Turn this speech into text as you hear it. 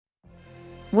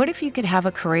What if you could have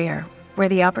a career where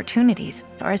the opportunities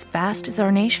are as vast as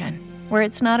our nation, where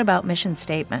it's not about mission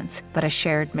statements, but a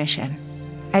shared mission?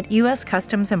 At U.S.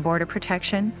 Customs and Border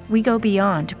Protection, we go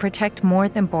beyond to protect more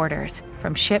than borders.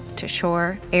 From ship to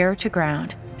shore, air to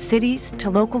ground, cities to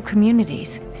local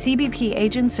communities, CBP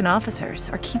agents and officers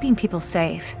are keeping people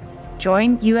safe.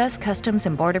 Join U.S. Customs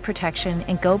and Border Protection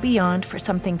and go beyond for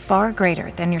something far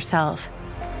greater than yourself.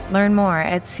 Learn more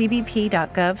at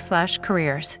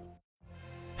cbp.gov/careers.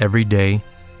 Every day,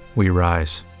 we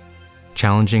rise,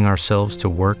 challenging ourselves to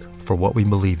work for what we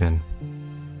believe in.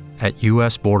 At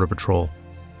U.S. Border Patrol,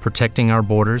 protecting our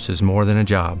borders is more than a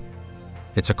job.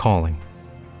 It's a calling.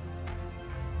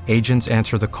 Agents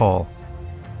answer the call,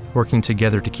 working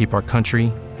together to keep our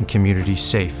country and communities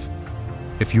safe.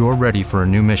 If you're ready for a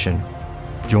new mission,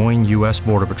 join U.S.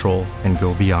 Border Patrol and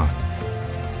go beyond.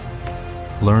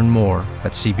 Learn more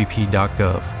at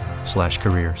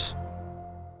cbp.gov/careers.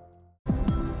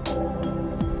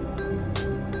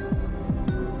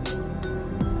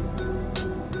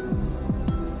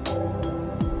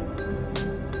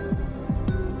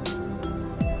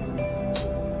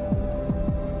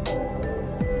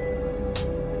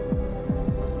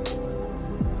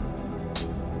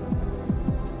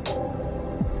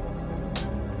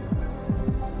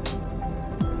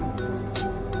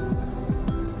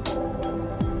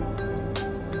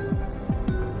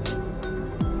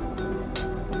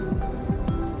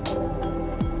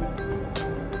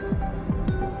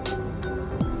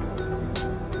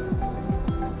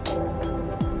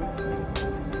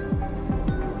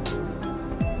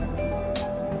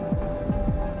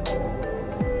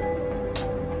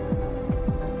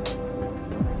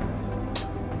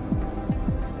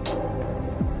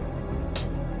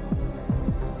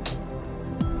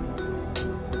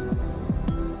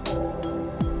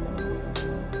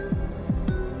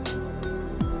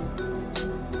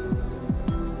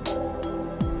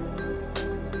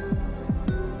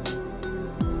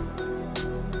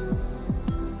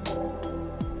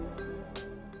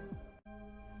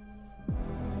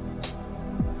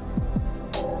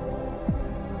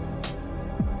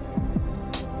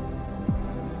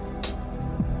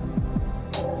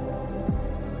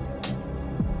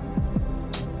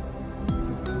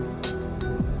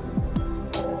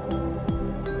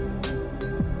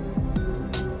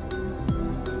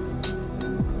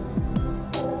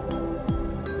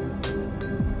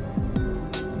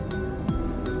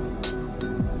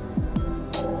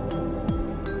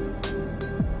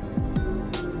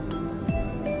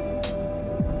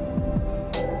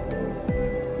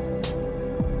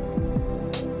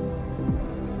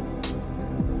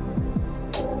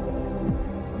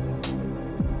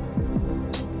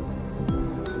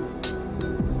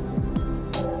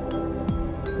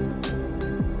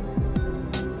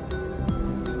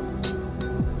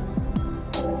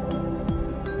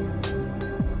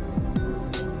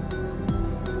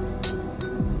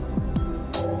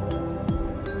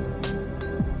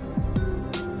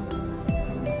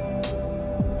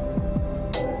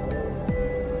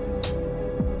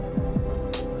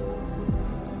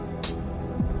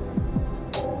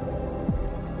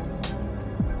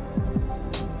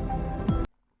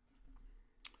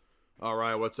 All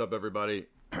right, what's up, everybody?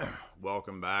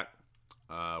 Welcome back.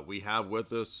 We have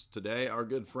with us today our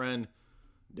good friend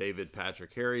David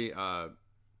Patrick Harry,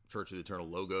 Church of the Eternal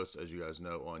Logos, as you guys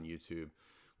know, on YouTube.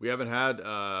 We haven't had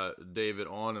David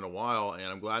on in a while, and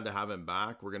I'm glad to have him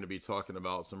back. We're going to be talking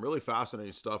about some really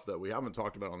fascinating stuff that we haven't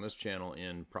talked about on this channel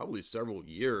in probably several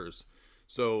years.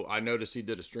 So I noticed he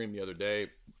did a stream the other day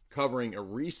covering a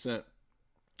recent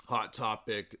hot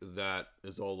topic that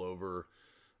is all over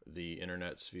the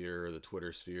internet sphere, the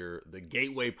Twitter sphere, the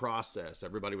gateway process.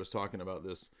 Everybody was talking about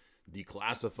this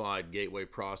declassified gateway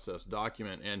process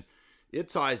document, and it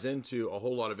ties into a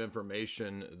whole lot of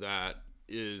information that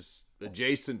is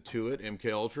adjacent to it.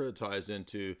 MK Ultra, it ties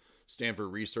into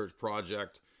Stanford Research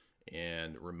Project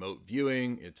and remote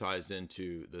viewing. It ties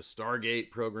into the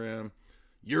Stargate program,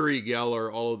 Uri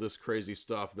Geller, all of this crazy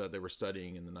stuff that they were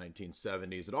studying in the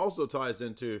 1970s. It also ties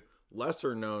into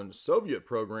lesser known Soviet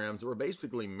programs that were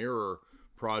basically mirror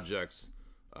projects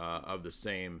of the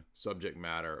same subject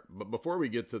matter. But before we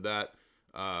get to that,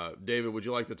 David, would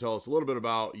you like to tell us a little bit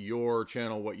about your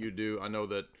channel, what you do? I know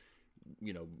that,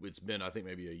 you know, it's been, I think,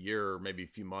 maybe a year, maybe a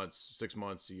few months, 6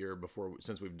 months, a year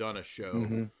since we've done a show.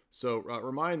 Mm-hmm. So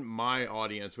remind my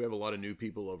audience, we have a lot of new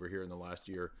people over here in the last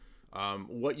year,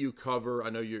 what you cover. I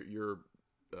know your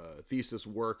thesis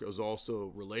work is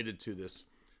also related to this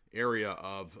area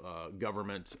of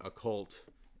government, occult,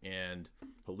 and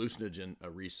hallucinogen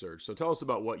research. So tell us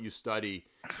about what you study,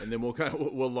 and then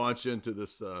we'll launch into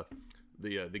this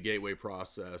the gateway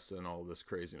process and all this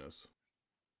craziness.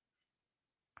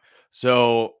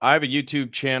 So I have a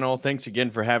YouTube channel. Thanks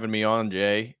again for having me on,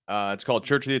 Jay. It's called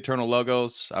Church of the Eternal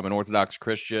Logos. I'm an Orthodox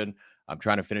Christian. I'm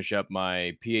trying to finish up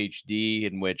my PhD,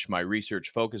 in which my research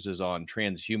focuses on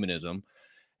transhumanism.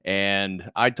 And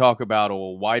I talk about a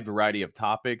wide variety of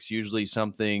topics, usually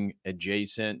something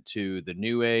adjacent to the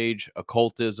New Age,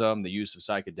 occultism, the use of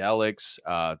psychedelics,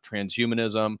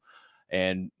 transhumanism,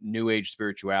 and New Age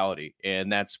spirituality. And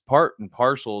that's part and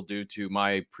parcel due to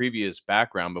my previous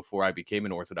background before I became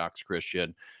an Orthodox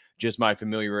Christian, just my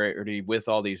familiarity with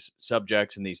all these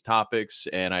subjects and these topics.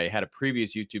 And I had a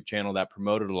previous YouTube channel that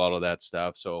promoted a lot of that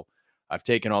stuff. So I've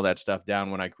taken all that stuff down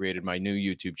when I created my new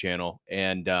YouTube channel.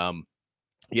 And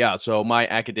yeah, so my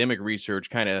academic research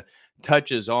kind of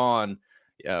touches on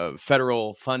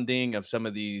federal funding of some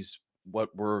of these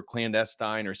what were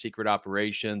clandestine or secret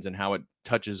operations, and how it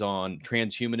touches on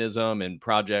transhumanism and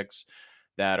projects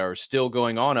that are still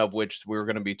going on, of which we're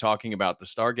going to be talking about the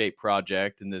Stargate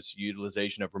project and this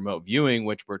utilization of remote viewing,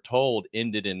 which we're told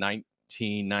ended in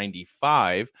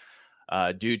 1995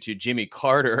 due to Jimmy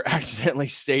Carter accidentally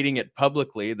stating it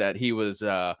publicly that he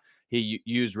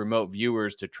used remote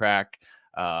viewers to track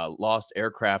lost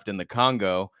aircraft in the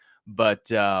Congo. But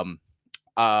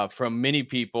from many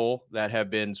people that have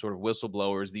been sort of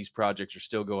whistleblowers, these projects are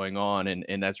still going on.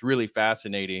 And that's really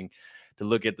fascinating to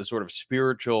look at the sort of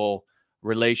spiritual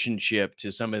relationship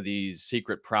to some of these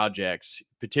secret projects,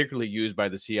 particularly used by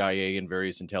the CIA and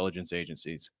various intelligence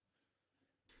agencies.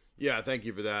 Yeah, thank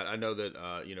you for that. I know that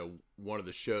one of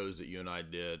the shows that you and I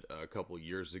did a couple of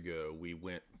years ago, we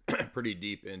went pretty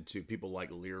deep into people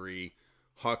like Leary,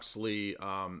 Huxley,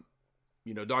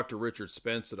 Dr. Richard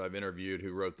Spence that I've interviewed,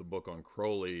 who wrote the book on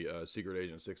Crowley, Secret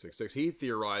Agent 666. He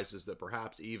theorizes that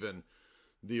perhaps even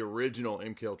the original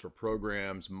MKUltra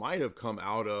programs might have come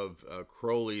out of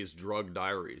Crowley's drug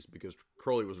diaries, because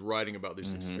Crowley was writing about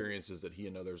these experiences that he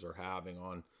and others are having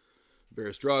on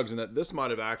various drugs, and that this might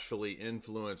have actually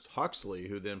influenced Huxley,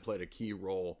 who then played a key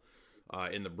role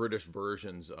in the British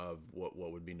versions of what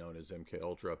would be known as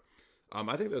MKUltra.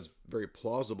 I think that's very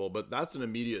plausible, but that's an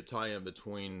immediate tie-in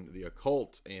between the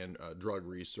occult and drug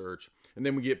research. And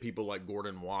then we get people like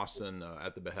Gordon Wasson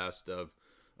at the behest of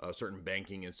certain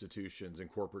banking institutions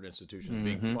and corporate institutions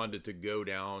being funded to go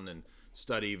down and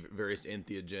study various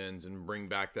entheogens and bring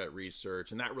back that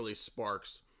research. And that really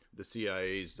sparks the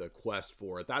CIA's quest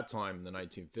for, at that time in the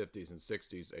 1950s and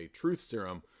 60s, a truth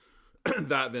serum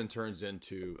that then turns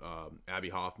into Abby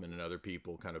Hoffman and other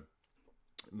people kind of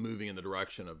moving in the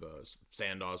direction of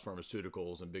Sandoz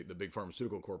Pharmaceuticals and the big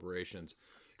pharmaceutical corporations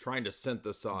trying to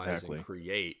synthesize and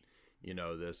create,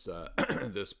 this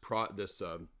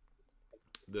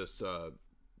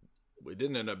it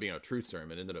didn't end up being a truth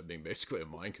serum. It ended up being basically a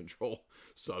mind control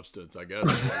substance, I guess.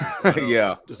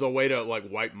 Yeah. Just a way to like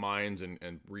wipe minds and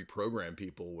reprogram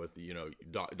people with,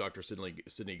 Dr.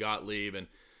 Sidney Gottlieb. And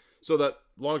so that,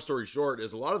 long story short,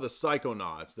 is a lot of the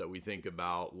psychonauts that we think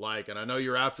about, like, and I know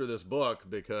you're after this book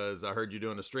because I heard you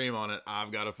doing a stream on it.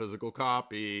 I've got a physical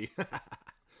copy.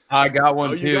 I got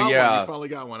one too. Yeah. One. You finally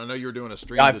got one. I know you were doing a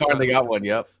stream. I finally got one.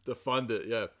 Yep. To fund it.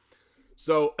 Yeah.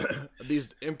 So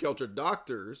these MKUltra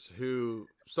doctors, who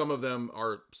some of them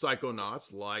are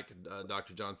psychonauts, like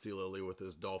Dr. John C. Lilly with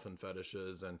his dolphin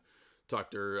fetishes, and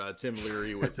Dr. Tim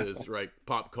Leary with his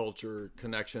pop culture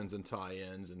connections and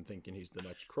tie-ins, and thinking he's the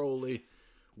next Crowley.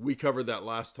 We covered that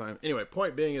last time. Anyway,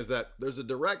 point being is that there's a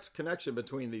direct connection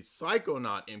between the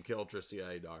psychonaut MKUltra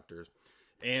CIA doctors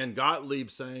and Gottlieb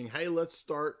saying, hey, let's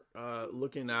start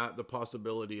looking at the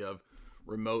possibility of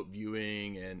remote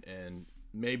viewing, and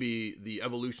maybe the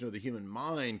evolution of the human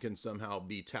mind can somehow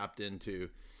be tapped into.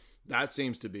 That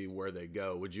seems to be where they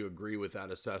go. Would you agree with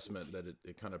that assessment, that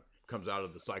it kind of comes out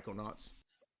of the psychonauts?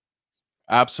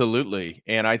 Absolutely.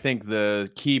 And I think the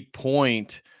key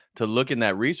point to look in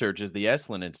that research is the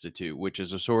Esalen Institute, which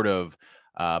is a sort of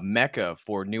mecca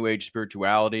for New Age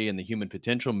spirituality and the human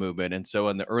potential movement. And so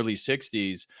in the early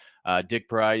 60s, Dick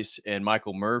Price and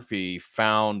Michael Murphy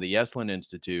found the Esalen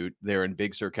Institute there in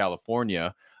Big Sur,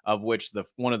 California, of which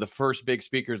one of the first big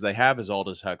speakers they have is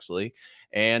Aldous Huxley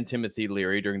and Timothy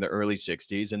Leary during the early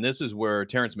 60s. And this is where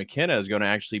Terence McKenna is going to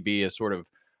actually be a sort of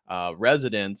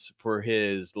residence for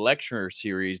his lecture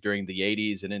series during the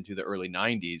 80s and into the early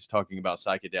 90s, talking about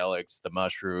psychedelics, the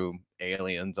mushroom,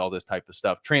 aliens, all this type of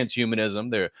stuff,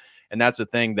 transhumanism there. And that's the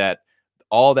thing, that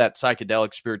all that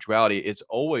psychedelic spirituality, it's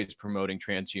always promoting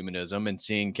transhumanism and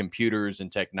seeing computers and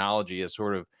technology as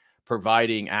sort of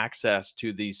providing access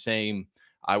to these same,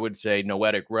 I would say,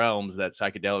 noetic realms that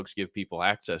psychedelics give people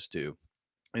access to.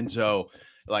 And so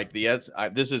like this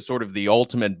is sort of the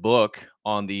ultimate book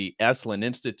on the Esalen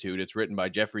Institute. It's written by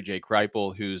Jeffrey J.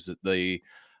 Kripal, who's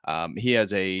he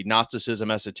has a Gnosticism,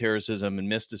 esotericism, and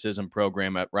mysticism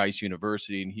program at Rice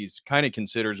University, and he's kind of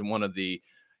considered one of the,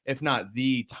 if not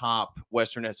the top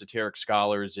Western esoteric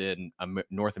scholars in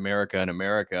North America and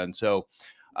America. And so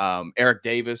Eric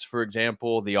Davis, for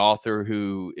example, the author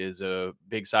who is a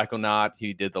big psychonaut,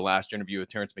 he did the last interview with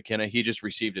Terence McKenna. He just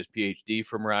received his PhD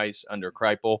from Rice under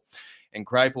Kripal. And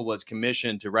Kripal was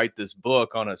commissioned to write this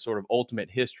book on a sort of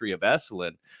ultimate history of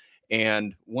Esalen.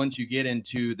 And once you get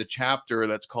into the chapter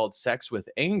that's called Sex with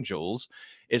Angels,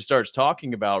 it starts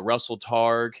talking about Russell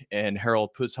Targ and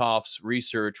Harold Putzhoff's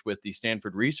research with the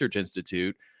Stanford Research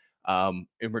Institute in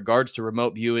regards to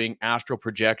remote viewing, astral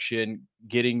projection,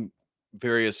 getting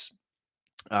various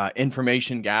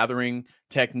information gathering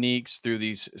techniques through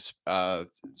these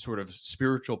sort of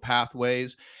spiritual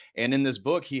pathways. And in this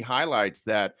book, he highlights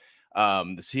that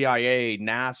the CIA,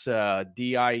 NASA,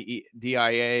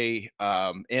 DIA,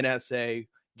 NSA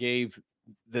gave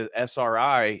the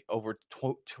SRI over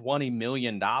 $20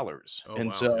 million. Oh, And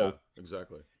wow. so, Yeah,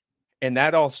 exactly. and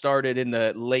that all started in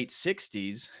the late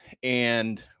 60s.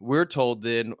 And we're told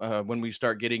then when we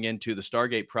start getting into the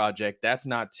Stargate project, that's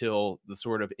not till the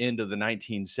sort of end of the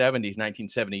 1970s,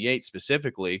 1978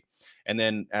 specifically. And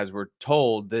then as we're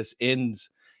told, this ends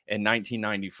in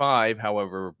 1995.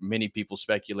 However, many people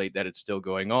speculate that it's still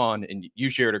going on. And you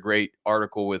shared a great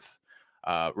article with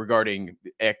regarding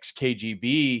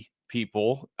ex-KGB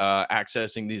people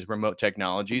accessing these remote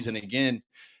technologies. And again,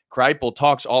 Kripal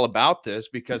talks all about this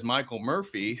because Michael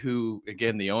Murphy, who,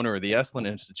 again, the owner of the Esalen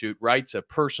Institute, writes a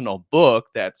personal book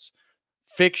that's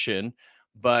fiction,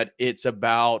 but it's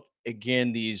about,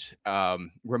 again, these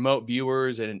remote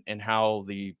viewers and how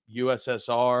the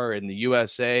USSR and the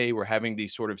USA were having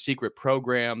these sort of secret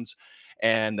programs,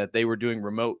 and that they were doing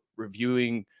remote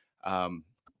reviewing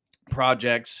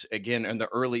projects, again, in the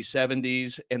early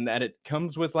 70s, and that it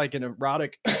comes with like an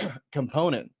erotic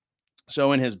component.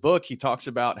 So in his book, he talks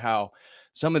about how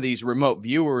some of these remote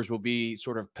viewers will be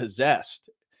sort of possessed,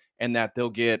 and that they'll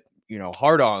get,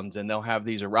 hard-ons, and they'll have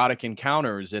these erotic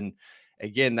encounters. And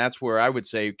again, that's where I would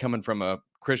say, coming from a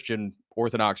Christian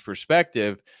Orthodox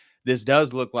perspective, this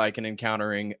does look like an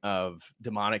encountering of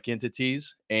demonic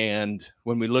entities. And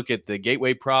when we look at the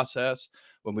Gateway process,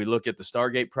 when we look at the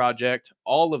Stargate project,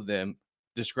 all of them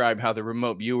describe how the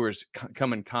remote viewers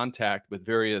come in contact with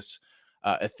various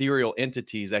ethereal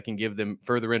entities that can give them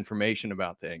further information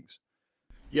about things.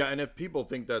 Yeah, and if people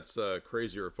think that's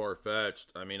crazy or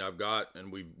far-fetched, I mean,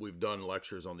 we've done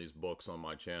lectures on these books on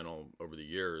my channel over the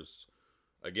years.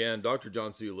 Again, Dr.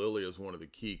 John C. Lilly is one of the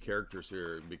key characters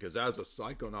here, because as a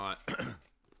psychonaut,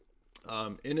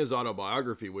 in his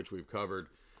autobiography, which we've covered,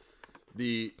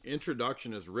 the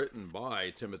introduction is written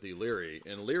by Timothy Leary,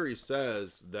 and Leary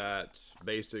says that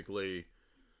basically,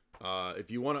 if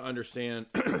you want to understand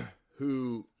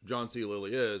who John C.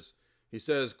 Lilly is, he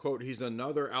says, quote, he's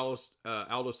another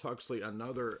Aldous Huxley,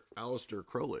 another Aleister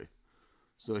Crowley.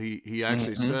 So he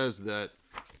actually says that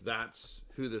that's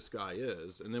who this guy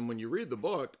is. And then when you read the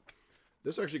book,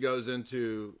 this actually goes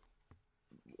into,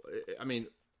 I mean,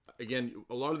 again,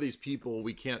 a lot of these people,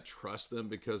 we can't trust them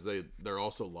because they're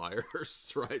also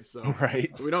liars, right? So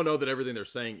we don't know that everything they're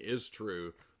saying is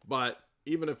true. But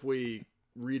even if we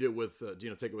read it with,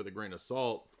 take it with a grain of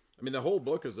salt, I mean, the whole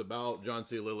book is about John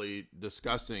C. Lilly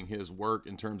discussing his work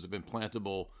in terms of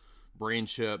implantable brain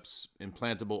chips,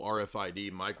 implantable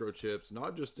RFID microchips,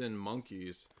 not just in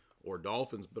monkeys or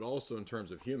dolphins, but also in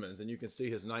terms of humans. And you can see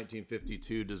his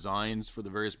 1952 designs for the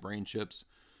various brain chips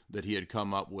that he had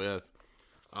come up with.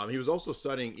 He was also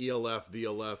studying ELF,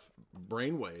 VLF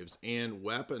brainwaves and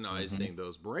weaponizing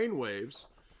those brainwaves,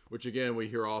 which again, we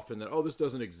hear often that, oh, this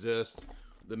doesn't exist.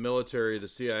 The military, the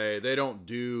CIA, they don't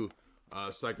do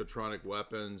psychotronic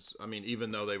weapons. I mean,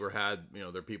 even though there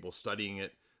are people studying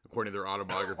it according to their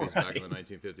autobiographies back in the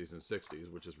 1950s and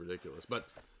 60s, which is ridiculous. But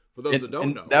for those that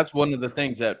don't know, that's one of the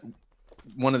things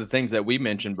that we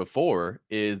mentioned before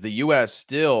is the U.S.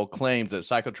 still claims that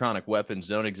psychotronic weapons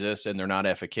don't exist and they're not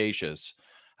efficacious.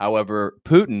 However,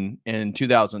 Putin in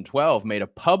 2012 made a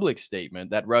public statement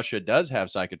that Russia does have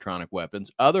psychotronic weapons,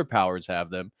 other powers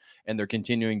have them, and they're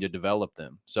continuing to develop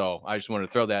them. So I just want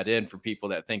to throw that in for people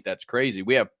that think that's crazy.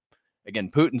 We have,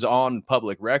 again, Putin's on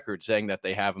public record saying that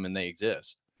they have them and they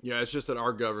exist. Yeah, it's just that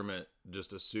our government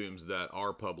just assumes that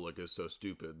our public is so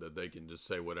stupid that they can just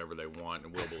say whatever they want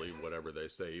and we'll believe whatever they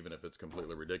say, even if it's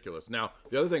completely ridiculous. Now,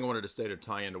 the other thing I wanted to say to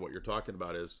tie into what you're talking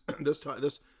about is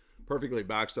this perfectly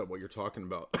backs up what you're talking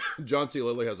about. John C.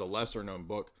 Lilly has a lesser known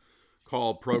book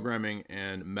called Programming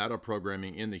and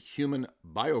Metaprogramming in the Human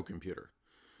Biocomputer.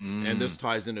 And this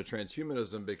ties into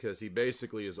transhumanism because he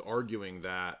basically is arguing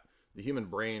that the human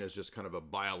brain is just kind of a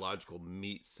biological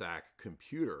meat sack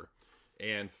computer.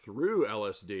 And through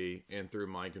LSD and through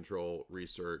mind control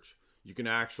research, you can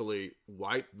actually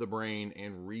wipe the brain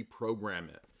and reprogram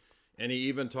it. And he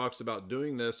even talks about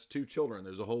doing this to children.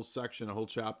 There's a whole section, a whole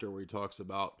chapter where he talks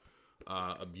about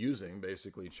abusing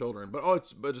basically children. But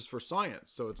it's for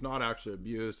science, so it's not actually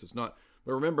abuse. It's not.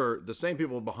 But remember, the same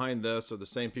people behind this are the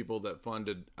same people that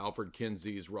funded Alfred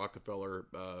Kinsey's Rockefeller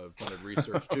funded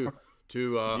research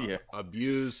to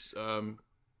abuse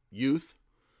youth,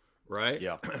 right?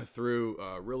 Yeah. Through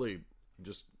really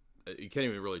just, you can't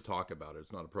even really talk about it.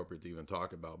 It's not appropriate to even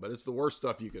talk about, but it's the worst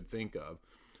stuff you could think of.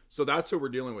 So that's who we're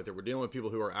dealing with here. We're dealing with people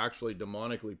who are actually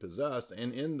demonically possessed.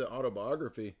 And in the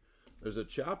autobiography, there's a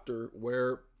chapter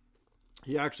where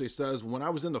he actually says, when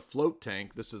I was in the float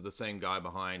tank, this is the same guy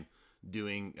behind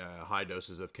doing high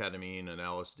doses of ketamine and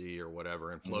LSD or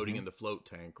whatever, and floating in the float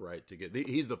tank, right?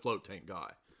 He's the float tank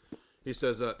guy. He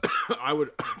says, I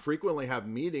would frequently have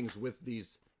meetings with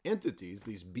these entities,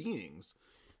 these beings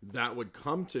that would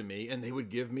come to me and they would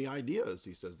give me ideas.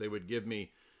 He says they would give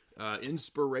me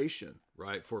inspiration,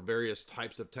 right, for various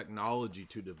types of technology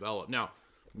to develop. Now,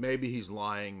 maybe he's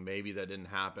lying. Maybe that didn't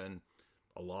happen.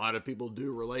 A lot of people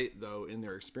do relate, though, in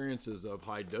their experiences of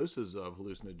high doses of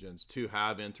hallucinogens to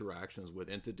have interactions with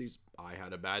entities. I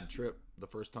had a bad trip the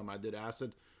first time I did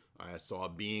acid. I saw a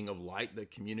being of light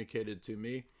that communicated to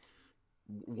me.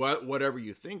 Whatever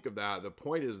you think of that, the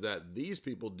point is that these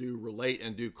people do relate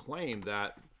and do claim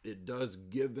that it does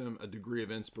give them a degree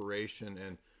of inspiration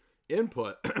and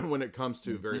input when it comes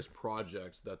to various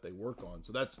projects that they work on.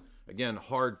 So that's, again,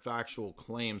 hard factual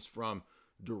claims from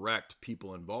direct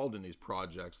people involved in these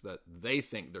projects that they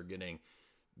think they're getting.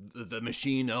 The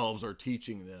machine elves are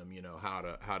teaching them, how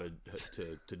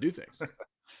to do things.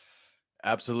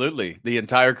 Absolutely. The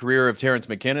entire career of Terrence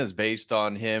McKenna is based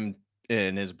on him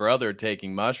and his brother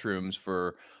taking mushrooms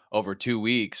for over 2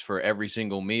 weeks for every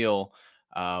single meal.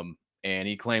 And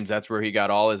he claims that's where he got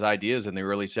all his ideas in the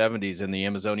early 70s in the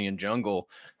Amazonian jungle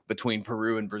between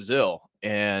Peru and Brazil.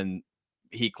 And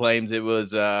he claims it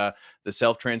was the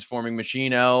self-transforming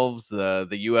machine elves, the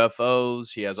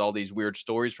UFOs. He has all these weird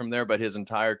stories from there, but his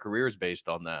entire career is based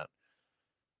on that.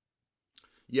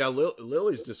 Yeah,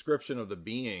 Lily's description of the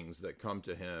beings that come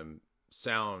to him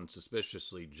sound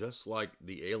suspiciously just like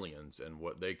the aliens and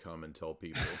what they come and tell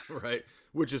people, right?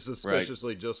 Which is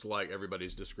suspiciously just like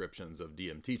everybody's descriptions of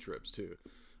DMT trips too.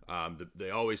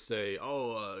 They always say,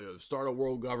 start a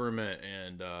world government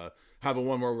and have a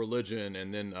one world religion,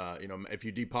 and then if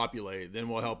you depopulate, then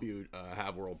we'll help you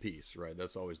have world peace, right?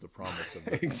 That's always the promise of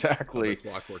the, exactly of the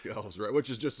Clockwork Elves, right? Which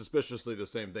is just suspiciously the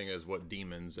same thing as what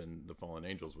demons and the fallen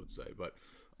angels would say. But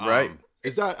right,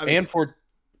 is that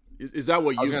is that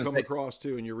what you've come across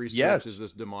too in your research? Yes. Is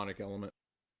this demonic element?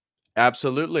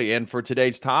 Absolutely. And for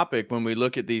today's topic, when we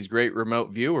look at these great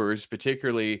remote viewers,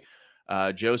 particularly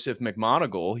Joseph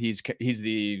McMoneagle, he's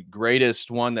the greatest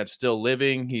one that's still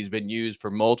living. He's been used for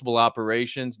multiple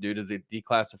operations due to the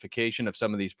declassification of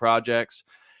some of these projects.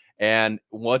 And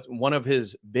one of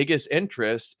his biggest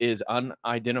interests is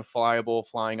unidentifiable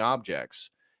flying objects.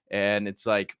 And it's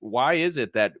like, why is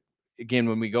it that, again,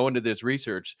 when we go into this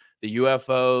research, the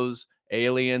UFOs,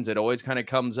 aliens, it always kind of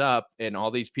comes up, and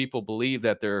all these people believe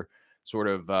that they're sort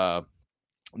of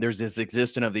there's this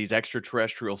existence of these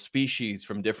extraterrestrial species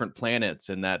from different planets,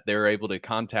 and that they're able to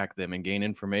contact them and gain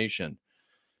information.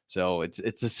 So it's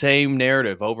the same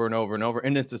narrative over and over and over,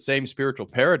 and it's the same spiritual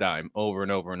paradigm over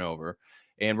and over and over.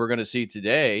 And we're going to see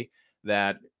today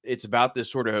that it's about this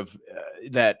sort of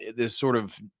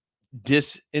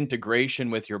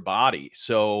disintegration with your body.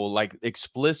 So, like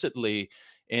explicitly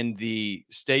in the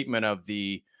statement of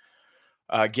the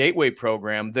Gateway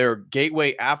program, their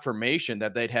gateway affirmation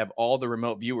that they'd have all the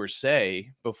remote viewers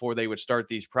say before they would start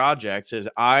these projects is,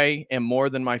 I am more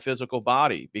than my physical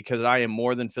body, because I am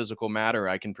more than physical matter.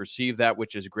 I can perceive that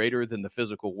which is greater than the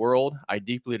physical world. I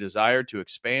deeply desire to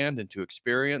expand and to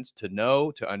experience, to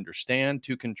know, to understand,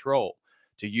 to control,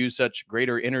 to use such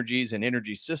greater energies and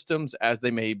energy systems as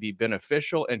they may be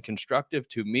beneficial and constructive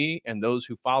to me and those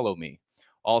who follow me.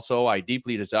 Also, I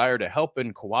deeply desire to help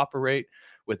and cooperate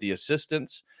with the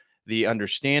assistance, the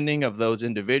understanding of those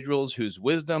individuals whose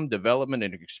wisdom, development,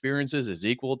 and experiences is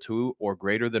equal to or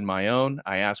greater than my own.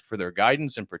 I ask for their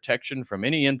guidance and protection from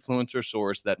any influence or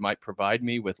source that might provide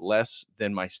me with less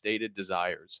than my stated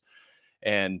desires.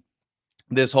 And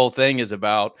this whole thing is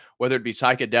about whether it be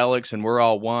psychedelics and we're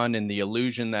all one, and the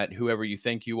illusion that whoever you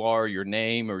think you are, your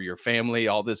name or your family,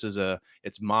 all this is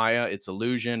it's Maya, it's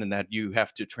illusion, and that you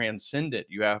have to transcend it.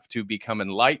 You have to become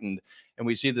enlightened. And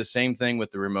we see the same thing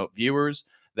with the remote viewers.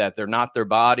 that they're not their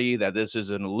body, that this is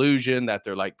an illusion, that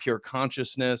they're like pure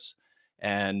consciousness.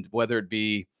 And whether it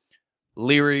be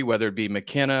Leary, whether it be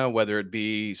McKenna, whether it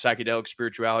be psychedelic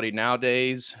spirituality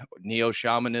nowadays,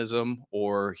 neo-shamanism,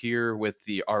 or here with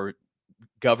our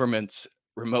government's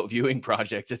remote viewing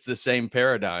projects, it's the same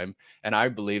paradigm. And I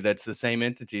believe that's the same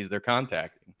entities they're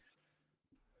contacting.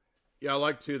 Yeah, I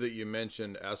like too that you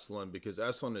mentioned Esalen, because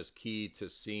Esalen is key to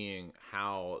seeing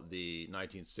how the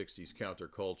 1960s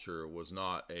counterculture was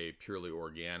not a purely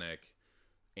organic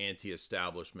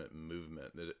anti-establishment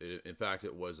movement. In fact,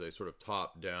 it was a sort of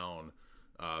top-down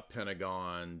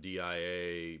Pentagon,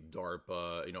 DIA,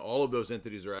 DARPA, all of those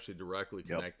entities are actually directly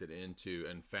connected into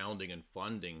and founding and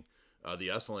funding the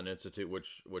Esalen Institute,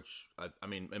 which I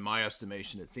mean, in my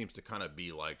estimation, it seems to kind of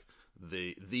be like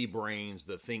the brains,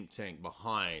 the think tank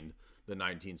behind the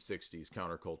 1960s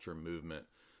counterculture movement,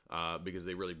 because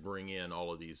they really bring in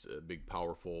all of these big,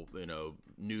 powerful,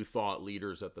 new thought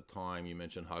leaders at the time. You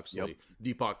mentioned Huxley.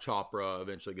 Deepak Chopra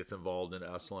eventually gets involved in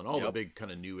Esalen, all the big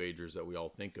kind of new agers that we all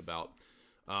think about.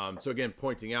 So again,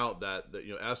 pointing out that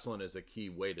Esalen is a key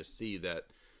way to see that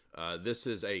this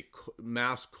is a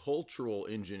mass cultural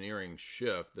engineering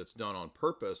shift that's done on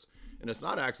purpose. And it's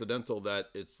not accidental that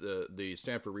it's the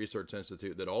Stanford Research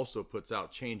Institute that also puts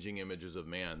out Changing Images of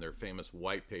Man, their famous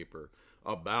white paper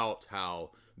about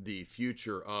how the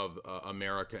future of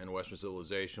America and Western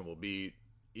civilization will be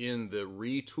in the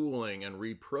retooling and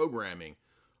reprogramming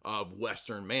of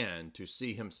Western man to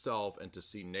see himself and to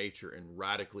see nature in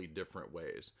radically different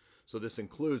ways. So this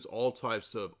includes all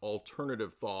types of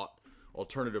alternative thought,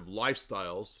 alternative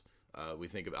lifestyles. We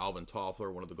think of Alvin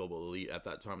Toffler, one of the global elite at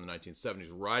that time in the 1970s,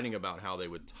 writing about how they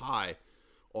would tie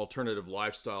alternative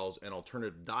lifestyles and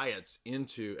alternative diets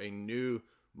into a new,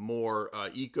 more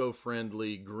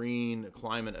eco-friendly, green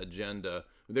climate agenda.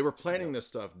 They were planning this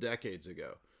stuff decades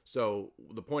ago. So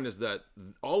the point is that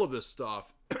all of this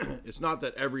stuff, it's not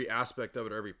that every aspect of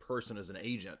it or every person is an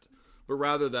agent, but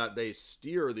rather that they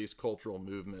steer these cultural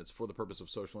movements for the purpose of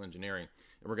social engineering.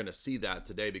 And we're going to see that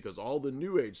today, because all the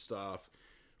new age stuff,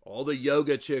 all the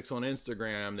yoga chicks on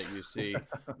Instagram that you see,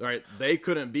 right, they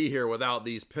couldn't be here without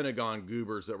these Pentagon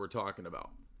goobers that we're talking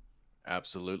about.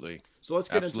 Absolutely. So let's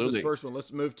get into this first one.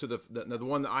 Let's move to the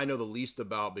one that I know the least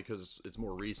about, because it's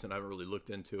more recent. I haven't really looked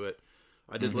into it.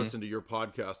 I did listen to your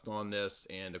podcast on this,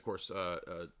 and of course,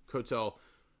 Kotel,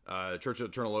 Church of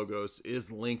Eternal Logos,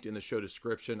 is linked in the show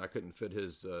description. I couldn't fit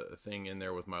his thing in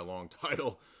there with my long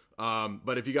title.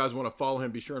 But if you guys want to follow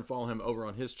him, be sure and follow him over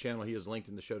on his channel. He is linked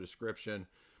in the show description.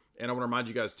 And I want to remind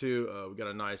you guys too, we got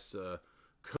a nice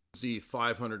cozy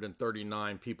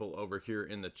 539 people over here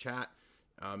in the chat.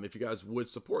 If you guys would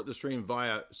support the stream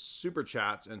via super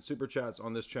chats, and super chats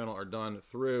on this channel are done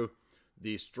through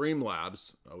the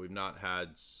Streamlabs. We've not had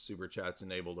super chats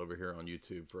enabled over here on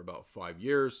YouTube for about 5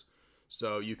 years.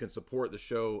 So you can support the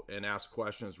show and ask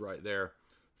questions right there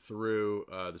through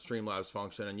the Streamlabs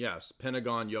function. And yes,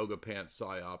 Pentagon Yoga Pants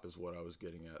PSYOP is what I was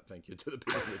getting at. Thank you to the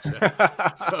people in the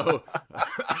chat. So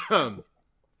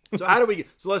how do we?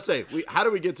 So let's say how do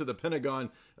we get to the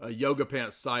Pentagon Yoga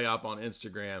Pants PSYOP on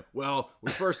Instagram? Well,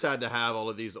 we first had to have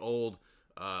all of these old,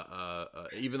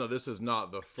 even though this is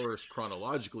not the first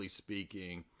chronologically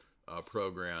speaking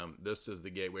program, this is the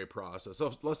gateway process.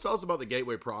 So let's tell us about the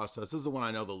gateway process. This is the one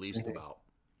I know the least about.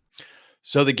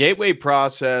 So the gateway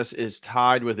process is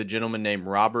tied with a gentleman named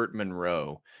Robert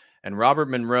Monroe. And Robert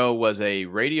Monroe was a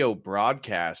radio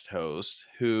broadcast host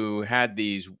who had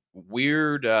these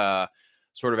weird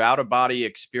sort of out-of-body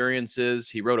experiences.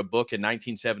 He wrote a book in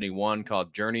 1971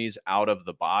 called Journeys Out of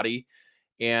the Body.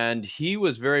 And he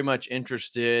was very much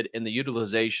interested in the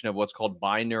utilization of what's called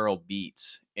binaural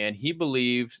beats. And he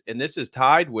believed, and this is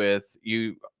tied with,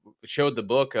 you showed the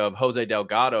book of Jose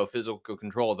Delgado, Physical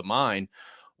Control of the Mind,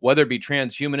 whether it be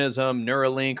transhumanism,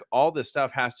 Neuralink, all this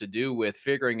stuff has to do with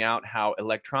figuring out how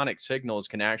electronic signals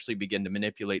can actually begin to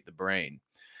manipulate the brain.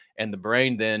 And the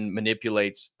brain then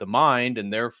manipulates the mind,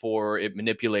 and therefore it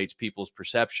manipulates people's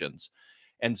perceptions.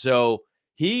 And so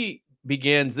he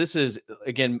begins, this is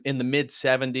again in the mid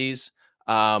 70s.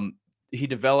 He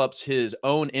develops his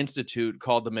own institute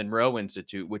called the Monroe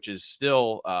Institute, which is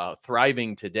still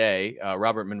thriving today.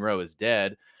 Robert Monroe is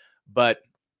dead, but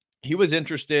he was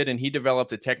interested, and he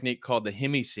developed a technique called the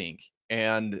hemisync.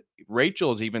 And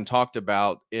Rachel's even talked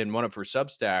about in one of her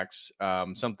Substacks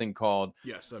something called,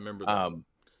 yes, I remember that.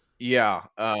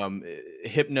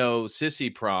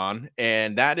 Hypnosissipron.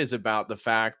 And that is about the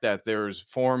fact that there's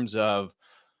forms of,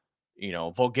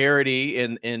 vulgarity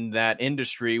in that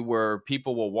industry where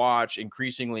people will watch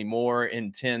increasingly more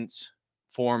intense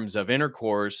forms of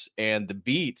intercourse, and the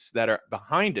beats that are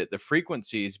behind it, the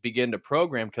frequencies, begin to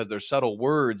program, because there's subtle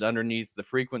words underneath the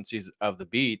frequencies of the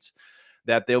beats,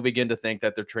 that they'll begin to think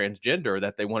that they're transgender,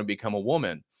 that they want to become a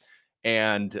woman.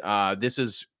 And this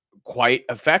is quite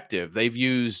effective. They've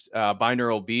used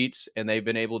binaural beats, and they've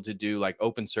been able to do like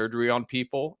open surgery on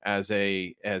people as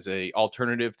a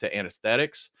alternative to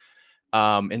anesthetics.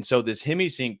 And so this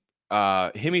HemiSync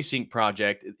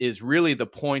project is really the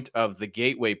point of the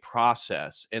gateway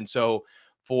process. And so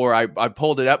I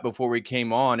pulled it up before we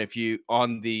came on. If you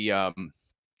on the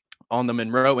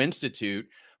Monroe Institute,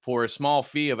 for a small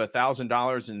fee of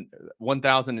 $1,000 and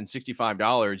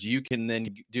 $1,065, you can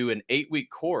then do an 8-week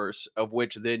course, of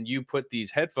which then you put these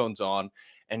headphones on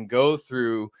and go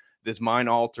through this mind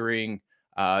altering.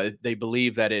 They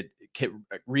believe that it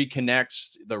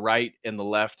reconnects the right and the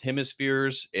left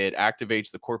hemispheres. It activates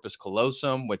the corpus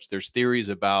callosum, which there's theories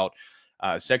about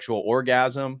sexual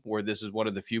orgasm, where this is one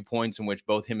of the few points in which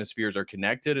both hemispheres are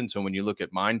connected. And so when you look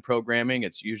at mind programming,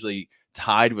 it's usually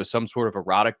tied with some sort of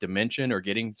erotic dimension or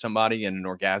getting somebody in an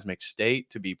orgasmic state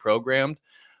to be programmed.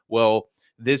 Well,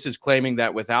 this is claiming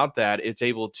that without that, it's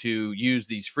able to use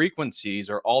these frequencies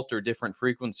or alter different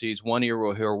frequencies. One ear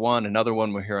will hear one, another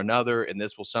one will hear another, and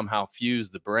this will somehow fuse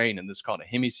the brain. And this is called a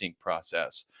HemiSync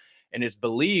process. And it's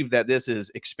believed that this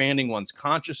is expanding one's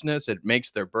consciousness. It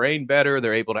makes their brain better.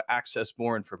 They're able to access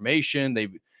more information. They,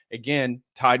 again,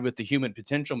 tied with the human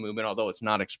potential movement, although it's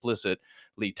not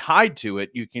explicitly tied to it,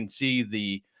 you can see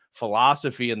the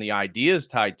philosophy and the ideas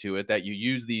tied to it, that you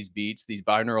use these beats, these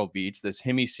binaural beats, this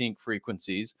HemiSync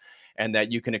frequencies, and that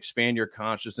you can expand your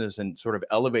consciousness and sort of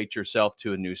elevate yourself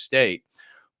to a new state.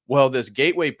 Well, this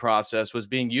gateway process was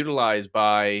being utilized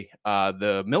by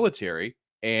the military,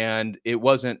 and it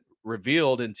wasn't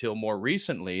revealed until more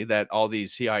recently that all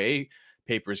these CIA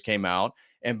papers came out.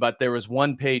 But there was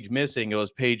one page missing. It was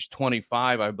page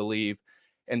 25, I believe.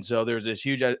 And so there's this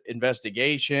huge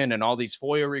investigation and all these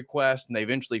FOIA requests, and they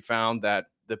eventually found that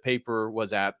the paper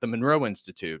was at the Monroe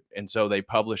Institute. And so they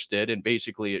published it, and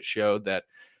basically it showed that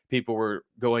people were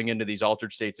going into these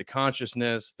altered states of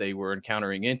consciousness. They were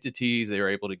encountering entities. They were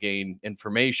able to gain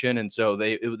information. And so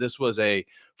this was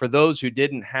for those who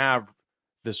didn't have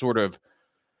the sort of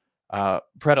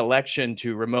predilection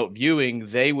to remote viewing,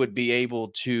 they would be able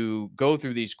to go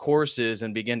through these courses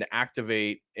and begin to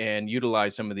activate and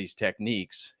utilize some of these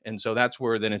techniques. And so that's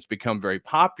where then it's become very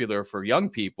popular for young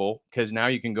people, because now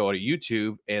you can go to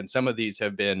YouTube, and some of these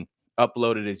have been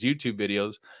uploaded as YouTube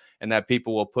videos, and that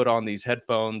people will put on these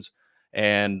headphones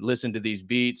and listen to these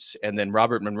beats. And then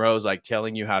Robert Monroe's like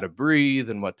telling you how to breathe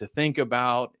and what to think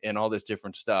about and all this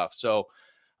different stuff. So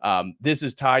this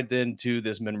is tied then to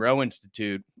this Monroe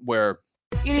Institute, where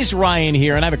it is Ryan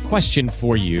here, and I have a question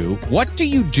for you. What do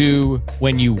you do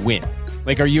when you win?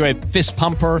 Like, are you a fist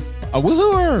pumper, a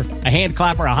woohooer, a hand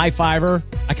clapper, a high fiver?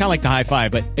 I kind of like the high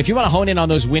five, but if you want to hone in on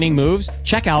those winning moves,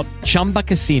 check out Chumba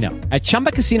Casino. At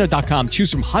ChumbaCasino.com, choose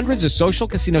from hundreds of social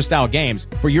casino style games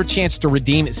for your chance to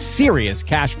redeem serious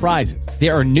cash prizes.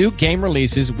 There are new game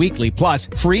releases weekly, plus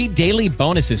free daily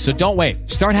bonuses. So don't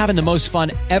wait. Start having the most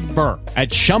fun ever at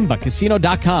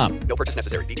ChumbaCasino.com. No purchase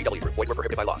necessary. VGW Group. Void where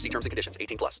prohibited by law. See terms and conditions.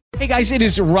 18+. Hey guys, it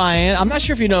is Ryan. I'm not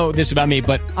sure if you know this about me,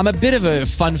 but I'm a bit of a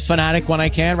fun fanatic when I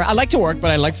can. I like to work,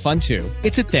 but I like fun too.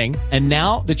 It's a thing. And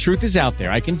now the truth is out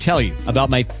there. I can tell you about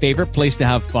my favorite place to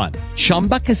have fun.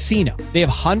 Chumba Casino. They have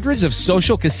hundreds of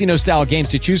social casino style games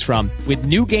to choose from, with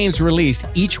new games released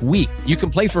each week. You can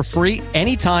play for free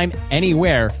anytime,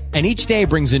 anywhere, and each day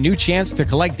brings a new chance to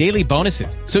collect daily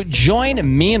bonuses. So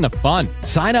join me in the fun.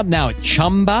 Sign up now at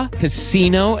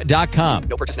ChumbaCasino.com.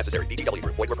 No purchase necessary. VGW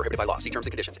Group. Void where prohibited by law. See terms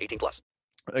and conditions. 18+.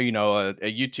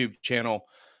 A YouTube channel,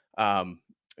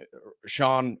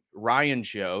 Sean Ryan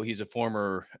show. He's a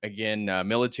former, again,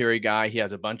 military guy. He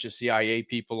has a bunch of CIA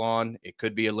people on. It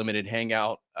could be a limited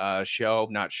hangout show,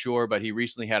 not sure. But he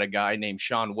recently had a guy named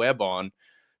Sean Webb on,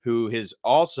 who has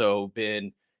also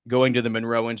been going to the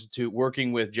Monroe Institute,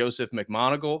 working with Joseph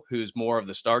McMoneagle, who's more of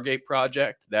the Stargate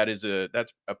project. That's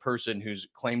a person who's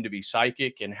claimed to be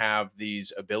psychic and have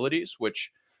these abilities, which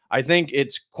I think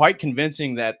it's quite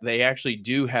convincing that they actually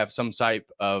do have some type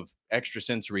of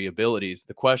extrasensory abilities.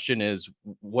 The question is,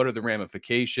 what are the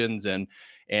ramifications? And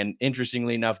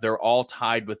interestingly enough, they're all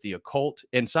tied with the occult.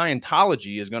 And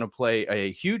Scientology is going to play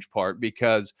a huge part,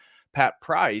 because Pat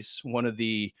Price, one of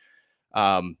the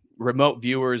remote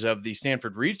viewers of the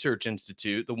Stanford Research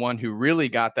Institute, the one who really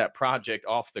got that project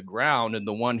off the ground, and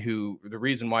the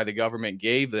reason why the government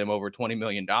gave them over $20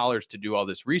 million to do all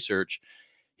this research,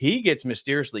 he gets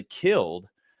mysteriously killed.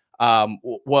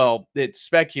 Well, it's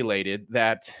speculated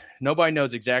that nobody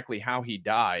knows exactly how he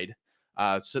died.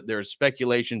 So there's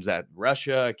speculations that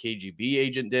Russia, a KGB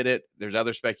agent, did it. There's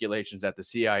other speculations that the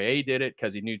CIA did it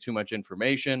because he knew too much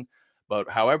information. But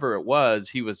however it was,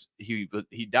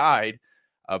 he died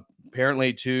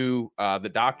apparently to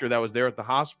the doctor that was there at the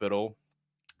hospital.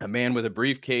 A man with a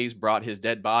briefcase brought his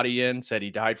dead body in, said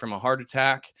he died from a heart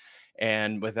attack,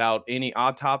 and without any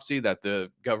autopsy, that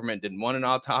the government didn't want an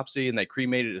autopsy, and they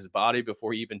cremated his body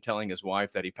before even telling his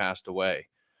wife that he passed away.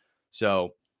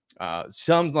 So it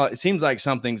seems like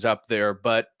something's up there,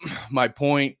 but my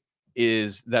point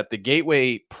is that the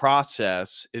gateway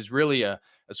process is really a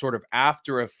sort of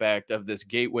after effect of this or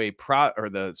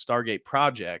the Stargate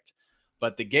project.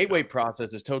 But the gateway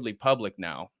process is totally public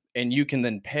now, and you can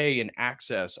then pay and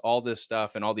access all this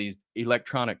stuff and all these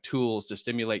electronic tools to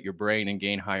stimulate your brain and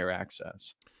gain higher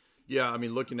access. Yeah, I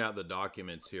mean, looking at the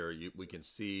documents here, we can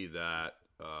see that,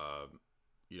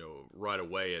 right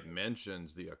away it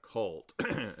mentions the occult,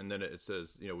 and then it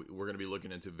says, we're going to be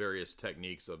looking into various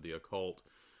techniques of the occult.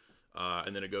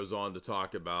 And then it goes on to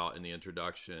talk about, in the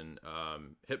introduction,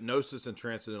 hypnosis and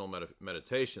transcendental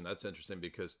meditation. That's interesting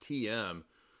because TM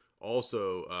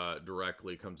also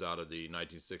directly comes out of the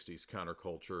 1960s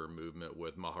counterculture movement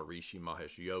with Maharishi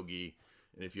Mahesh Yogi.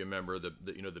 And if you remember, the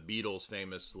Beatles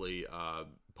famously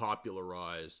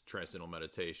popularized transcendental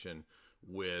meditation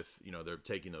with, they're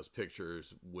taking those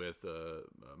pictures with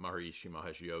Maharishi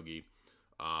Mahesh Yogi.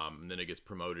 And then it gets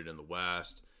promoted in the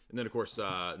West. And then, of course,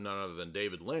 none other than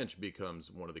David Lynch becomes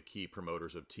one of the key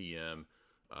promoters of TM.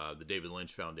 The David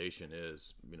Lynch Foundation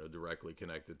is, directly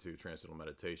connected to transcendental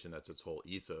meditation. That's its whole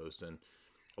ethos. And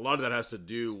a lot of that has to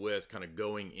do with kind of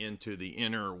going into the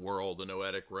inner world, the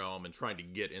noetic realm, and trying to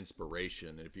get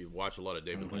inspiration. And if you watch a lot of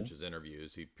David Lynch's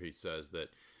interviews, he says that,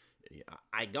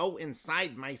 I go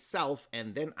inside myself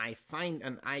and then I find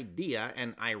an idea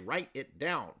and I write it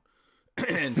down.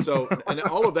 And so, and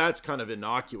all of that's kind of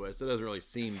innocuous. It doesn't really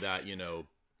seem that,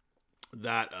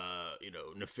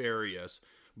 nefarious.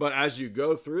 But as you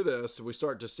go through this, we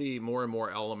start to see more and more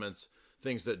elements,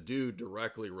 things that do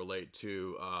directly relate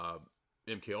to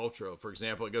MK Ultra. For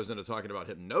example, it goes into talking about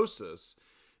hypnosis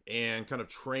and kind of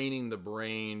training the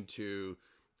brain to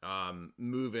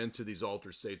move into these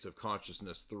altered states of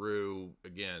consciousness through,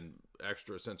 again,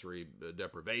 extrasensory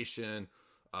deprivation,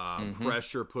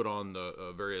 pressure put on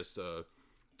the various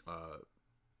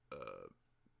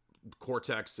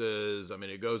cortexes. I mean,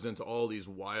 it goes into all these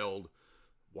wild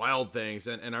things.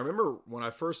 And I remember when I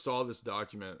first saw this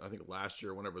document, I think last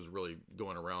year, when it was really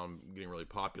going around, getting really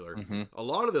popular, a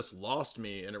lot of this lost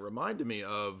me, and it reminded me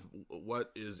of what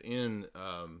is in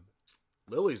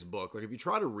Lily's book. Like, if you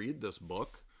try to read this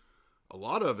book, a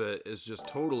lot of it is just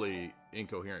totally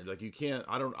incoherent. Like,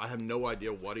 I have no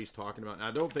idea what he's talking about. And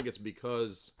I don't think it's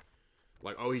because,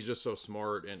 like, oh, he's just so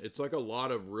smart. And it's like a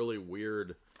lot of really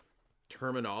weird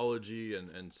terminology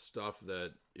and stuff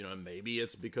that, maybe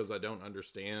it's because I don't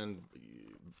understand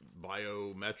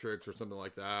biometrics or something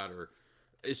like that, or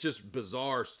it's just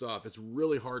bizarre stuff. It's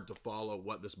really hard to follow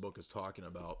what this book is talking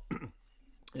about.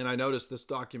 And I noticed this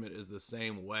document is the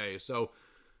same way. So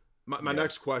my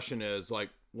next question is, like,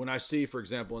 when I see, for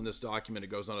example, in this document, it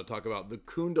goes on to talk about the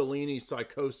Kundalini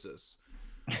psychosis.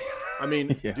 I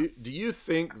mean, do you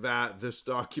think that this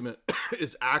document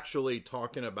is actually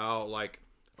talking about, like,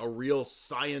 a real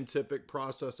scientific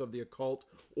process of the occult,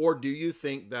 or do you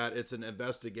think that it's an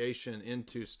investigation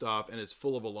into stuff and it's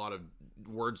full of a lot of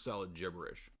word salad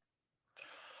gibberish?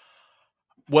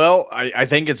 Well, I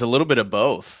think it's a little bit of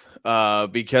both,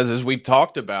 because as we've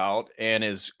talked about, and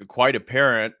is quite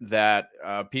apparent, that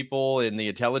people in the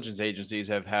intelligence agencies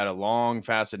have had a long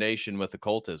fascination with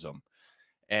occultism.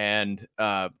 And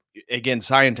again,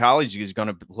 Scientology is going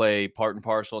to play part and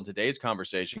parcel in today's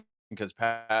conversation, because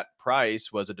Pat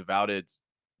Price was a devoted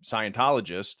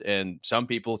Scientologist, and some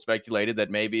people speculated that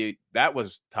maybe that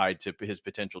was tied to his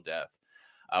potential death.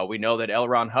 We know that L.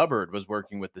 Ron Hubbard was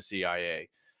working with the CIA,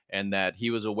 and that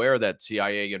he was aware that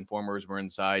CIA informers were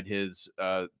inside his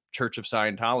Church of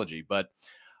Scientology. But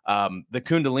the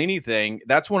Kundalini thing,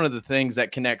 that's one of the things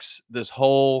that connects this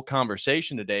whole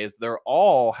conversation today, is they're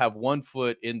all have one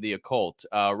foot in the occult.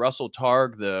 Russell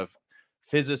Targ, the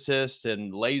physicist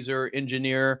and laser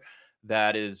engineer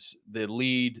that is the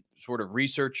lead sort of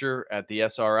researcher at the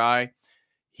SRI,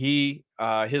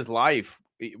 his life,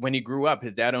 when he grew up,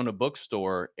 his dad owned a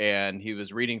bookstore and he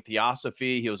was reading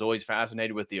theosophy. He was always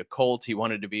fascinated with the occult. He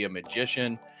wanted to be a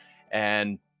magician,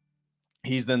 and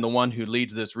he's then the one who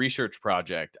leads this research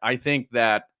project. I think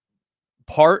that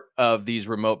part of these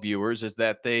remote viewers is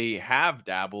that they have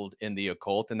dabbled in the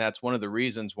occult, and that's one of the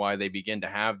reasons why they begin to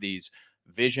have these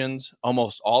visions.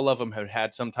 Almost all of them have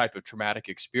had some type of traumatic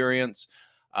experience.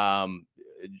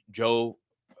 Joe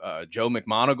Joe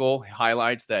McMoneagle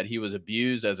highlights that he was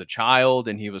abused as a child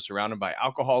and he was surrounded by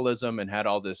alcoholism and had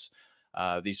all these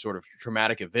sort of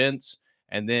traumatic events.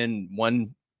 And then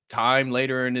one time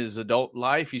later in his adult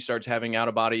life, he starts having out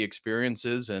of body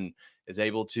experiences and is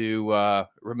able to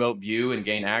remote view and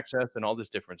gain access and all this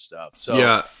different stuff. So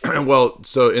yeah, well,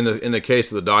 so in the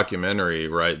case of the documentary,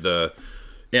 right?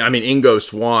 Ingo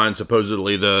Swann,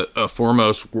 supposedly the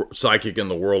foremost psychic in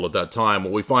the world at that time.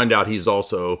 Well, we find out he's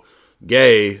also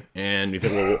gay, and you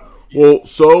think, well,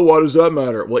 so what does that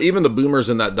matter? Well, even the boomers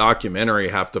in that documentary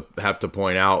have to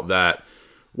point out that,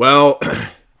 well,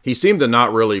 he seemed to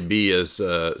not really be as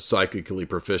psychically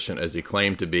proficient as he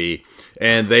claimed to be.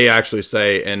 And they actually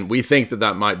say, and we think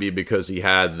that might be because he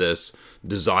had this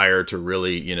desire to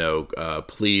really,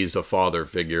 please a father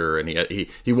figure. And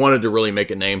he wanted to really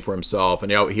make a name for himself.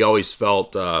 And he always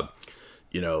felt,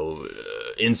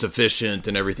 insufficient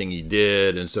in everything he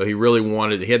did. And so he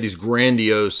had these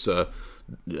grandiose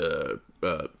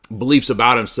beliefs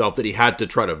about himself that he had to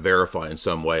try to verify in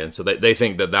some way. And so they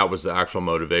think that was the actual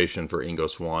motivation for Ingo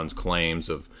Swann's claims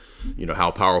of,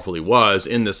 how powerful he was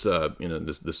in this,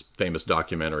 this famous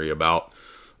documentary about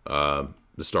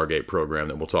the Stargate program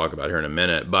that we'll talk about here in a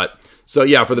minute. But so,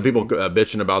 yeah, for the people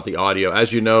bitching about the audio,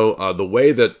 as you know,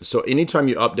 so anytime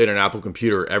you update an Apple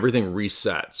computer, everything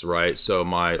resets, right? So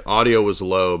my audio was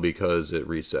low because it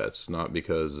resets, not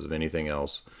because of anything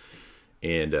else.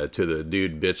 And to the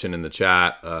dude bitching in the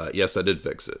chat, yes, I did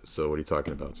fix it. So what are you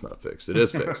talking about? It's not fixed. It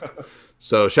is fixed.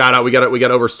 So shout out. We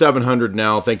got over 700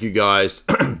 now. Thank you guys.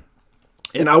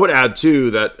 And I would add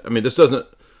too that, this doesn't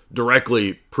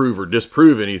directly prove or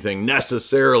disprove anything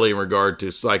necessarily in regard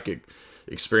to psychic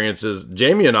experiences.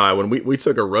 Jamie and I, when we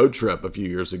took a road trip a few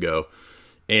years ago,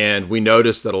 and we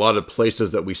noticed that a lot of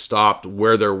places that we stopped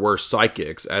where there were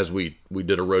psychics, as we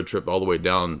did a road trip all the way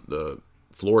down the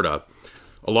Florida,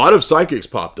 a lot of psychics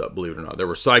popped up, believe it or not. There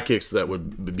were psychics that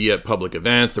would be at public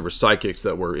events. There were psychics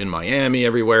that were in Miami,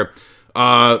 everywhere.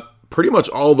 Pretty much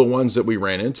all the ones that we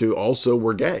ran into also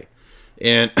were gay.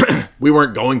 And we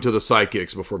weren't going to the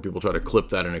psychics before people try to clip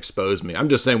that and expose me. I'm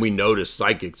just saying we noticed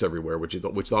psychics everywhere, which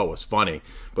thought was funny.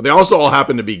 But they also all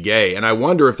happen to be gay. And I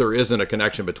wonder if there isn't a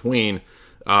connection between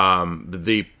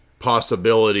the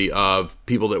possibility of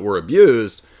people that were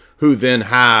abused who then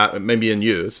have, maybe in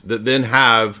youth, that then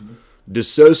have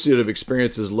dissociative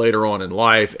experiences later on in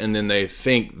life, and then they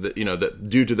think that, that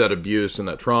due to that abuse and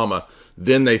that trauma,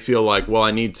 then they feel like, well, I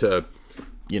need to,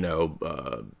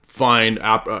 find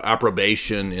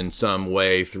approbation in some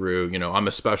way through, I'm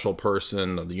a special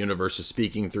person, the universe is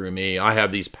speaking through me, I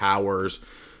have these powers.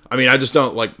 I just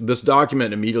don't like, this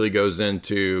document immediately goes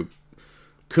into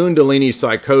Kundalini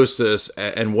psychosis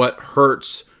and what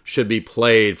hurts should be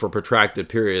played for protracted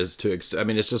periods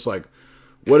it's just like,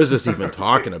 what is this even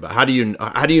talking about? How do you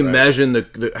measure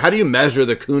how do you measure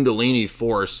the Kundalini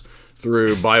force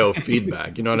through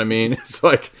biofeedback? You know what I mean? It's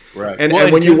like, right. And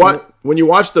when you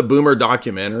watch the Boomer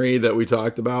documentary that we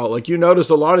talked about, like, you notice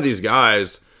a lot of these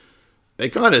guys, they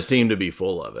kind of seem to be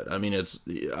full of it.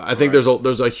 I think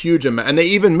there's a huge amount, and they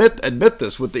even admit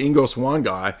this with the Ingo Swann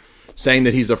guy saying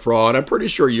that he's a fraud. I'm pretty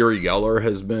sure Uri Geller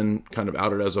has been kind of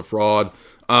outed as a fraud.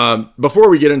 Before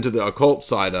we get into the occult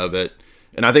side of it,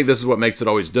 and I think this is what makes it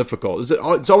always difficult, is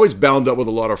it's always bound up with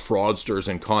a lot of fraudsters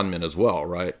and conmen as well,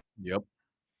 right? Yep.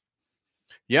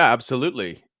 Yeah,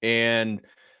 absolutely. And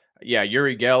yeah,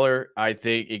 Uri Geller, I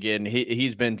think, again,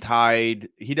 he's been tied.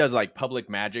 He does like public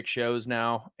magic shows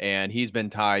now, and he's been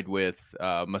tied with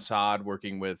Mossad,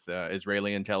 working with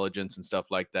Israeli intelligence and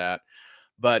stuff like that.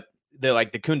 But the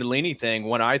Kundalini thing,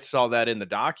 when I saw that in the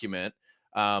document,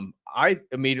 I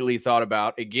immediately thought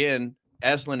about, again,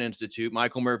 Esalen Institute,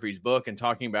 Michael Murphy's book, and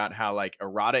talking about how like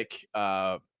erotic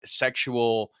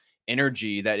sexual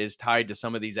energy that is tied to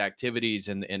some of these activities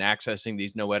and accessing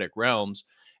these noetic realms.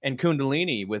 And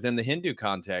Kundalini within the Hindu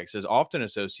context is often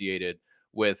associated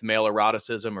with male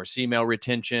eroticism or female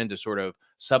retention to sort of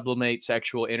sublimate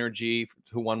sexual energy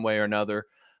to one way or another.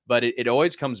 But it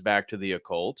always comes back to the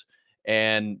occult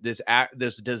and this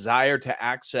desire to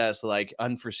access like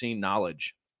unforeseen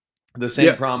knowledge. The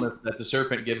same promise that the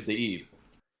serpent gives to Eve.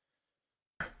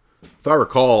 If I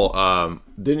recall,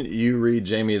 didn't you read,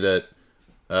 Jamie, that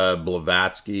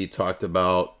Blavatsky talked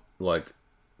about like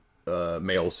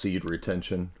male seed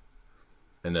retention,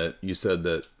 and that you said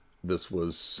that this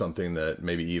was something that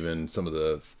maybe even some of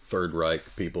the Third Reich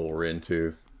people were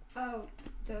into? Oh,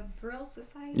 the Vril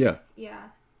Society? Yeah.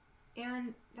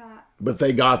 And that... But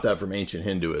they got that from ancient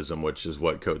Hinduism, which is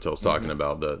what Kotel's talking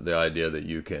about, the idea that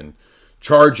you can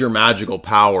charge your magical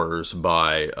powers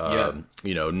by,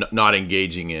 not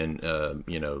engaging in,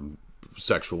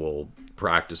 sexual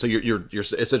practice. So you're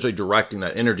essentially directing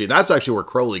that energy. That's actually where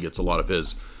Crowley gets a lot of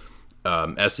his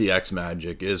sex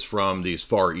magic, is from these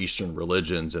Far Eastern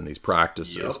religions and these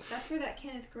practices. Yep. That's where that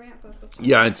Kenneth Grant book was from.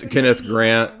 Yeah, it's Kenneth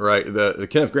Grant, right? The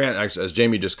Kenneth Grant, actually, as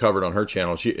Jamie just covered on her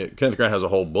channel, Kenneth Grant has a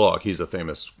whole book. He's a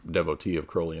famous devotee of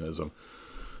Crowleyanism.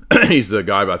 He's the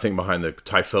guy, I think, behind the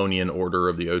Typhonian order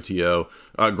of the OTO.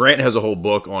 Grant has a whole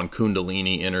book on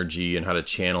Kundalini energy and how to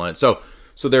channel it. So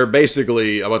they're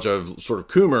basically a bunch of sort of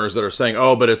coomers that are saying,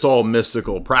 oh, but it's all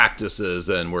mystical practices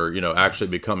and we're, actually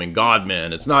becoming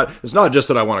godmen. It's not just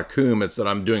that I want to coom, it's that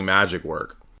I'm doing magic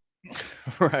work.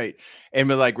 Right. And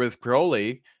like with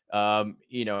Crowley,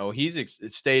 he's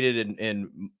stated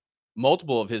in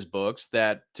multiple of his books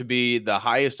that to be the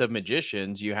highest of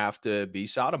magicians, you have to be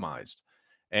sodomized.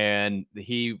 And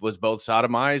he was both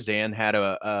sodomized and had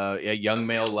a young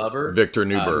male lover, Victor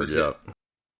Newberg.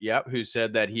 Who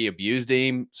said that he abused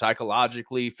him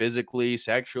psychologically, physically,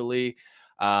 sexually.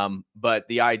 But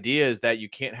the idea is that you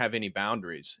can't have any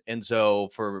boundaries. And so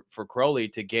for Crowley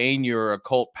to gain your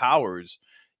occult powers,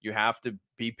 you have to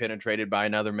be penetrated by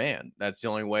another man. That's the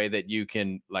only way that you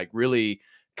can like really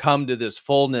come to this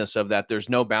fullness of that. There's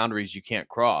no boundaries you can't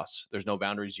cross. There's no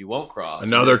boundaries you won't cross.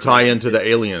 Another tie into the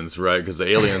aliens, right? Because the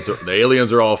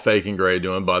aliens are all fake and gray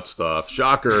doing butt stuff.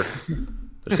 Shocker.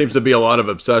 There seems to be a lot of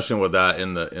obsession with that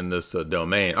in this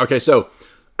domain. Okay, so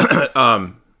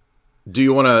do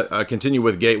you want to continue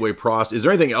with gateway process? Is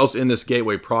there anything else in this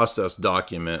gateway process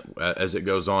document as it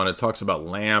goes on? It talks about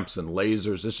lamps and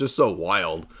lasers. It's just so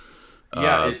wild.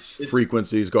 Yeah, it's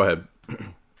frequencies. Go ahead.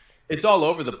 It's all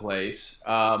over the place.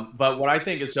 But what I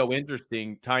think is so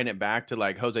interesting, tying it back to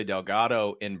like Jose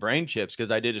Delgado and brain chips,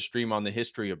 because I did a stream on the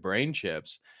history of brain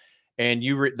chips. And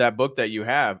you read that book that you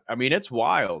have. I mean, it's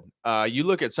wild. You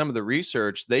look at some of the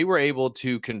research, they were able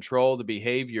to control the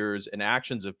behaviors and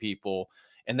actions of people.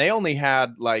 And they only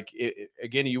had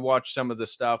again, you watch some of the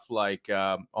stuff like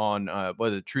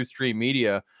on Truth Stream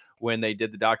Media, when they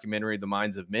did the documentary, The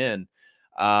Minds of Men.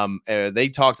 They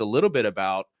talked a little bit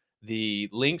about the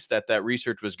links that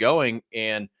research was going,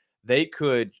 and they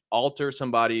could alter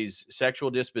somebody's sexual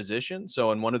disposition.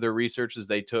 So in one of their researches,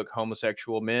 they took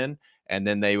homosexual men and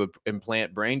then they would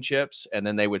implant brain chips, and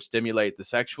then they would stimulate the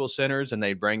sexual centers, and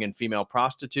they'd bring in female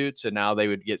prostitutes, and now they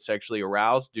would get sexually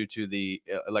aroused due to the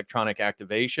electronic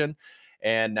activation.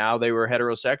 And now they were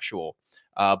heterosexual,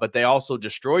 but they also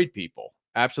destroyed people.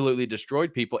 Absolutely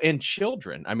destroyed people and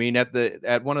children. I mean,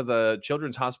 at one of the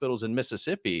children's hospitals in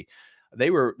Mississippi, they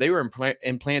were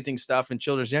implanting stuff in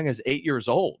children as young as 8 years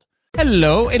old.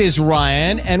 Hello, it is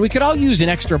Ryan, and we could all use an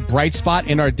extra bright spot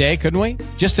in our day, couldn't we?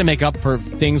 Just to make up for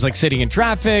things like sitting in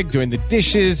traffic, doing the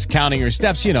dishes, counting your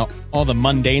steps, all the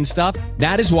mundane stuff.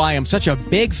 That is why I'm such a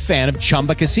big fan of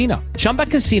Chumba Casino. Chumba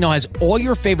Casino has all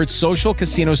your favorite social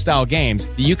casino style games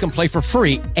that you can play for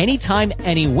free anytime,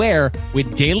 anywhere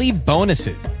with daily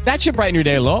bonuses. That should brighten your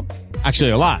day a little. Actually,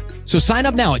 a lot. So sign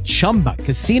up now at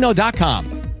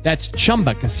ChumbaCasino.com. That's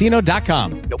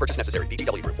ChumbaCasino.com. No purchase necessary.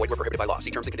 VGW Group. Void where prohibited by law. See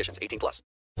terms and conditions. 18+.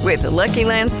 With the Lucky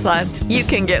Land Slots, you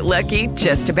can get lucky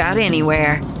just about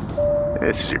anywhere.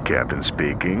 This is your captain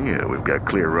speaking. We've got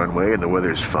clear runway and the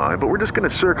weather's fine, but we're just going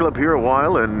to circle up here a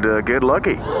while and get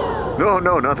lucky.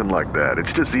 No, nothing like that.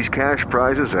 It's just these cash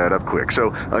prizes add up quick. So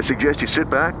I suggest you sit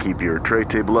back, keep your tray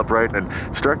table upright, and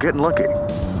start getting lucky.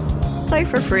 Play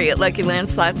for free at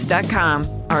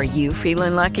LuckyLandSlots.com. Are you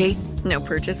feeling lucky? No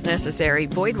purchase necessary.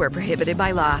 Void where prohibited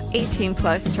by law.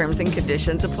 18+ terms and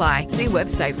conditions apply. See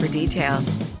website for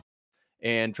details.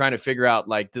 And trying to figure out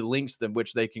like the links in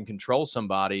which they can control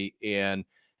somebody, and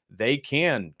they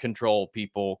can control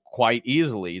people quite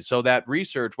easily. So that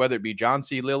research, whether it be John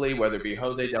C. Lilly, whether it be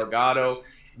Jose Delgado,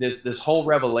 this whole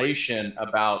revelation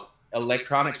about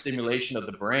electronic stimulation of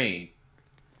the brain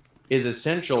is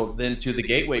essential then to the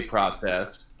gateway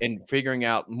process and figuring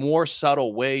out more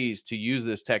subtle ways to use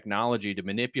this technology to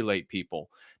manipulate people.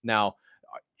 Now,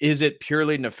 is it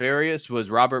purely nefarious? Was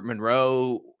Robert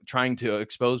Monroe trying to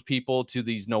expose people to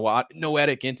these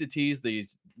noetic entities,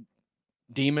 these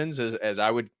demons, as I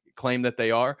would claim that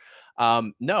they are?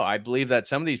 No, I believe that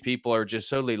some of these people are just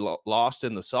totally lost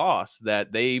in the sauce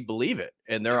that they believe it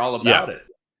and they're all about it.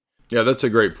 Yeah, that's a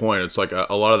great point. It's like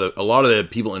a lot of the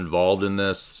people involved in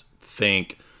this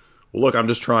think, well, look, I'm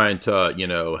just trying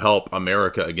to, help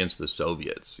America against the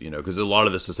Soviets, because a lot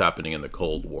of this is happening in the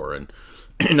Cold War. And,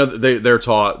 they're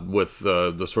taught with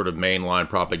the sort of mainline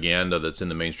propaganda that's in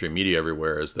the mainstream media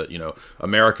everywhere is that,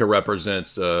 America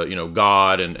represents,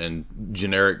 God and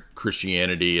generic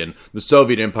Christianity, and the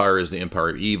Soviet Empire is the empire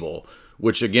of evil,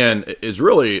 which again is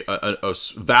really a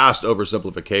vast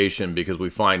oversimplification, because we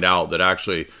find out that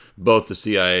actually both the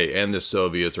CIA and the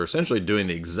Soviets are essentially doing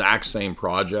the exact same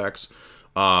projects.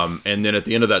 And then at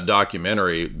the end of that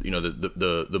documentary, you know,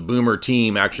 the boomer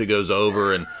team actually goes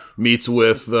over and meets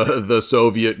with the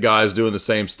Soviet guys doing the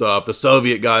same stuff. The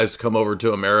Soviet guys come over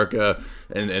to America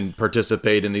and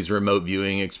participate in these remote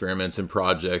viewing experiments and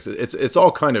projects. It's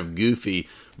all kind of goofy,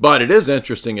 but it is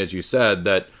interesting, as you said,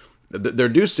 that there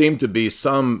do seem to be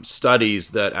some studies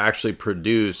that actually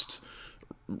produced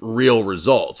real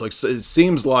results. Like, it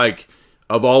seems like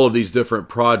of all of these different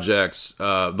projects,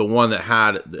 the one that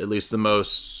had at least the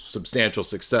most substantial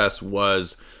success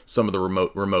was some of the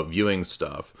remote viewing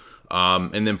stuff.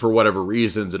 And then for whatever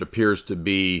reasons, it appears to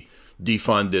be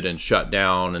defunded and shut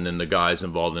down. And then the guys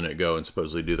involved in it go and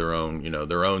supposedly do their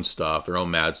own stuff, their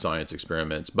own mad science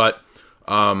experiments. But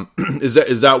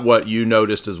is that what you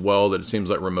noticed as well? That it seems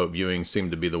like remote viewing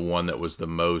seemed to be the one that was the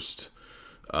most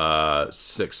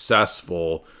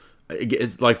successful.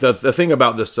 It's like the thing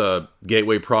about this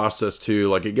gateway process too,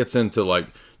 like it gets into like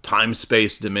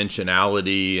time-space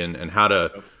dimensionality and how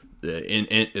to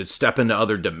step into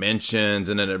other dimensions,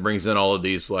 and then it brings in all of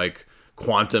these like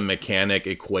quantum mechanic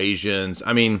equations.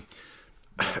 I mean,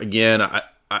 again,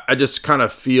 I just kind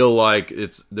of feel like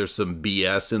there's some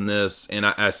BS in this, and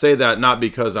I say that not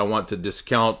because I want to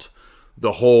discount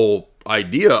the whole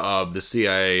idea of the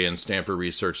CIA and Stanford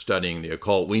research studying the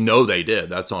occult. We know they did.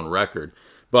 That's on record.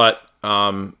 But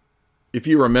if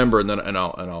you remember, and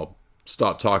I'll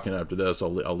stop talking after this. I'll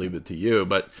leave it to you.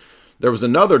 But there was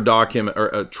another document or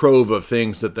a trove of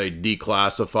things that they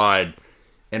declassified,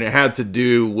 and it had to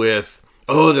do with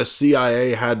the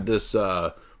CIA had this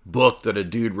book that a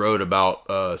dude wrote about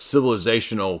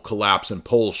civilizational collapse and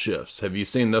pole shifts. Have you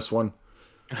seen this one?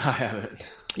 I haven't.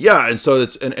 Yeah, and so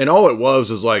and all it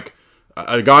was like,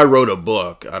 a guy wrote a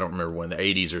book, I don't remember when, the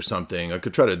 80s or something. I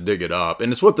could try to dig it up.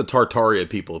 And it's what the Tartaria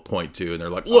people point to. And they're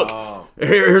like, look,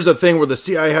 here's a thing where the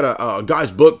CIA had a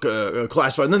guy's book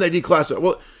classified, and then they declassified it.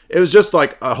 Well, it was just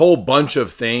like a whole bunch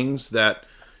of things that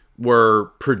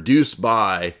were produced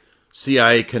by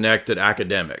CIA-connected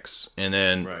academics. And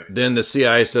then the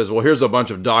CIA says, well, here's a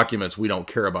bunch of documents we don't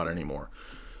care about anymore.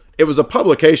 It was a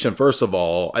publication, first of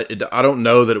all. I don't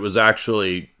know that it was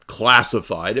actually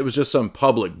classified. It was just some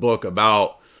public book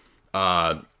about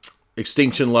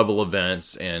extinction level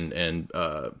events and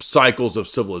cycles of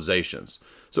civilizations.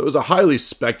 So it was a highly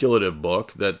speculative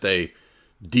book that they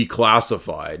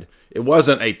declassified. It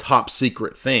wasn't a top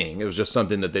secret thing. It was just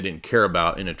something that they didn't care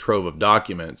about in a trove of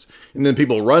documents. And then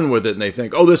people run with it and they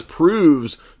think, oh, this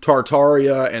proves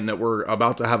Tartaria and that we're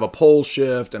about to have a pole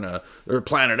shift and a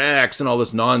planet X and all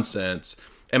this nonsense.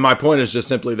 And my point is just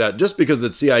simply that just because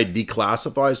the CIA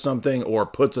declassifies something or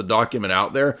puts a document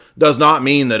out there does not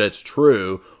mean that it's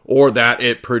true, or that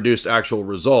it produced actual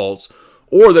results,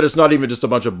 or that it's not even just a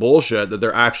bunch of bullshit that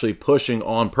they're actually pushing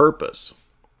on purpose.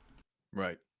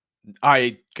 Right.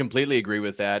 I completely agree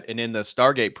with that. And in the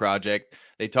Stargate project,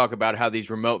 they talk about how these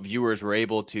remote viewers were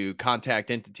able to contact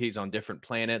entities on different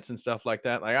planets and stuff like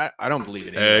that. Like, I don't believe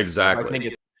it anymore. Exactly. I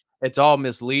think it's all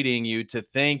misleading you to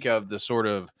think of the sort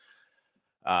of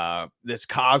this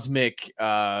cosmic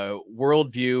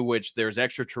worldview, which there's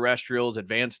extraterrestrials,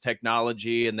 advanced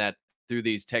technology, and that through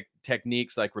these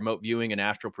techniques like remote viewing and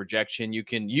astral projection, you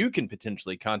can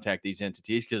potentially contact these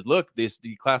entities. Because look, these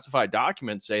declassified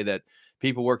documents say that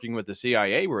people working with the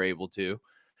CIA were able to,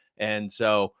 and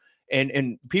so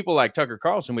and people like Tucker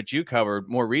Carlson, which you covered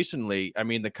more recently. I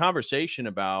mean, the conversation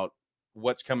about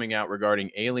what's coming out regarding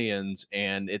aliens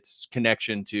and its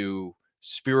connection to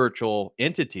spiritual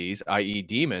entities, i.e.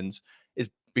 demons, is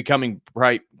becoming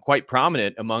quite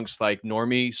prominent amongst like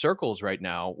normie circles right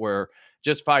now, where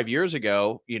just 5 years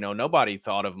ago, nobody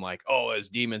thought of them like, as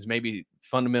demons, maybe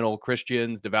fundamental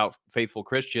Christians, devout, faithful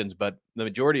Christians, but the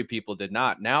majority of people did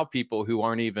not. Now people who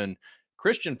aren't even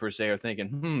Christian per se are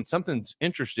thinking, something's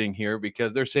interesting here,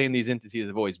 because they're saying these entities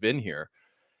have always been here.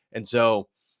 And so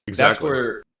That's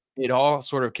where it all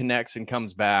sort of connects and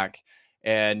comes back.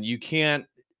 And you can't,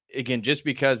 again, just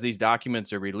because these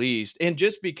documents are released and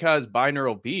just because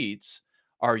binaural beats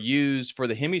are used for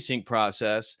the hemisync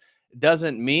process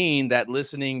doesn't mean that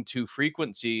listening to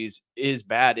frequencies is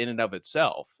bad in and of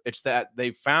itself. It's that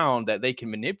they've found that they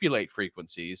can manipulate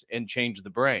frequencies and change the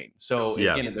brain. So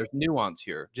again, there's nuance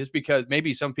here. Just because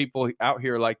maybe some people out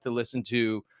here like to listen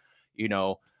to,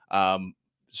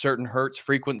 certain hertz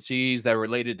frequencies that are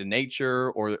related to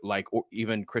nature, or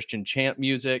even Christian chant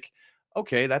music.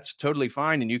 Okay, that's totally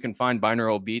fine. And you can find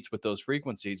binaural beats with those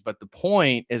frequencies. But the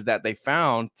point is that they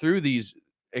found through these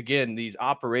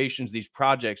operations, these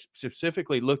projects,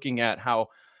 specifically looking at how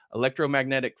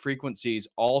electromagnetic frequencies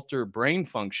alter brain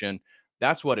function.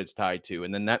 That's what it's tied to.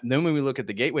 And then when we look at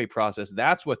the gateway process,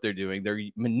 that's what they're doing. They're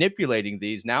manipulating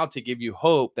these now to give you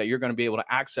hope that you're going to be able to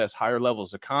access higher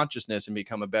levels of consciousness and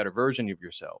become a better version of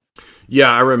yourself.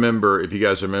 Yeah, I remember, if you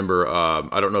guys remember,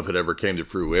 I don't know if it ever came to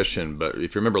fruition, but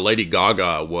if you remember, Lady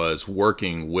Gaga was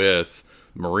working with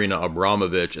Marina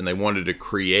Abramovich, and they wanted to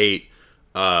create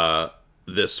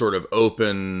this sort of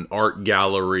open art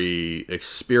gallery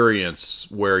experience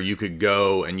where you could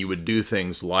go and you would do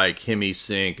things like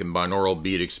hemi-sync and binaural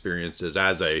beat experiences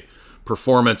as a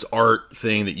performance art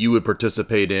thing that you would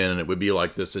participate in, and it would be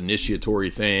like this initiatory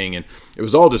thing, and it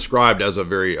was all described as a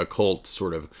very occult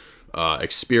sort of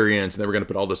experience, and they were going to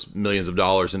put all this millions of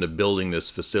dollars into building this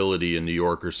facility in New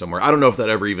York or somewhere. I don't know if that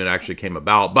ever even actually came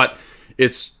about, but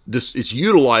it's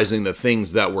utilizing the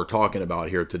things that we're talking about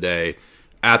here today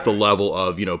at the level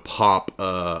of, pop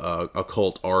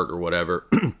occult art or whatever.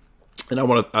 And I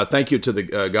want to thank you to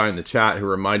the guy in the chat who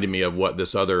reminded me of what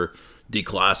this other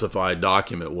declassified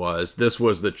document was. This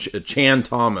was the Chan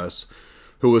Thomas,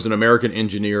 who was an American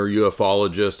engineer,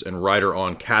 ufologist, and writer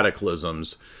on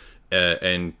cataclysms,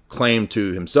 and claimed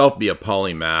to himself be a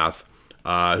polymath,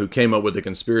 who came up with a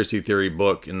conspiracy theory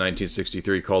book in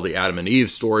 1963 called The Adam and Eve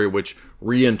Story, which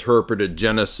reinterpreted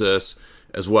Genesis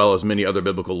as well as many other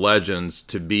biblical legends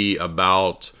to be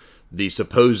about the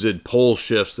supposed pole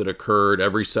shifts that occurred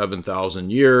every 7,000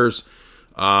 years.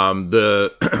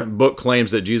 The book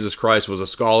claims that Jesus Christ was a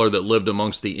scholar that lived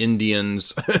amongst the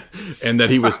Indians and that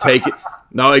he was taken...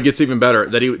 No, it gets even better.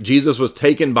 That Jesus was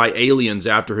taken by aliens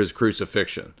after his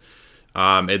crucifixion.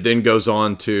 It then goes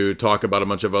on to talk about a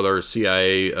bunch of other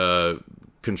CIA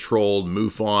controlled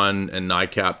MUFON and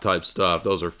NICAP type stuff.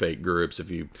 Those are fake groups.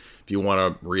 If you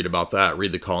want to read about that,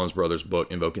 read the Collins Brothers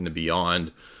book, Invoking the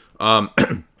Beyond.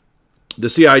 The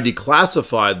CIA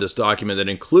declassified this document that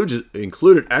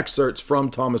included excerpts from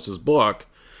Thomas's book,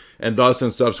 and thus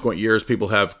in subsequent years, people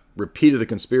have repeated the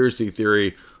conspiracy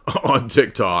theory on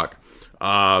TikTok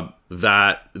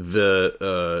that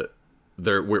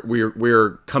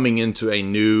we're coming into a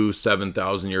new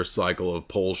 7,000-year cycle of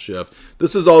pole shift.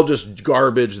 This is all just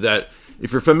garbage that,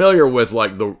 if you're familiar with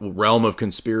like the realm of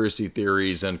conspiracy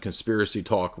theories and conspiracy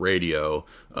talk radio,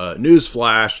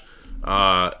 newsflash,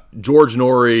 George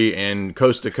Norrie and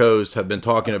Coast to Coast have been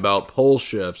talking about pole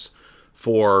shifts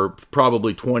for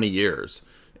probably 20 years.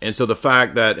 And so the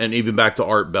fact that, and even back to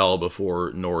Art Bell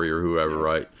before Norrie or whoever,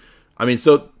 right? I mean,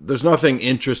 so there's nothing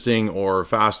interesting or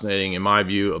fascinating in my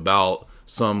view about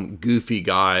some goofy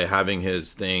guy having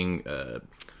his thing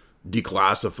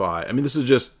declassified. I mean, this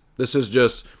is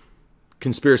just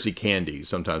conspiracy candy,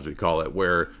 sometimes we call it,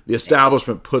 where the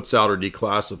establishment puts out or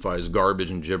declassifies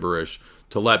garbage and gibberish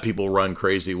to let people run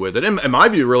crazy with it. In my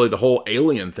view, really, the whole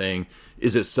alien thing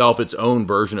is itself its own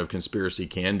version of conspiracy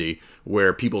candy,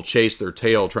 where people chase their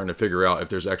tail trying to figure out if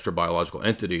there's extra biological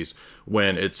entities,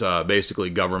 when it's basically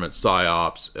government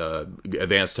psyops,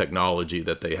 advanced technology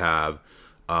that they have.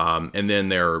 And then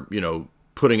they're,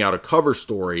 putting out a cover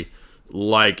story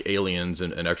like aliens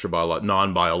and extra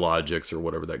non-biologics or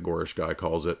whatever that Gorish guy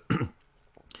calls it.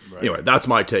 Right. Anyway, that's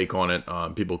my take on it.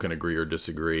 People can agree or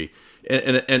disagree.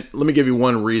 And let me give you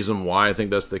one reason why I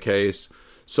think that's the case.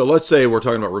 So let's say we're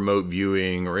talking about remote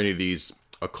viewing or any of these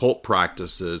occult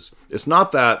practices. It's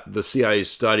not that the CIA's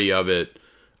study of it,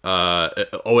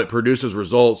 it produces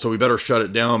results, so we better shut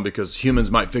it down because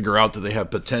humans might figure out that they have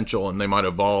potential and they might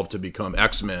evolve to become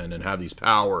X-Men and have these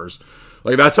powers.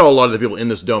 Like, that's how a lot of the people in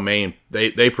this domain,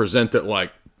 they present it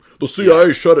like, the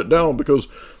CIA shut it down because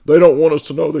they don't want us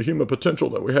to know the human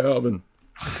potential that we have, and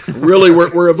really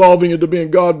we're evolving into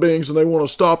being God beings and they want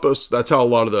to stop us. That's how a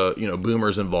lot of the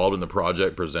boomers involved in the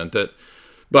project present it.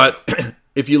 But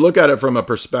if you look at it from a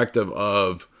perspective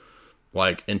of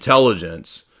like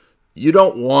intelligence, you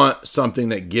don't want something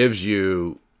that gives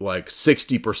you like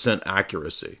 60%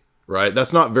 accuracy, right?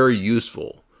 That's not very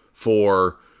useful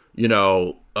for,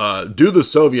 do the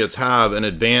Soviets have an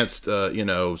advanced,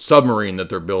 submarine that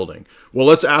they're building? Well,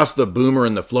 let's ask the boomer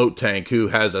in the float tank who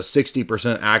has a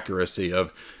 60% accuracy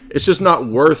of, it's just not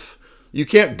worth, you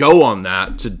can't go on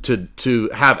that to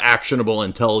have actionable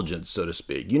intelligence, so to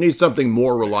speak. You need something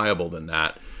more reliable than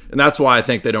that. And that's why I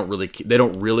think they don't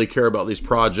really care about these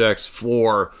projects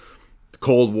for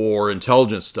Cold War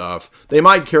intelligence stuff. They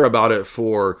might care about it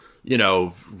for,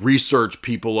 research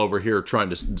people over here trying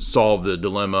to solve the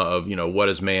dilemma of, what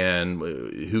is man?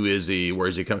 Who is he? Where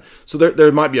is he coming? So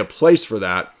there might be a place for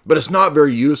that, but it's not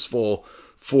very useful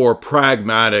for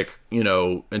pragmatic,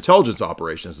 intelligence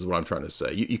operations is what I'm trying to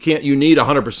say. You need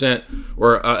 100%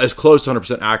 or as close to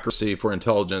 100% accuracy for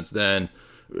intelligence than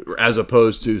as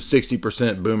opposed to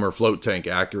 60% boomer float tank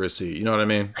accuracy. You know what I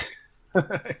mean?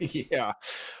 Yeah.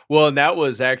 Well, and that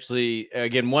was actually,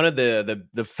 again, one of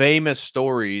the famous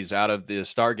stories out of the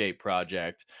Stargate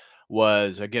project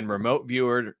was, again, remote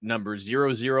viewer number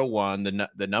 001,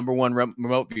 the number one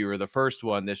remote viewer, the first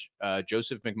one, this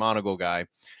Joseph McMoneagle guy.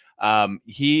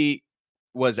 He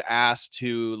was asked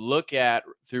to look at,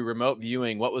 through remote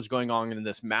viewing, what was going on in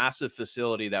this massive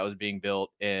facility that was being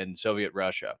built in Soviet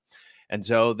Russia. And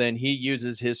so then he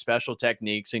uses his special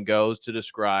techniques and goes to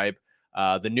describe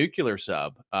the nuclear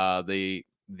sub, the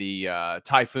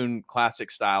Typhoon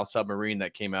classic style submarine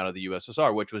that came out of the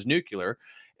USSR, which was nuclear.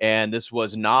 And this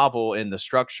was novel in the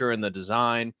structure and the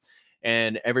design.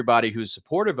 And everybody who's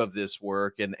supportive of this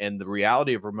work and the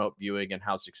reality of remote viewing and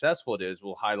how successful it is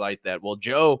will highlight that. Well,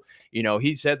 Joe,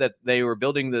 he said that they were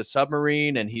building the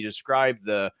submarine, and he described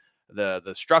the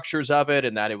structures of it,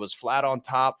 and that it was flat on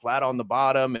top, flat on the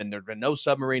bottom, and there'd been no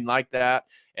submarine like that.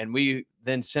 And we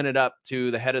then sent it up to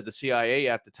the head of the CIA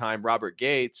at the time, Robert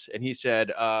Gates, and he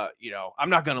said, I'm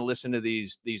not going to listen to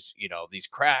these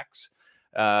cracks,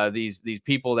 these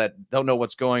people that don't know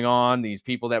what's going on, these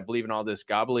people that believe in all this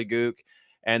gobbledygook.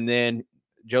 And then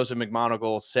Joseph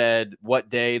McMoneagle said what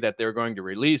day that they're going to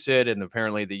release it, and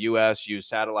apparently the U.S. used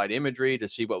satellite imagery to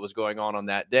see what was going on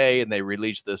that day, and they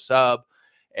released the sub.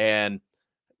 And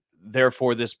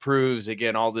therefore, this proves,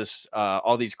 again, all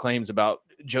these claims about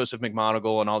Joseph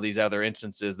McMoneagle and all these other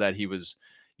instances that he was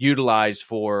utilized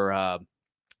for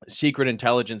secret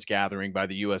intelligence gathering by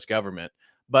the U.S. government.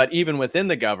 But even within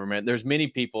the government, there's many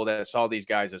people that saw these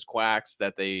guys as quacks,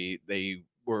 that they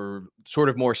were sort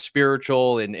of more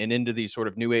spiritual and into these sort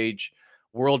of new age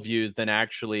worldviews than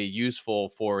actually useful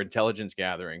for intelligence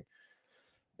gathering.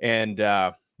 And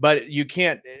but you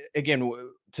can't, again,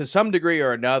 to some degree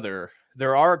or another,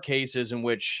 there are cases in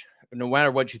which, no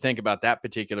matter what you think about that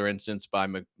particular instance by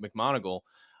McMoneagle,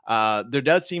 there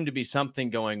does seem to be something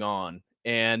going on.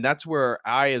 And that's where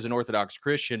I, as an Orthodox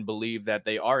Christian, believe that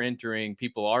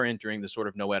people are entering the sort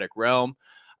of noetic realm.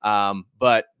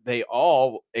 But they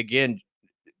all, again,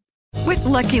 With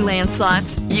Lucky Land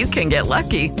Slots, you can get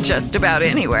lucky just about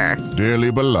anywhere.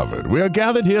 Dearly beloved, we are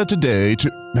gathered here today to...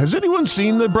 Has anyone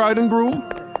seen the bride and groom?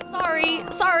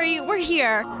 Sorry, we're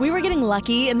here. We were getting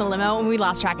lucky in the limo and we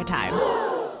lost track of time.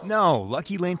 No,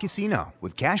 Lucky Land Casino,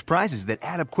 with cash prizes that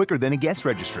add up quicker than a guest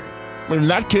registry. In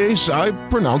that case, I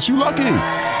pronounce you lucky.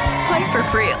 Play for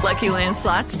free at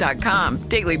LuckyLandSlots.com.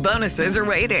 Daily bonuses are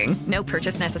waiting. No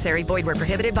purchase necessary. Void where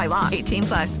prohibited by law.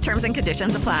 18+. Terms and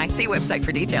conditions apply. See website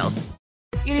for details.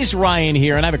 It is Ryan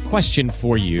here, and I have a question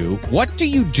for you. What do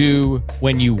you do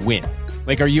when you win?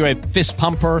 Like, are you a fist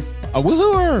pumper, a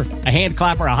woohooer, a hand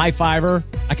clapper, a high fiver?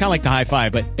 I kind of like the high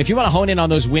five, but if you want to hone in on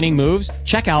those winning moves,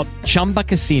 check out Chumba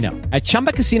Casino. At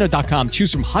ChumbaCasino.com,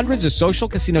 choose from hundreds of social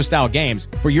casino style games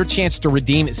for your chance to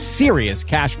redeem serious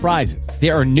cash prizes.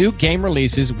 There are new game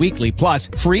releases weekly, plus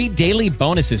free daily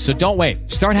bonuses. So don't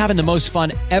wait. Start having the most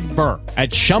fun ever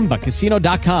at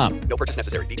ChumbaCasino.com. No purchase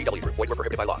necessary. VGW. Void where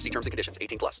prohibited by law. See terms and conditions.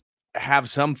 18+. have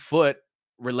some foot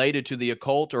related to the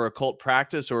occult or occult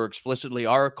practice, or explicitly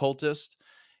are occultist.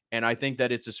 And I think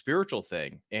that it's a spiritual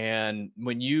thing. And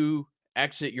when you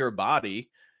exit your body,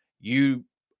 you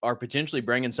are potentially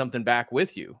bringing something back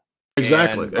with you.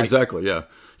 Exactly.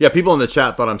 Yeah. People in the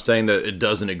chat thought I'm saying that it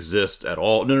doesn't exist at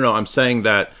all. No. I'm saying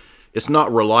that it's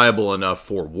not reliable enough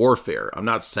for warfare. I'm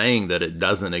not saying that it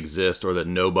doesn't exist or that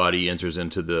nobody enters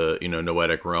into the,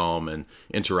 noetic realm and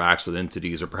interacts with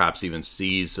entities or perhaps even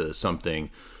sees something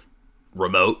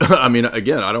remote. I mean,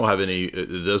 again, I don't have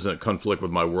it doesn't conflict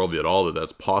with my worldview at all that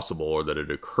that's possible or that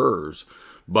it occurs.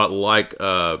 But like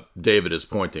David is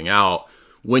pointing out,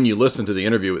 when you listen to the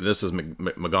interview, this is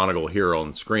McGonigal here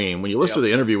on screen, when you listen to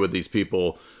the interview with these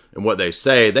people and what they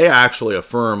say, they actually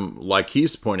affirm, like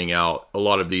he's pointing out, a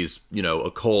lot of these,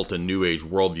 occult and new age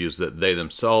worldviews that they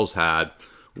themselves had,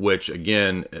 which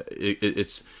again,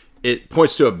 it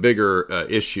points to a bigger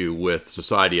issue with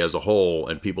society as a whole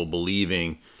and people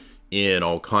believing in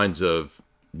all kinds of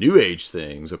new age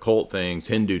things, occult things,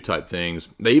 Hindu type things.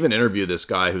 They even interview this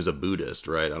guy who's a Buddhist,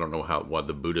 right? I don't know what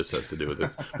the Buddhist has to do with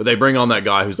it, but they bring on that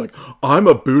guy who's like, I'm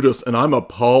a Buddhist and I'm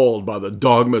appalled by the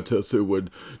dogmatists who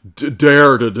would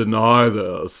dare to deny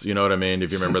this. You know what I mean?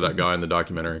 If you remember that guy in the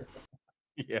documentary.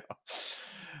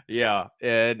 Yeah.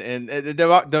 And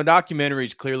the documentary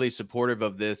is clearly supportive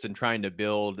of this and trying to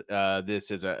build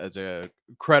this as a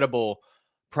credible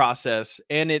process.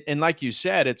 And like you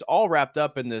said, it's all wrapped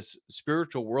up in this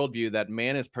spiritual worldview that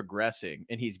man is progressing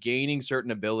and he's gaining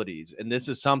certain abilities. And this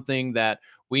is something that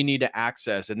we need to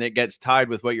access. And it gets tied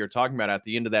with what you're talking about at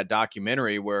the end of that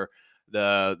documentary, where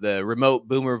the remote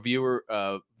boomer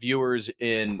viewers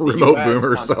in the remote US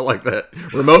boomers. I like that.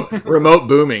 Remote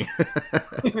booming.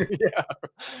 Yeah.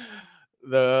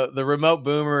 The remote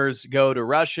boomers go to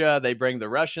Russia. They bring the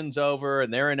Russians over,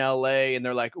 and they're in LA, and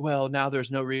they're like, well, now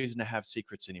there's no reason to have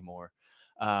secrets anymore.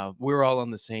 We're all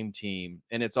on the same team,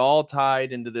 and it's all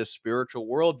tied into this spiritual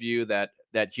worldview that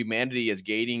humanity is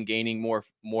gaining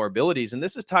more abilities, and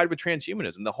this is tied with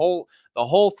transhumanism. The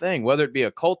whole thing, whether it be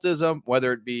occultism,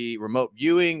 whether it be remote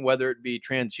viewing, whether it be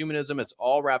transhumanism, it's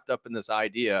all wrapped up in this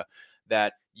idea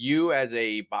that you as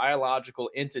a biological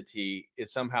entity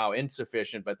is somehow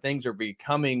insufficient, but things are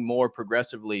becoming more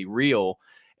progressively real,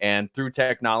 and through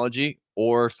technology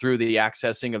or through the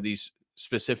accessing of these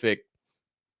specific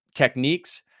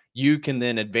techniques, you can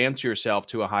then advance yourself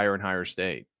to a higher and higher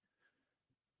state.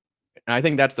 And I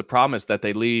think that's the promise that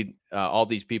they lead all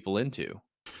these people into.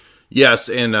 Yes,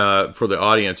 and for the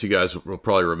audience, you guys will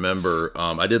probably remember,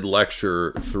 I did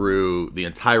lecture through the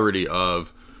entirety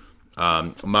of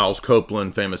Miles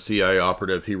Copeland, famous CIA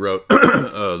operative. He wrote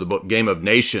the book Game of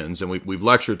Nations, and we've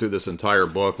lectured through this entire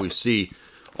book. We see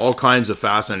all kinds of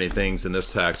fascinating things in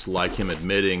this text, like him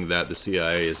admitting that the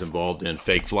CIA is involved in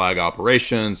fake flag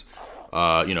operations,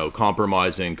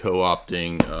 compromising,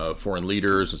 co-opting foreign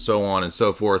leaders, and so on and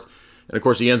so forth. And of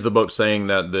course, he ends the book saying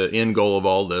that the end goal of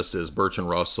all this is Bertrand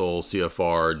Russell,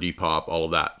 CFR, Depop, all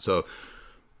of that. So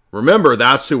remember,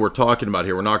 that's who we're talking about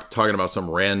here. We're not talking about some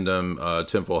random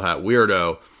tinfoil hat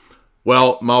weirdo.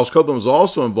 Well, Miles Copeland was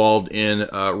also involved in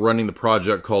running the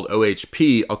project called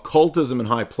OHP, Occultism in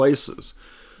High Places.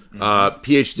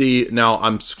 PhD. Now,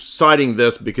 I'm citing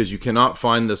this because you cannot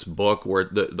find this book where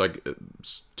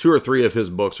two or three of his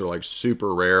books are like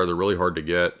super rare. They're really hard to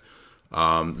get.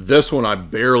 This one I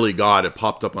barely got. It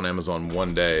popped up on Amazon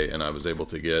one day, and I was able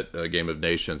to get Game of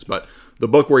Nations. But the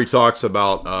book where he talks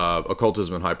about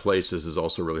occultism in high places is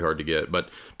also really hard to get. But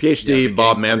PhD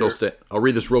Bob Mandelstam, I'll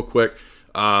read this real quick.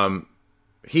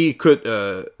 He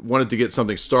wanted to get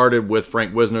something started with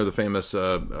Frank Wisner, the famous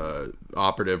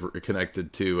operative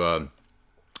connected to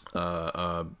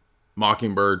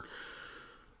Mockingbird.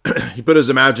 He put his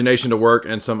imagination to work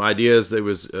and some ideas that he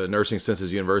was nursing since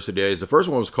his university days. The first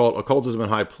one was called Occultism in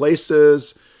High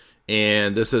Places,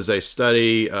 and this is a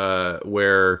study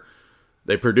where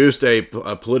they produced a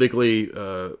politically...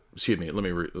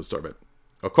 let's start back.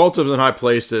 Occultism in High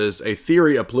Places, a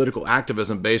theory of political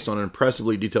activism based on an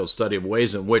impressively detailed study of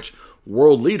ways in which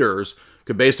world leaders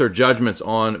could base their judgments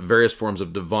on various forms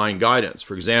of divine guidance.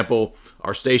 For example,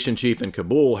 our station chief in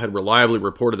Kabul had reliably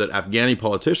reported that Afghani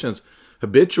politicians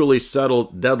habitually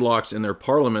settled deadlocks in their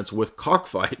parliaments with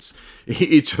cockfights.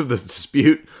 Each side of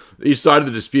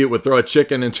the dispute would throw a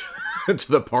chicken into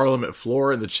the parliament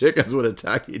floor, and the chickens would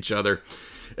attack each other.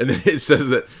 And then it says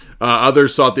that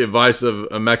others sought the advice of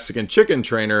a Mexican chicken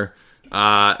trainer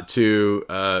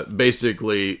to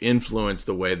basically influence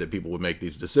the way that people would make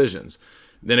these decisions.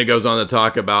 Then it goes on to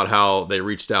talk about how they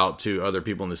reached out to other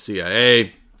people in the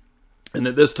CIA, and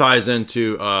that this ties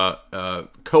into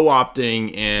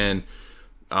co-opting and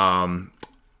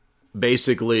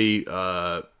basically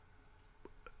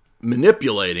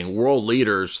manipulating world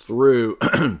leaders through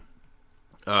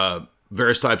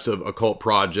various types of occult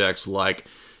projects, like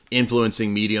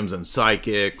influencing mediums and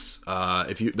psychics.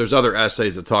 There's other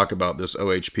essays that talk about this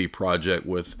OHP project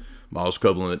with Miles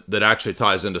Copeland that actually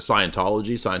ties into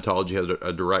Scientology. Scientology has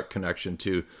a direct connection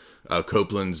to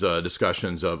Copeland's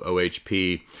discussions of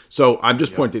OHP. So I'm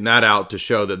just pointing that out to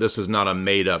show that this is not a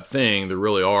made-up thing. There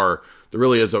really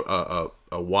is a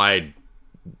wide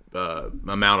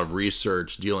amount of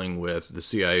research dealing with the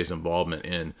CIA's involvement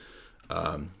in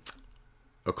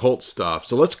occult stuff.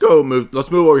 So let's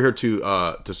move over here to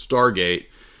Stargate,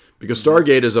 because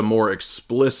Stargate is a more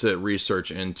explicit research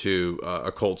into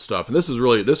occult stuff, and this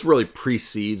really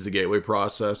precedes the Gateway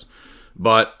process.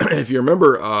 But if you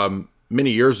remember,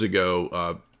 many years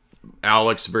ago,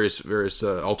 Alex, various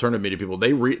alternative media people,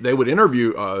 they would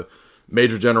interview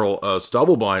Major General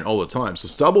Stubblebine all the time. So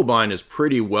Stubblebine is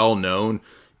pretty well known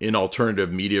in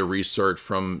alternative media research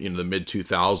from the mid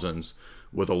 2000s,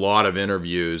 with a lot of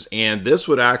interviews. And this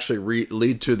would actually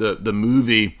lead to the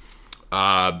movie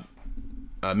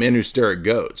Men Who Stare at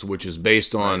Goats, which is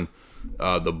based on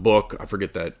the book. I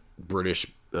forget that British,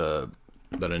 that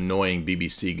annoying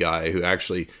BBC guy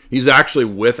he's actually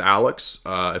with Alex,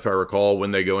 if I recall,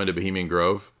 when they go into Bohemian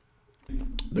Grove.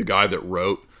 The guy that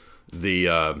wrote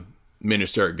the Men Who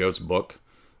Stare at Goats book,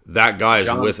 that guy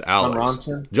is with Alex.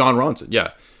 John Ronson, yeah.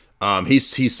 He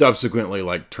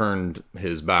subsequently turned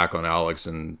his back on Alex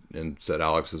and said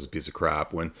Alex is a piece of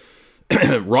crap, when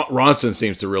Ronson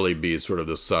seems to really be sort of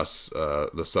the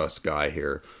sus guy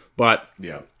here. But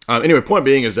yeah. Anyway, point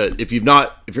being is that if you're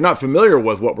not familiar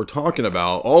with what we're talking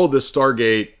about, all of this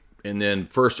Stargate and then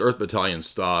First Earth Battalion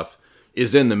stuff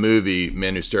is in the movie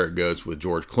Men Who Stare at Goats with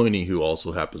George Clooney, who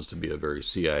also happens to be a very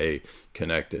CIA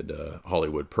connected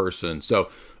Hollywood person. So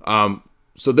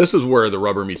this is where the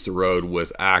rubber meets the road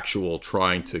with actual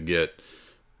trying to get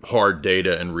hard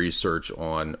data and research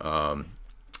on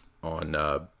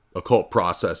occult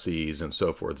processes and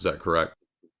so forth. Is that correct?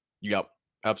 Yep,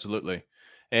 absolutely.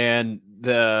 And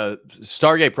the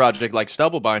Stargate project, like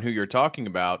Stubblebine, who you're talking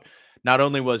about, not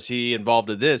only was he involved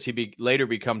in this, he later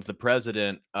becomes the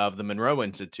president of the Monroe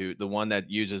Institute, the one that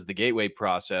uses the gateway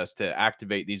process to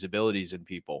activate these abilities in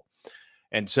people.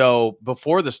 And so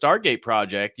before the Stargate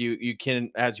project, you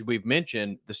can, as we've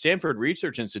mentioned, the Stanford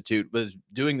Research Institute was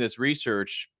doing this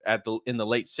research in the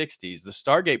late 60s. The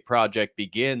Stargate project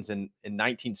begins in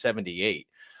 1978.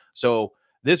 So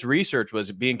this research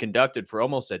was being conducted for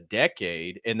almost a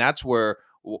decade, and that's where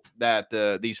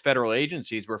these federal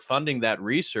agencies were funding that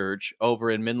research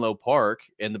over in Menlo Park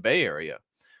in the Bay Area.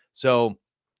 So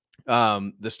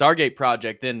the Stargate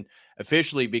project then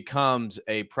officially becomes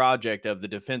a project of the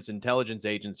Defense Intelligence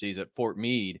Agencies at Fort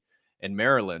Meade in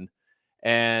Maryland.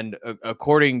 And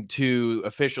according to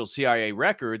official CIA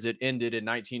records, it ended in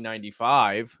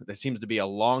 1995. That seems to be a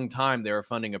long time they were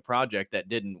funding a project that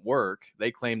didn't work.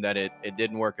 They claimed that it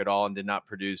didn't work at all and did not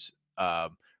produce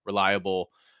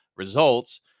reliable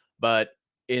results. But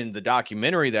in the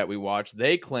documentary that we watched,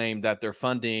 they claimed that their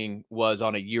funding was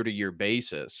on a year-to-year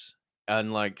basis,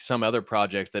 unlike some other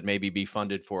projects that maybe be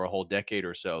funded for a whole decade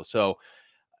or so. So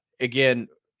again,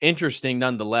 interesting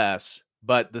nonetheless.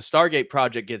 But the Stargate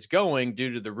project gets going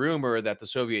due to the rumor that the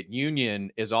Soviet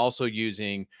Union is also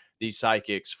using these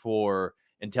psychics for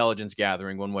intelligence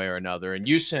gathering one way or another. And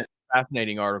you sent a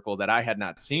fascinating article that I had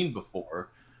not seen before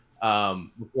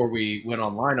we went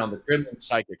online on the Kremlin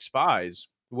psychic spies,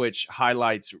 which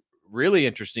highlights really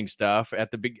interesting stuff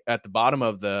at the bottom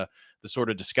of the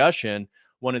sort of discussion.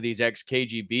 One of these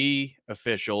ex-KGB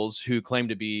officials who claimed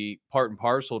to be part and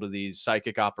parcel to these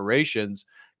psychic operations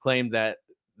claimed that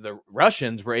the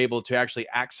Russians were able to actually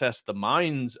access the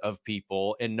minds of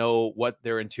people and know what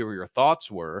their interior thoughts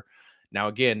were. Now,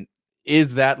 again,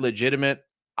 is that legitimate?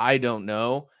 I don't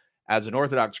know. As an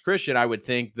Orthodox Christian, I would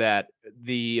think that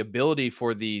the ability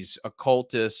for these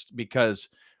occultists, because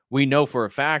we know for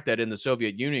a fact that in the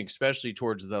Soviet Union, especially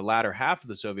towards the latter half of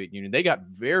the Soviet Union, they got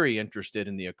very interested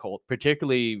in the occult,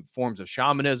 particularly forms of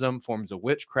shamanism, forms of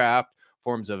witchcraft,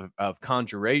 forms of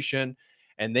conjuration.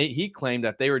 And he claimed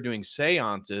that they were doing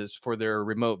seances for their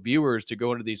remote viewers to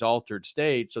go into these altered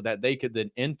states so that they could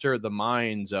then enter the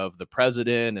minds of the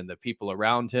president and the people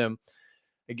around him.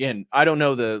 Again, I don't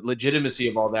know the legitimacy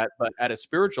of all that, but at a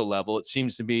spiritual level, it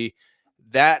seems to be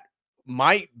that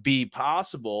might be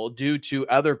possible due to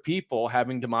other people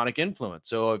having demonic influence.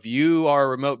 So if you are a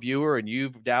remote viewer and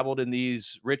you've dabbled in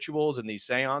these rituals and these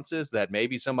seances, that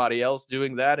maybe somebody else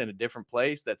doing that in a different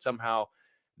place, that somehow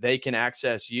they can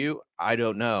access you. I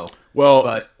don't know. Well,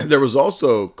 but there was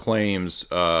also claims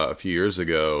a few years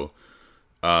ago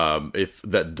if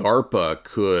that DARPA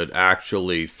could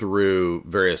actually, through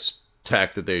various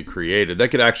tech that they had created, they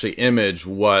could actually image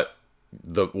what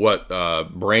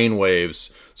brain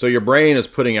waves. So your brain is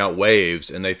putting out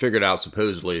waves, and they figured out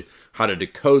supposedly how to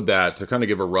decode that to kind of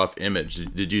give a rough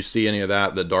image. Did you see any of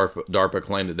that? That DARPA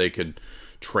claimed that they could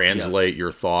translate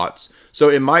your thoughts. So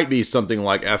it might be something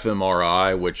like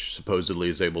fMRI, which supposedly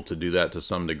is able to do that to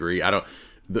some degree. I don't.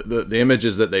 The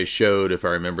images that they showed, if I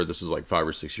remember, this was like 5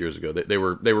 or 6 years ago. They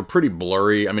were pretty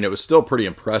blurry. I mean, it was still pretty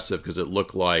impressive because it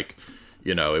looked like,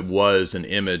 it was an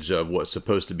image of what's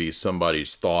supposed to be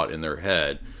somebody's thought in their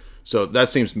head. So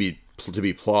that seems to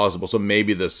be plausible. So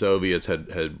maybe the Soviets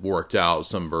had worked out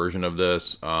some version of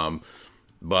this.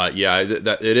 But yeah,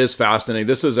 that it is fascinating.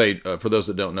 This is for those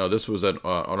that don't know, this was an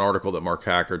article that Mark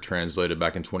Hacker translated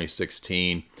back in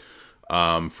 2016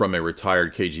 from a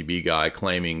retired KGB guy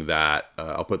claiming that,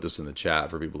 I'll put this in the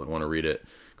chat for people that want to read it,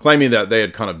 claiming that they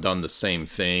had kind of done the same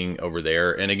thing over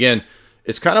there. And again,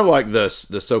 it's kind of like the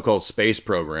so-called space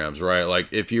programs, right?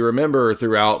 Like if you remember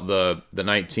throughout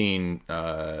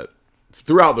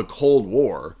throughout the Cold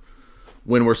War,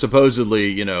 when we're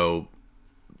supposedly,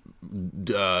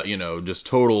 just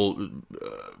total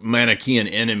Manichaean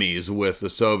enemies with the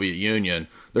Soviet Union,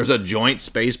 there's a joint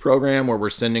space program where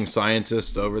we're sending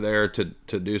scientists over there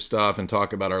to do stuff and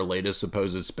talk about our latest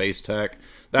supposed space tech.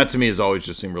 That to me has always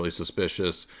just seemed really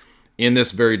suspicious. In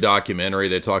this very documentary,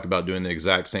 they talk about doing the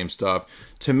exact same stuff.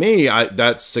 To me,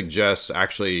 that suggests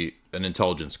actually an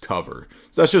intelligence cover.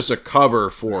 So that's just a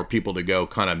cover for people to go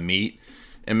kind of meet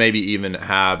and maybe even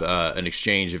have an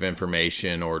exchange of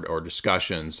information or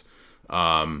discussions.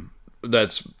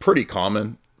 That's pretty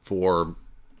common for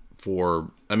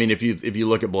I mean, if you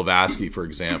look at Blavatsky, for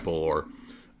example, or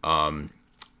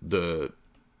the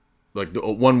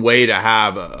one way to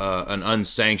have an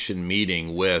unsanctioned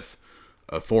meeting with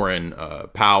a foreign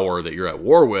power that you're at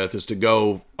war with is to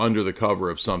go under the cover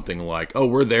of something like, oh,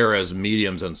 we're there as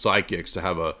mediums and psychics to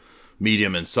have a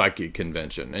medium and psychic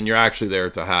convention, and you're actually there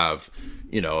to have,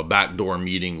 a backdoor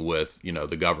meeting with,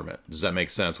 the government. Does that make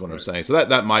sense what I'm saying? So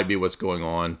that might be what's going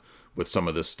on with some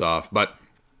of this stuff. But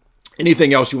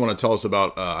anything else you want to tell us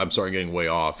about, I'm sorry, getting way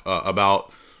off,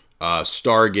 about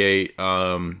Stargate?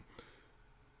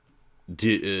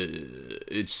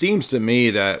 It seems to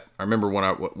me that I remember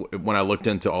when I looked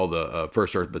into all the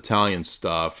First Earth Battalion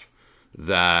stuff,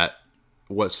 that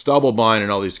what Stubblebine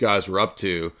and all these guys were up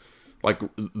to, like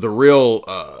the real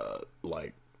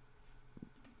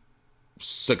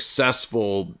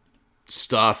successful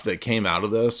stuff that came out of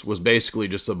this was basically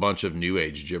just a bunch of New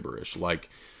Age gibberish. Like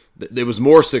it was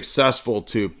more successful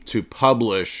to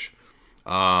publish.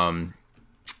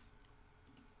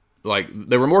 Like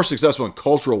they were more successful in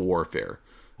cultural warfare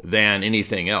than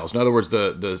anything else. In other words,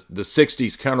 the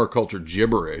 60s counterculture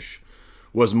gibberish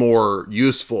was more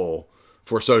useful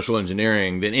for social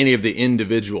engineering than any of the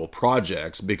individual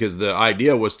projects, because the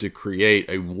idea was to create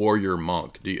a warrior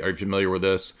monk. Are you familiar with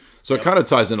this? So it kind of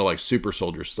ties into like super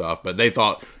soldier stuff, but they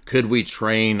thought, could we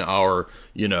train our,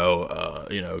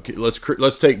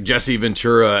 let's take Jesse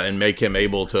Ventura and make him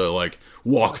able to like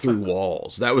walk through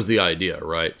walls. That was the idea,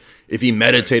 right? If he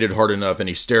meditated hard enough and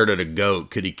he stared at a goat,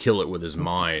 could he kill it with his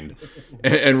mind?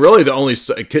 And really the only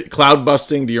cloud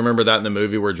busting. Do you remember that in the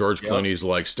movie where George Clooney's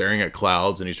like staring at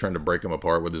clouds and he's trying to break them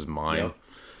apart with his mind?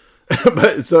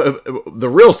 But so the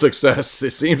real success,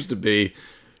 it seems to be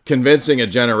convincing a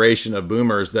generation of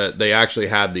boomers that they actually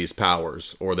had these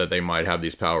powers, or that they might have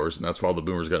these powers. And that's why all the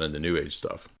boomers got into New Age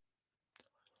stuff.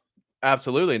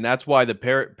 Absolutely. And that's why the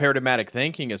paradigmatic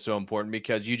thinking is so important,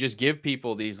 because you just give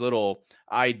people these little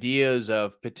ideas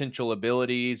of potential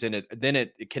abilities, and then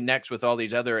it connects with all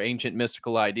these other ancient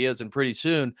mystical ideas. And pretty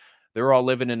soon they're all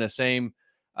living in the same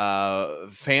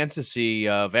fantasy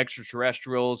of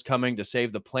extraterrestrials coming to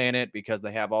save the planet because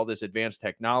they have all this advanced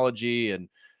technology. And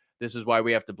this is why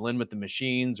we have to blend with the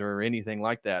machines or anything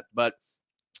like that. But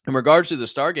in regards to the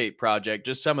Stargate project,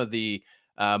 just some of the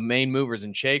main movers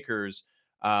and shakers.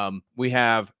 We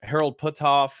have Harold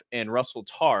Puthoff and Russell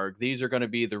Targ. These are going to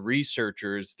be the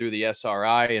researchers through the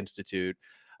SRI Institute.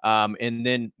 And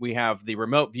then we have the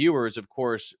remote viewers, of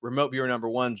course. Remote viewer number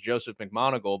one is Joseph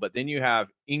McMoneagle, but then you have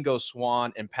Ingo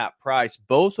Swann and Pat Price,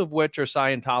 both of which are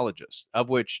Scientologists, of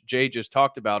which Jay just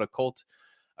talked about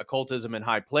occultism in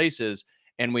high places.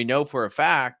 And we know for a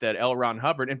fact that L. Ron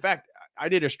Hubbard, in fact, I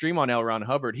did a stream on L. Ron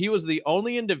Hubbard. He was the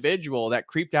only individual that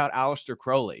creeped out Aleister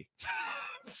Crowley.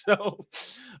 So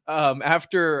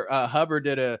after Hubbard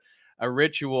did a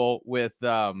ritual with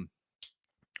the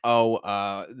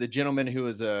gentleman who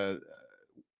was a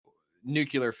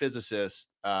nuclear physicist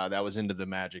that was into the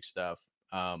magic stuff.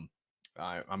 I'm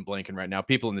blanking right now.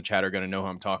 People in the chat are going to know who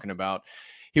I'm talking about.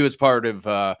 He was part of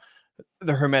the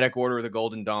Hermetic Order of the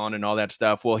Golden Dawn and all that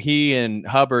stuff. Well, he and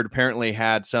Hubbard apparently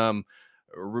had some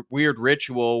weird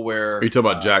ritual where... Are you talking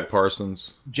about Jack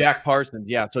Parsons? Jack Parsons,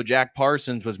 yeah. So Jack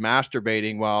Parsons was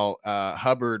masturbating while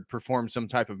Hubbard performed some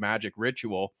type of magic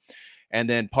ritual. And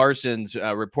then Parsons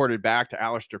reported back to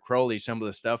Aleister Crowley some of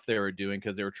the stuff they were doing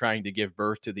because they were trying to give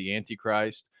birth to the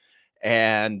Antichrist.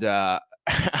 And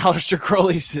Aleister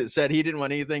Crowley said he didn't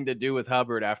want anything to do with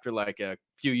Hubbard after like a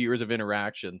few years of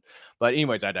interaction. But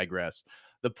anyways, I digress.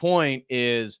 The point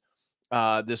is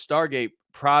the Stargate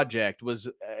project was,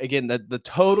 again, the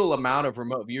total amount of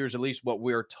remote viewers, at least what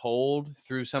we're told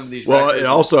through some of these. Well, records. It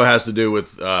also has to do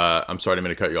with, I'm sorry, I'm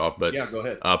going to cut you off, but yeah, go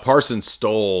ahead. Parsons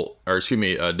stole, or excuse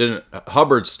me,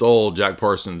 Hubbard stole Jack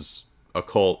Parsons'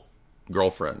 occult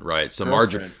girlfriend, right? So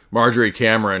Marjorie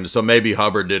Cameron. So maybe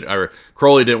Hubbard did, or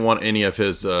Crowley didn't want any of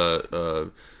his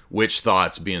witch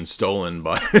thoughts being stolen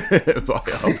by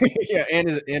Hubbard. Yeah,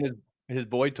 and his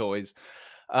boy toys.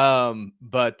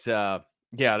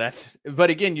 Yeah, but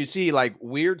again, you see, like,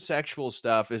 weird sexual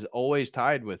stuff is always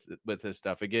tied with this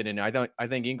stuff again. And I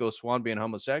think Ingo Swann being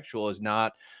homosexual is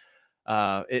not,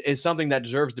 is something that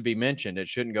deserves to be mentioned. It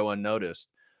shouldn't go unnoticed,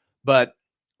 but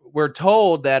we're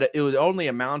told that it was only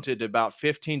amounted to about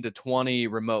 15 to 20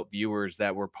 remote viewers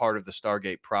that were part of the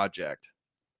Stargate project.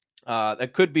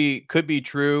 That could be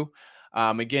true.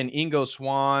 Again, Ingo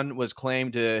Swann was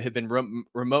claimed to have been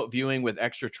remote viewing with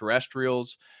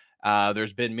extraterrestrials.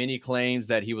 There's been many claims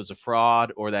that he was a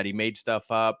fraud or that he made stuff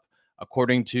up.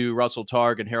 According to Russell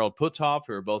Targ and Harold Puthoff,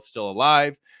 who are both still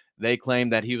alive, they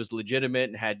claimed that he was legitimate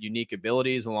and had unique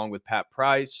abilities, along with Pat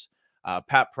Price.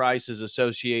 Pat Price is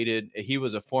associated. He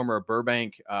was a former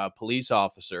Burbank police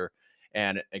officer,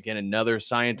 and again, another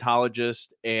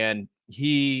Scientologist. And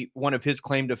one of his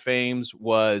claim to fame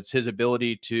was his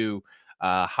ability to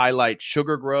highlight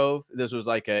Sugar Grove. This was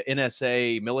like a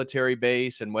NSA military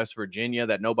base in West Virginia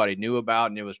that nobody knew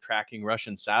about, and it was tracking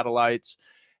Russian satellites.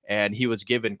 And he was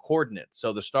given coordinates.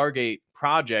 So the Stargate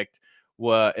project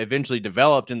was eventually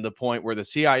developed in the point where the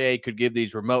CIA could give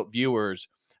these remote viewers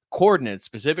coordinates,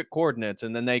 specific coordinates,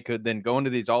 and then they could then go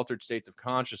into these altered states of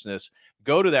consciousness,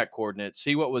 go to that coordinate,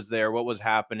 see what was there, what was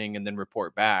happening, and then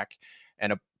report back.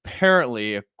 And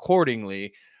apparently,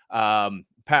 accordingly,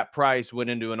 Pat Price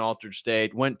went into an altered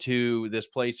state, went to this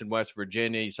place in West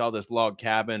Virginia. He saw this log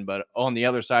cabin, but on the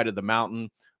other side of the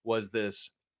mountain was this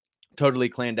totally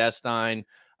clandestine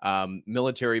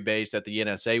military base that the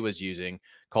NSA was using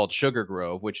called Sugar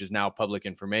Grove, which is now public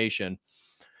information.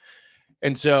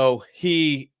 And so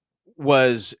he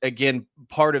was, again,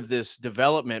 part of this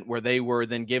development where they were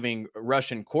then giving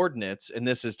Russian coordinates. And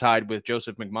this is tied with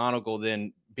Joseph McMoneagle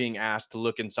then being asked to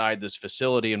look inside this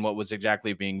facility and what was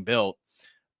exactly being built.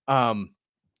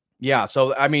 Yeah.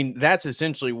 So, I mean, that's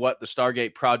essentially what the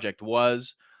Stargate project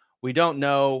was. We don't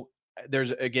know.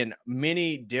 There's, again,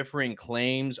 many differing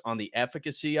claims on the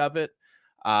efficacy of it.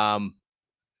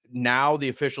 Now the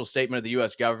official statement of the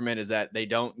U.S. government is that they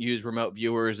don't use remote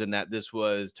viewers and that this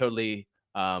was totally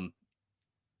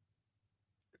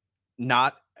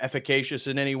not efficacious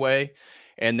in any way.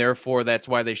 And therefore, that's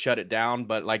why they shut it down.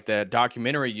 But like the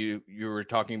documentary you were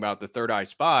talking about, The Third Eye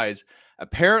Spies,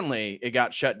 apparently it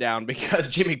got shut down because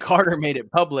Jimmy Carter made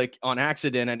it public on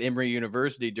accident at Emory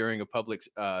University during a public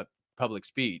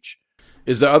speech.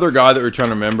 Is the other guy that we're trying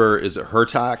to remember, is it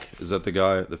Hurtak? Is that the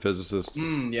guy, the physicist?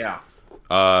 Yeah.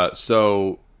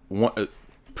 So Andrea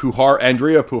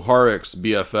Puharich's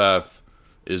BFF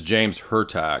is James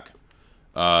Hurtak,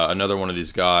 another one of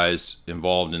these guys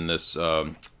involved in this,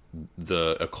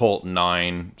 the Occult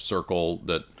 9 circle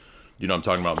that, you know, I'm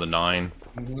talking about the 9.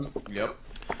 Mm-hmm. Yep.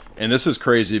 And this is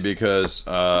crazy because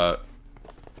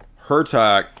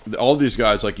Hurtak, all these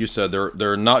guys, like you said,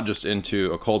 they're not just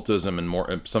into occultism and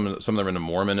more. Some of them are into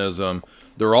Mormonism.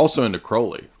 They're also into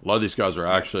Crowley. A lot of these guys are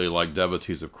actually like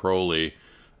devotees of Crowley.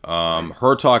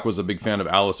 Hurtak was a big fan of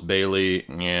Alice Bailey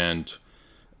and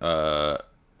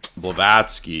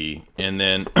Blavatsky. And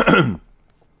then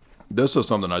this is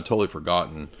something I'd totally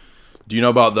forgotten. Do you know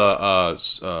about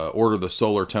the Order of the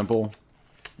Solar Temple?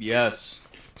 Yes.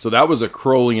 So that was a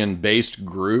Crowleyan-based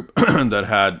group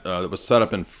that was set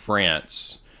up in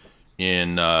France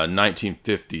in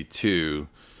 1952,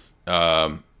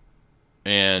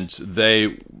 and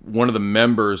one of the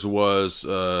members was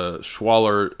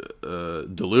Schwaller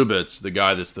de Lubitz, the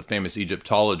guy that's the famous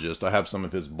Egyptologist. I have some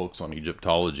of his books on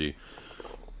Egyptology,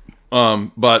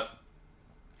 but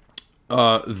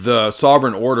the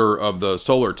Sovereign Order of the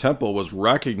Solar Temple was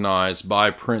recognized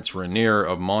by Prince Rainier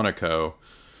of Monaco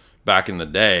back in the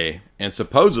day, and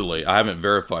supposedly, I haven't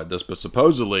verified this, but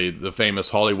supposedly the famous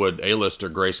Hollywood A-lister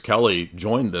Grace Kelly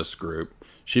joined this group.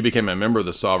 She became a member of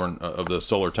the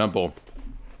Solar Temple,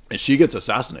 and she gets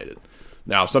assassinated.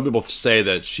 Now, some people say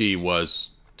that she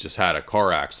just had a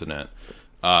car accident,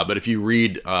 but if you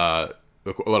read,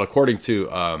 according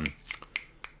to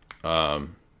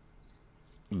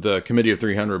the Committee of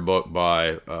 300 book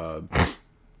by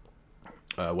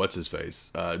what's his face?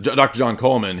 Dr. John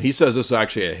Coleman. He says this is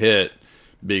actually a hit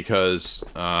because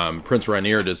Prince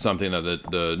Rainier did something that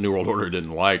the New World Order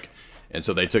didn't like, and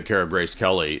so they took care of Grace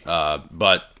Kelly.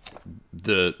 But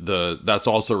that's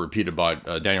also repeated by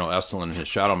Daniel Estlin in his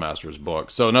Shadow Masters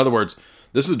book. So in other words,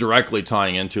 this is directly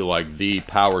tying into like the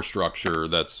power structure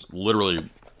that's literally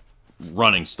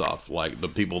running stuff, like the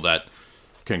people that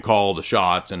can call the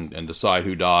shots and decide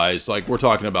who dies. Like we're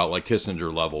talking about like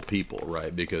Kissinger level people,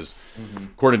 right? Because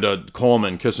according to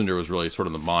Coleman, Kissinger was really sort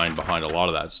of the mind behind a lot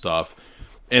of that stuff.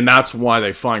 And that's why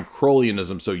they find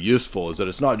Crowleyanism so useful, is that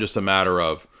it's not just a matter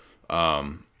of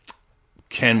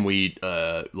can we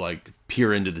like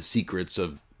peer into the secrets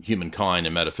of humankind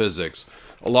and metaphysics.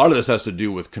 A lot of this has to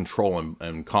do with control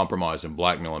and compromise and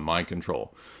blackmail and mind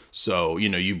control. So, you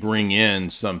know, you bring in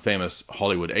some famous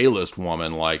Hollywood A-list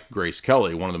woman like Grace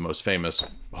Kelly, one of the most famous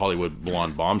Hollywood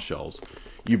blonde bombshells.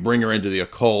 You bring her into the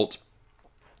occult,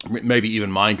 maybe even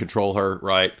mind control her,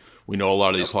 right? We know a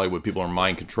lot of these Hollywood people are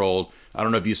mind controlled. I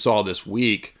don't know if you saw this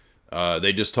week,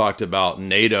 they just talked about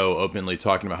NATO openly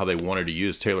talking about how they wanted to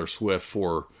use Taylor Swift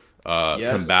for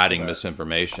combating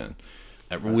misinformation.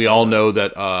 We all know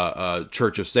that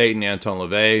Church of Satan, Anton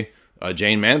LaVey,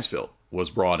 Jane Mansfield. was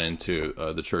brought into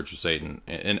the Church of Satan.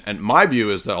 And my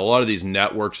view is that a lot of these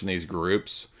networks and these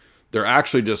groups, they're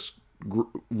actually just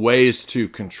ways to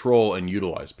control and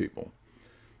utilize people.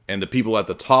 And the people at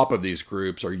the top of these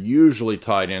groups are usually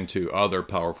tied into other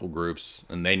powerful groups,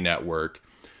 and they network.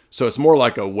 So it's more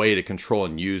like a way to control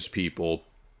and use people,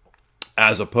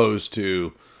 as opposed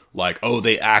to like, oh,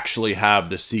 they actually have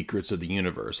the secrets of the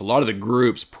universe. A lot of the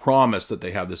groups promise that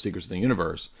they have the secrets of the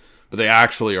universe, but they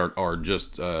actually are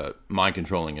just mind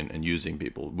controlling and using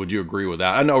people. Would you agree with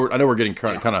that? I know we're getting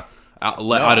kind of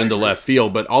out into left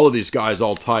field, but all of these guys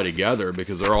all tie together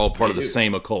because they're all part of the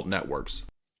same occult networks.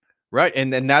 Right.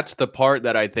 And then that's the part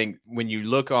that I think when you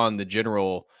look on the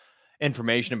general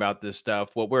information about this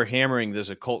stuff, what we're hammering, this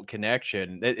occult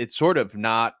connection, it's sort of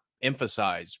not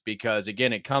emphasized because,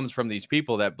 again, it comes from these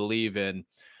people that believe in,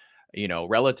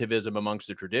 relativism amongst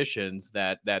the traditions,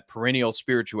 that perennial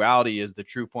spirituality is the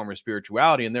true form of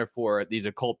spirituality. And therefore, these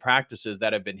occult practices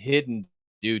that have been hidden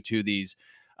due to these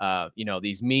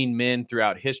these mean men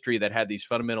throughout history that had these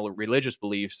fundamental religious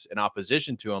beliefs in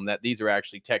opposition to them, that these are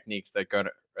actually techniques that are going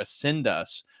to ascend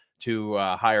us to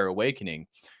higher awakening.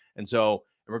 And so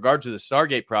in regards to the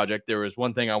Stargate project, there was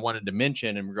one thing I wanted to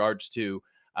mention in regards to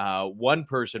one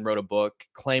person wrote a book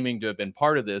claiming to have been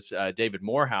part of this, David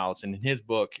Morehouse, and in his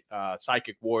book,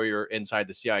 Psychic Warrior Inside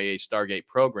the CIA Stargate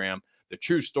Program, the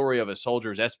true story of a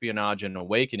soldier's espionage and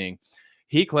awakening,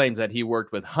 he claims that he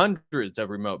worked with hundreds of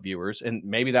remote viewers, and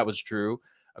maybe that was true.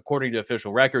 According to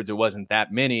official records, it wasn't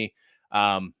that many.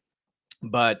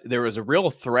 But there was a real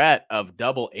threat of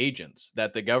double agents,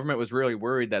 that the government was really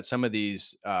worried that some of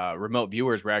these remote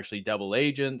viewers were actually double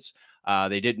agents.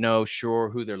 They didn't know sure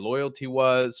who their loyalty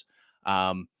was.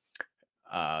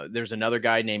 There's another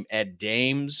guy named Ed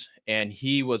Dames, and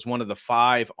he was one of the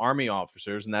 5 Army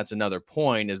officers. And that's another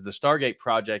point, is the Stargate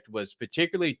project was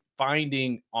particularly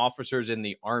finding officers in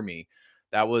the Army.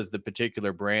 That was the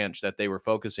particular branch that they were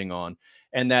focusing on.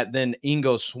 And that then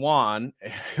Ingo Swann,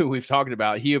 who we've talked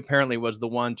about, he apparently was the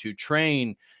one to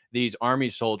train these Army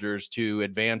soldiers to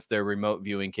advance their remote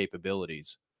viewing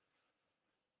capabilities.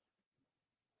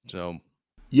 So,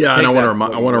 yeah, and I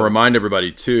want to remind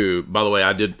everybody too. By the way,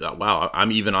 I did. Wow,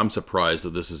 I'm surprised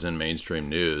that this is in mainstream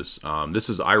news. This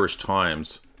is Irish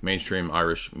Times, mainstream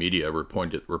Irish media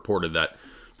reported that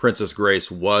Princess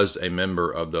Grace was a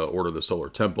member of the Order of the Solar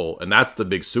Temple, and that's the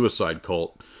big suicide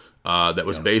cult that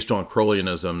was based on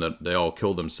Crowleyanism, that they all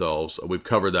killed themselves. We've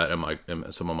covered that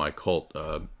in some of my cult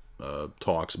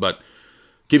talks. But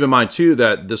keep in mind, too,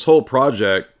 that this whole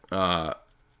project,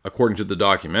 according to the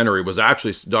documentary, was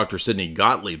actually Dr. Sidney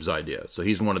Gottlieb's idea. So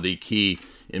he's one of the key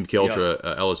MKUltra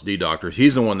LSD doctors.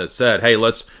 He's the one that said, hey,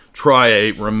 let's try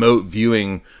a remote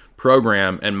viewing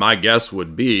program. And my guess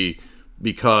would be,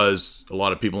 because a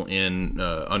lot of people in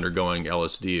undergoing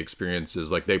LSD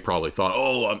experiences, like, they probably thought,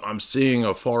 oh, I'm seeing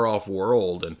a far off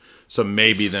world. And so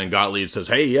maybe then Gottlieb says,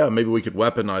 hey, yeah, maybe we could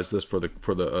weaponize this for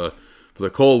the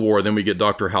Cold War. Then we get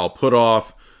Dr. Hal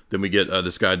Puthoff. Then we get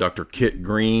this guy, Dr. Kit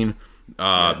Green.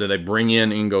 Then they bring in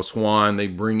Ingo Swann. They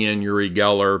bring in Uri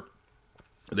Geller.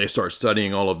 They start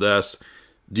studying all of this.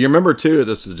 Do you remember, too,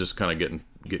 this is just kind of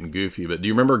getting goofy, but do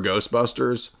you remember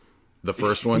Ghostbusters, the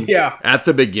first one? Yeah. At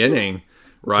the beginning,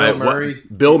 right?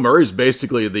 Bill Murray's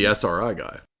basically the SRI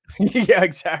guy. Yeah,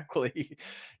 exactly.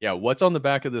 Yeah, what's on the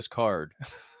back of this card?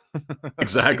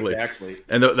 Exactly.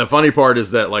 And the funny part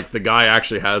is that, like, the guy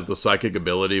actually has the psychic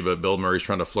ability, but Bill Murray's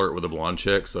trying to flirt with a blonde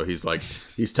chick, so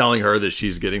he's telling her that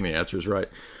she's getting the answers right.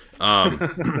 All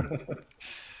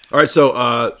right,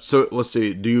 so let's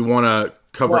see. Do you want to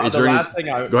cover? Well, is there last any?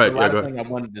 Thing I, go ahead. The last go ahead. thing I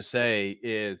wanted to say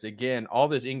is, again, all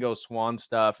this Ingo Swann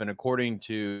stuff, and according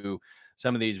to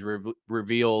some of these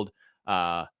revealed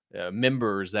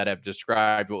members that have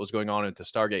described what was going on at the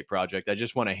Stargate project, I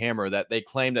just want to hammer that they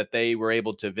claim that they were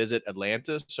able to visit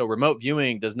Atlantis. So remote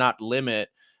viewing does not limit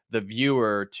the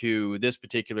viewer to this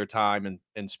particular time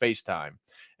in space time.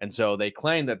 And so they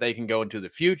claim that they can go into the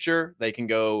future, they can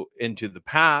go into the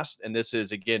past. And this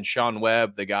is, again, Sean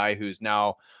Webb, the guy who's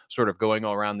now sort of going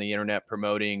all around the internet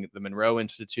promoting the Monroe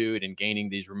Institute and gaining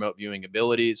these remote viewing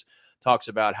abilities, talks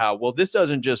about how, well, this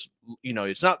doesn't just,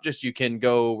 it's not just you can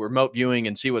go remote viewing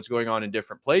and see what's going on in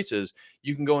different places.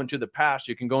 You can go into the past,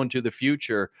 you can go into the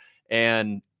future.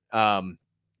 And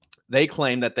they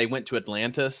claim that they went to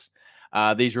Atlantis.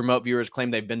 These remote viewers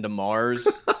claim they've been to Mars,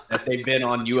 that they've been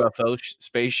on UFO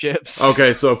spaceships.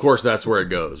 Okay, so of course that's where it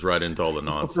goes, right into all the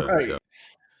nonsense. Right. Yeah.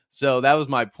 So that was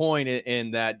my point,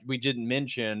 in that we didn't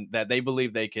mention that they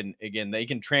believe they can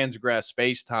transgress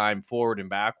space-time forward and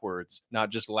backwards, not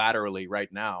just laterally right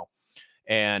now.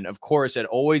 And of course, it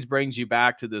always brings you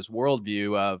back to this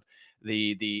worldview of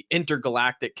the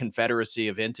intergalactic confederacy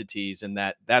of entities, and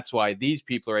that's why these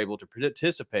people are able to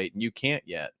participate and you can't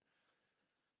yet.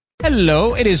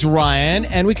 Hello, it is Ryan,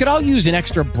 and we could all use an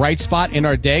extra bright spot in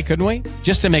our day, couldn't we?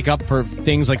 Just to make up for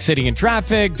things like sitting in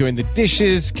traffic, doing the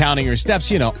dishes, counting your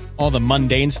steps, all the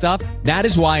mundane stuff. That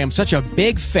is why I'm such a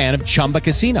big fan of Chumba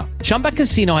Casino. Chumba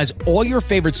Casino has all your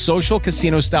favorite social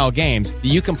casino-style games that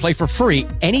you can play for free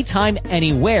anytime,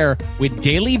 anywhere with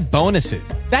daily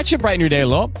bonuses. That should brighten your day a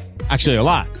little. Actually, a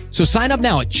lot. So sign up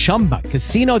now at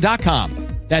ChumbaCasino.com.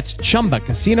 That's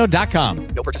ChumbaCasino.com.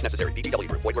 No purchase necessary. VGW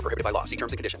Group. Void where prohibited by law. See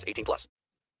terms and conditions. 18+.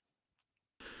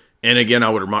 And again, I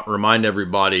would remind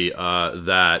everybody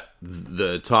that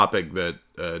the topic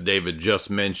that David just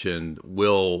mentioned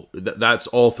that's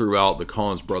all throughout the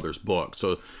Collins Brothers book.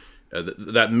 So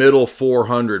that middle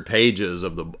 400 pages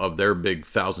of their big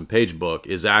 1,000-page book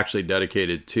is actually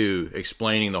dedicated to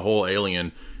explaining the whole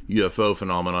alien UFO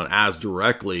phenomenon as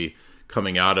directly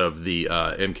coming out of the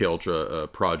MK Ultra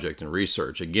project and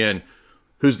research. Again,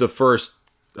 who's the first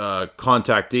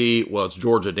contactee? Well, it's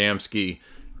George Adamski.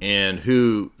 And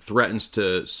who threatens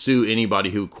to sue anybody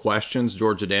who questions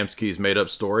George Adamski's made-up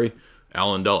story?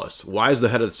 Alan Dulles. Why is the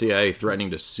head of the CIA threatening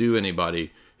to sue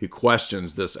anybody who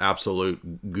questions this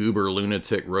absolute goober,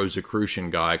 lunatic, Rosicrucian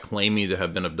guy claiming to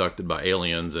have been abducted by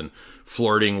aliens and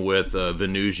flirting with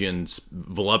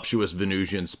voluptuous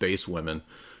Venusian space women?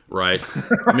 Right?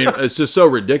 I mean, it's just so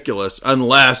ridiculous,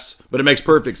 but it makes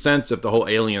perfect sense if the whole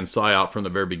alien psyop from the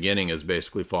very beginning is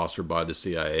basically fostered by the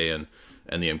CIA and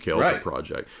the MK Ultra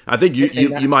project. I think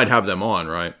you might have them on,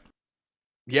 right?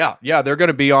 Yeah, they're going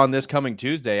to be on this coming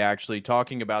Tuesday, actually,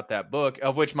 talking about that book,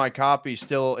 of which my copy's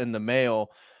still in the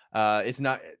mail. It's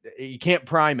not, you can't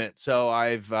prime it, so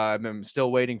I'm still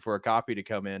waiting for a copy to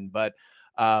come in, but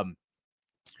that's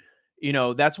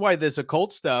why this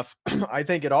occult stuff, I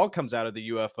think it all comes out of the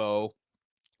UFO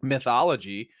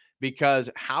mythology, because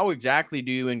how exactly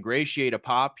do you ingratiate a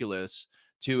populace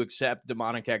to accept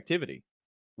demonic activity?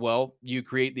 Well, you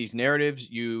create these narratives,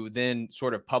 you then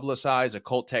sort of publicize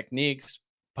occult techniques,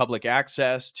 public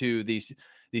access to these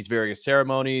various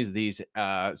ceremonies, these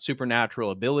supernatural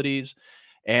abilities,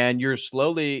 and you're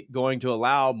slowly going to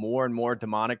allow more and more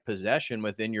demonic possession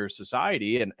within your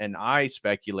society. And I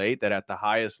speculate that at the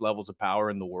highest levels of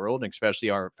power in the world, especially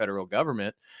our federal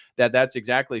government, that's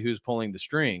exactly who's pulling the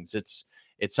strings. It's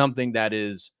something that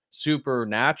is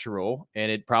supernatural,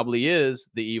 and it probably is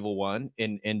the evil one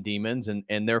in demons,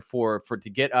 and therefore to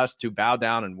get us to bow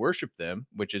down and worship them,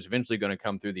 which is eventually going to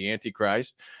come through the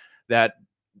Antichrist, that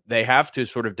they have to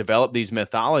sort of develop these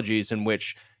mythologies in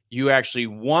which you actually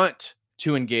want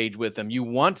to engage with them. You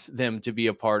want them to be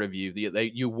a part of you.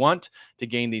 You want to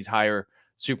gain these higher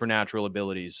supernatural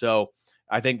abilities. So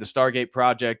I think the Stargate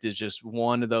project is just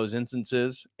one of those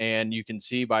instances. And you can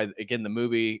see by, again, the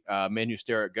movie Men Who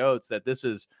Stare at Goats, that this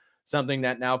is something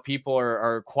that now people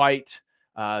are quite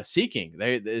seeking.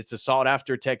 It's a sought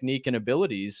after technique and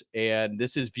abilities. And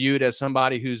this is viewed as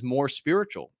somebody who's more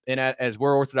spiritual. And as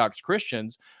we're Orthodox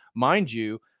Christians, mind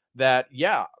you, that,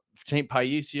 St.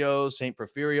 Paisios, St.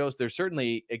 Porphyrios, there's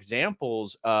certainly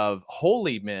examples of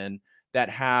holy men that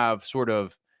have sort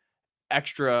of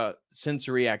extra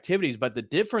sensory activities, but the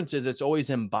difference is it's always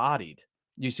embodied.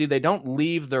 You see, they don't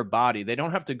leave their body. They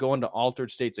don't have to go into altered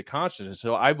states of consciousness.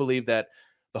 So I believe that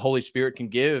the Holy Spirit can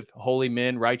give holy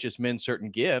men, righteous men,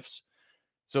 certain gifts.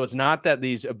 So it's not that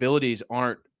these abilities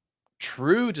aren't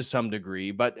true to some degree,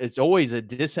 but it's always a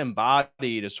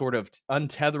disembodied, a sort of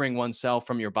untethering oneself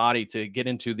from your body to get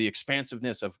into the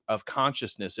expansiveness of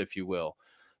consciousness, if you will.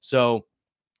 So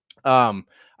I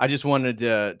just wanted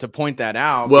to point that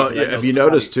out. Well, have you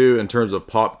noticed too, in terms of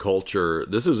pop culture,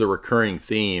 this is a recurring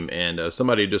theme, and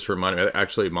somebody just reminded me,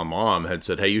 actually my mom had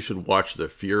said, hey, you should watch The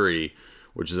Fury,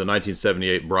 which is a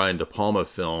 1978 Brian De Palma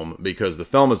film, because the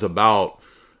film is about,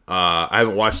 I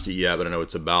haven't watched it yet, but I know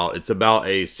it's about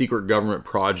a secret government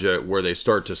project where they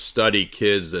start to study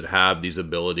kids that have these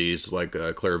abilities like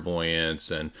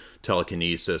clairvoyance and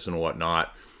telekinesis and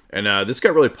whatnot. And this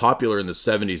got really popular in the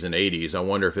 70s and 80s. I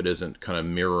wonder if it isn't kind of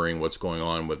mirroring what's going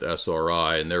on with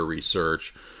SRI and their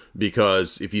research.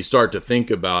 Because if you start to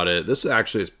think about it, this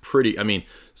actually is pretty,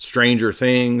 Stranger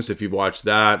Things, if you've watched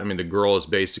that, the girl is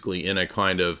basically in a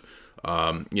kind of,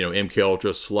 MK Ultra /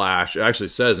 it actually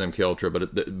says MK Ultra, but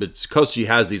it's because she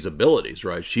has these abilities,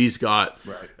 right? She's got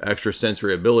extra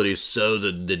sensory abilities, so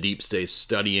the deep state's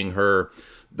studying her.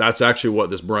 That's actually what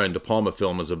this Brian De Palma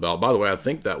film is about. By the way, I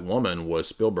think that woman was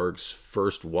Spielberg's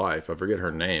first wife. I forget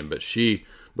her name, but she,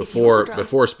 before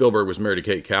Spielberg was married to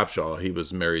Kate Capshaw, he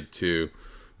was married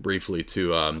briefly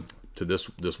to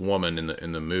this woman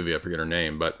in the movie. I forget her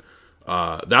name, but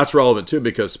that's relevant too,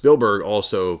 because Spielberg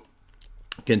also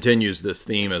continues this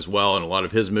theme as well. In a lot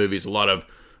of his movies, a lot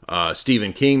of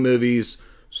Stephen King movies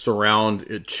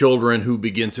surround children who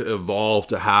begin to evolve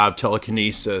to have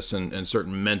telekinesis and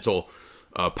certain mental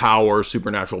powers,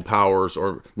 supernatural powers,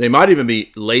 or they might even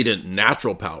be latent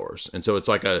natural powers. And so it's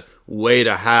like a way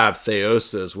to have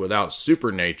theosis without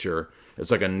supernature.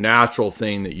 It's like a natural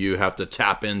thing that you have to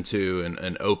tap into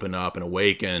and open up and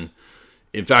awaken.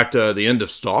 In fact, the end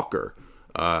of Stalker,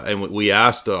 and we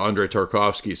asked Andrei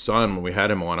Tarkovsky's son when we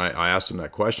had him on, I asked him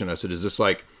that question. I said, is this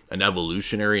like an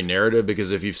evolutionary narrative?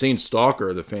 Because if you've seen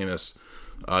Stalker, the famous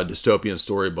dystopian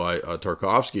story by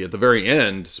Tarkovsky, at the very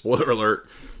end, spoiler alert,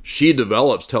 she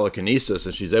develops telekinesis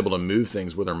and she's able to move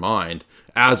things with her mind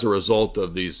as a result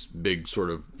of these big sort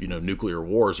of, nuclear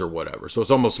wars or whatever. So it's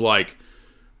almost like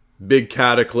big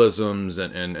cataclysms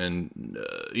and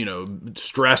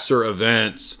stressor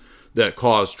events that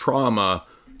cause trauma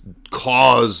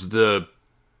cause the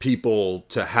people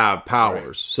to have powers.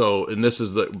 Right. So, and this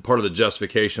is the part of the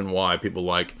justification why people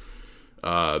like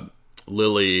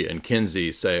Lily and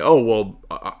Kinsey say, oh, well,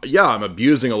 yeah, I'm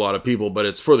abusing a lot of people, but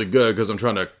it's for the good because I'm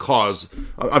trying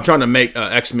to make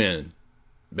X-Men,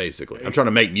 basically. I'm trying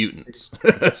to make mutants.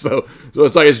 so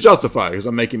it's like it's justified because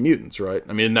I'm making mutants, right?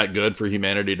 I mean, isn't that good for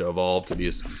humanity to evolve to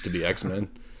be X-Men?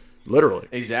 Literally.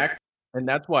 Exactly. And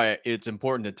that's why it's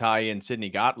important to tie in Sidney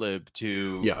Gottlieb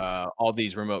to all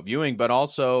these remote viewing, but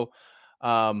also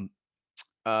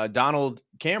Donald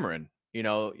Cameron.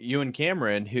 Ewan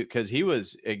Cameron, because he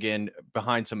was, again,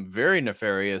 behind some very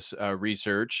nefarious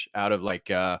research out of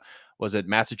was it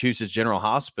Massachusetts General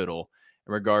Hospital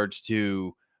in regards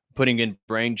to putting in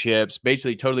brain chips,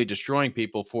 basically totally destroying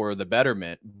people for the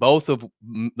betterment. Both of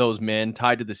those men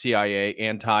tied to the CIA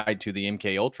and tied to the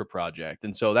MK Ultra project.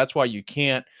 And so that's why you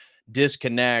can't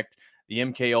disconnect the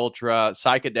MK Ultra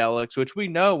psychedelics, which we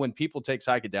know when people take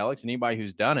psychedelics, anybody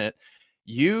who's done it,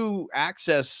 you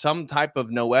access some type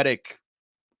of noetic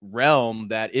realm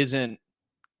that isn't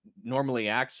normally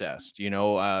accessed.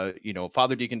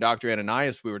 Father Deacon Dr.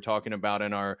 Ananias, we were talking about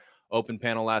in our open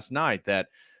panel last night, that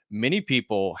many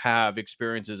people have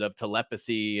experiences of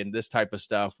telepathy and this type of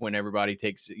stuff when everybody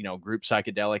takes, group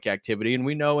psychedelic activity. And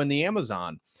we know in the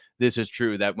Amazon, this is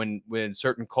true, that when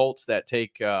certain cults that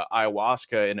take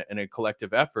ayahuasca in a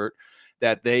collective effort,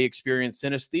 that they experience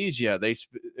synesthesia, they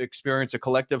experience a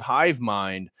collective hive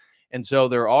mind. And so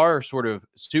there are sort of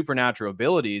supernatural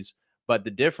abilities, but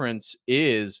the difference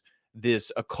is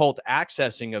this occult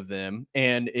accessing of them.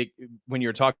 And when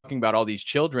you're talking about all these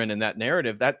children and that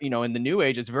narrative, that, in the New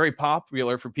Age, it's very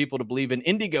popular for people to believe in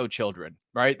indigo children,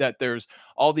 right? That there's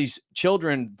all these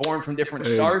children born from different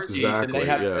star seeds, and they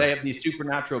have these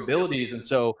supernatural abilities. And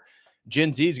so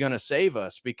Gen Z is going to save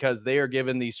us because they are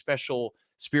given these special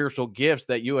spiritual gifts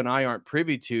that you and I aren't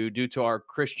privy to due to our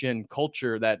Christian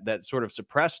culture that sort of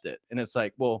suppressed it. And it's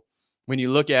like, well, when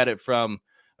you look at it from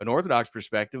an Orthodox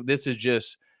perspective, this is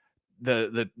just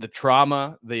the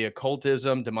trauma, the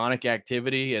occultism, demonic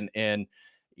activity, and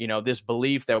this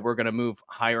belief that we're going to move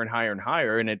higher and higher and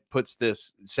higher. And it puts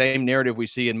this same narrative we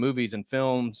see in movies and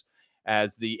films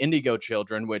as the indigo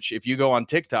children, which if you go on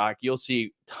TikTok, you'll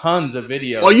see tons of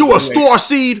videos. Are you a star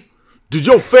seed? Did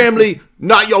your family,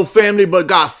 not your family, but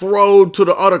got thrown to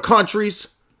the other countries?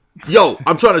 Yo,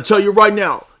 I'm trying to tell you right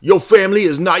now, your family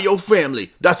is not your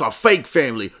family. That's a fake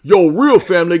family. Your real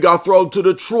family got thrown to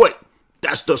Detroit.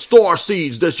 That's the star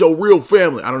seeds. That's your real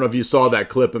family. I don't know if you saw that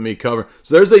clip of me covering.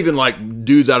 So there's even like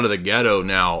dudes out of the ghetto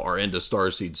now are into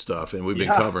star seed stuff, and we've been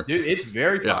covering. Dude, it's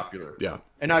very popular. Yeah.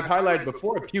 And I've highlighted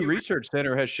before, a Pew Research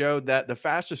Center has showed that the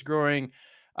fastest growing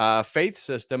faith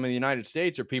system in the United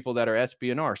States are people that are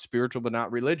SBNR, spiritual but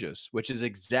not religious, which is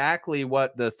exactly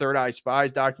what the Third Eye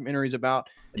Spies documentary is about.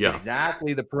 It's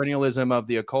exactly the perennialism of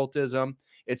the occultism.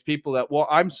 It's people that, well,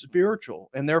 I'm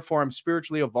spiritual and therefore I'm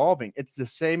spiritually evolving. It's the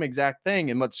same exact thing.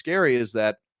 And what's scary is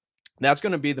that that's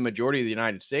going to be the majority of the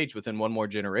United States within one more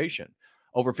generation.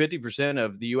 Over 50%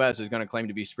 of the U.S. is going to claim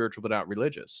to be spiritual but not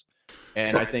religious.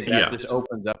 And I think that just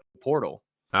opens up the portal.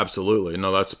 Absolutely.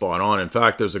 No, that's spot on. In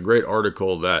fact, there's a great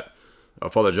article that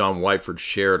Father John Whiteford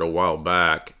shared a while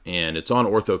back, and it's on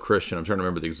Ortho Christian. I'm trying to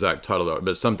remember the exact title of it,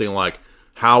 but it's something like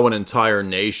How an Entire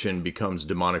Nation Becomes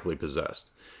Demonically Possessed.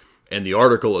 And the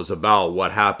article is about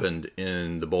what happened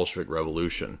in the Bolshevik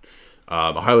Revolution.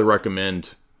 I highly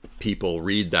recommend people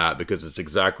read that because it's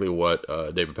exactly what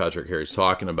David Patrick Harry's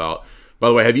talking about. By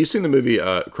the way, have you seen the movie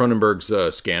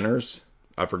Cronenberg's Scanners?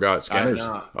 I forgot Scanners.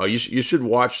 Oh, you should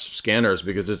watch Scanners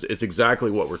because it's exactly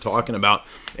what we're talking about.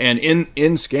 And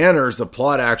in Scanners, the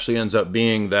plot actually ends up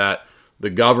being that the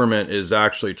government is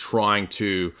actually trying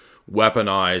to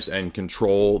weaponize and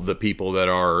control the people that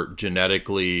are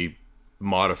genetically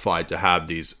modified to have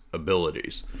these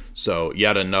abilities. So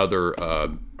yet another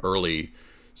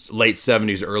late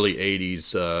 70s, early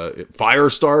 80s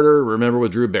Firestarter. Remember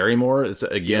with Drew Barrymore? It's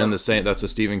again the same. That's a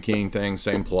Stephen King thing.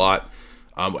 Same plot.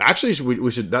 Actually,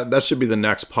 we should that should be the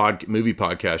next movie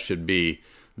podcast. Should be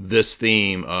this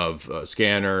theme of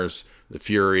scanners, the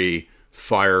Fury,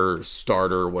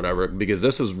 Firestarter, whatever. Because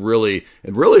this is really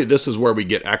this is where we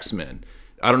get X-Men.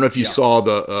 I don't know if you saw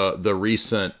the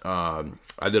recent.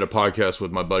 I did a podcast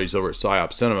with my buddies over at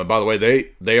PsyOps Cinema. By the way,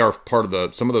 they are part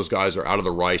of some of those guys are out of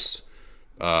the Rice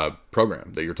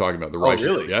program that you're talking about. The Rice,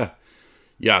 really?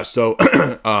 Yeah. So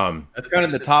that's kind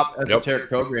of the top esoteric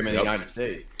program in the United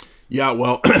States. Yeah,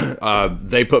 well,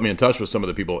 they put me in touch with some of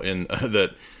the people in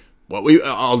that. Well,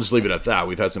 I'll just leave it at that.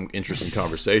 We've had some interesting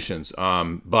conversations.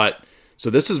 But so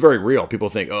this is very real. People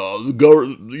think, oh,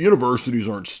 the universities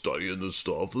aren't studying this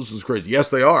stuff. This is crazy. Yes,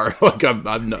 they are. Like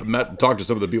I've talked to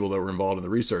some of the people that were involved in the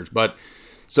research. But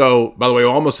so, by the way, we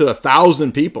almost hit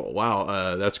 1,000 people.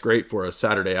 Wow, that's great for a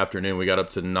Saturday afternoon. We got up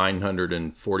to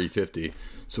 950.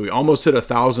 So we almost hit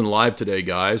 1,000 live today,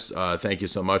 guys. Thank you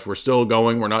so much. We're still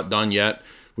going. We're not done yet.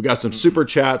 We got some super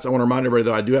chats. I want to remind everybody,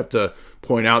 though, I do have to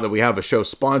point out that we have a show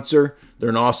sponsor. They're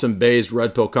an awesome Bayes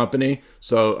Red Pill company.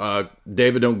 So,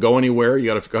 David, don't go anywhere. You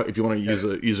got to, if you want to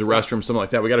use a restroom, something like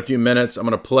that. We got a few minutes. I'm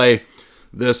going to play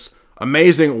this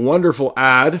amazing, wonderful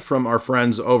ad from our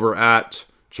friends over at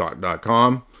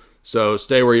chalk.com. So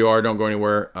stay where you are. Don't go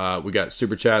anywhere. We got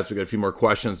super chats. We got a few more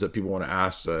questions that people want to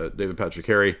ask David Patrick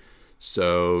Harry.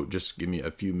 So just give me a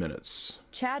few minutes.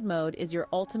 Chad Mode is your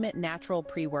ultimate natural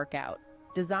pre-workout,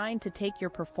 designed to take your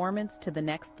performance to the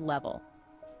next level.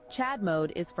 Chad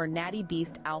Mode is for Natty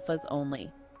Beast alphas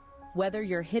only. Whether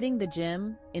you're hitting the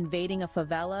gym, invading a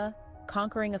favela,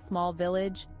 conquering a small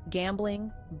village,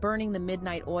 gambling, burning the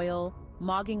midnight oil,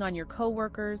 mogging on your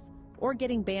coworkers, or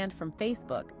getting banned from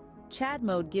Facebook, Chad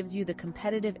Mode gives you the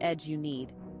competitive edge you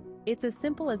need. It's as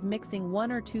simple as mixing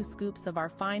 1 or 2 scoops of our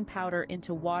fine powder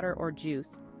into water or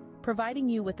juice, providing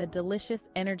you with a delicious,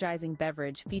 energizing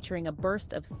beverage featuring a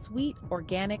burst of sweet,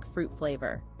 organic fruit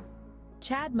flavor.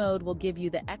 Chad Mode will give you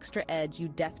the extra edge you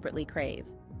desperately crave.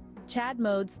 Chad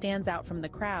Mode stands out from the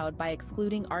crowd by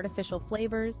excluding artificial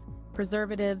flavors,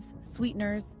 preservatives,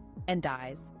 sweeteners, and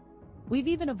dyes. We've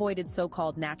even avoided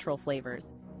so-called natural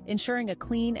flavors, ensuring a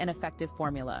clean and effective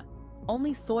formula.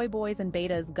 Only soy boys and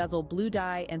betas guzzle blue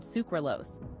dye and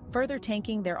sucralose, further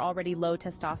tanking their already low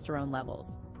testosterone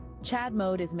levels. Chad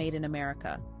Mode is made in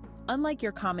America. Unlike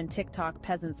your common TikTok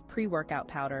peasant's pre-workout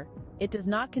powder, it does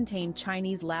not contain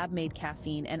Chinese lab-made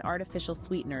caffeine and artificial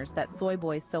sweeteners that soy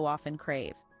boys so often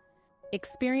crave.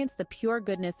 Experience the pure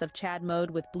goodness of Chad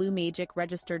Mode with Blue Magic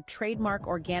registered trademark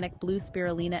organic blue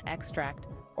spirulina extract,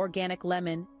 organic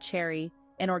lemon, cherry,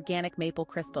 and organic maple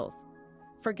crystals.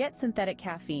 Forget synthetic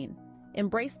caffeine.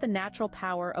 Embrace the natural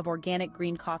power of organic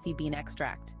green coffee bean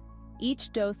extract.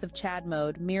 Each dose of Chad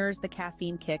Mode mirrors the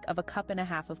caffeine kick of a cup and a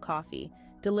half of coffee,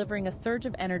 delivering a surge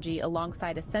of energy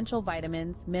alongside essential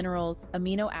vitamins, minerals,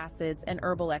 amino acids, and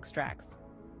herbal extracts.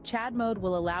 Chad Mode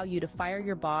will allow you to fire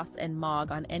your boss and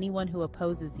mog on anyone who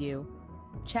opposes you.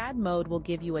 Chad Mode will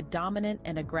give you a dominant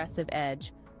and aggressive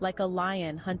edge, like a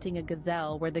lion hunting a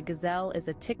gazelle, where the gazelle is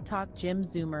a TikTok gym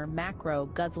zoomer macro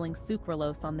guzzling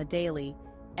sucralose on the daily,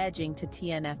 edging to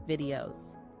TNF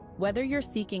videos. Whether you're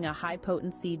seeking a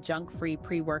high-potency, junk-free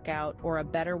pre-workout or a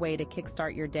better way to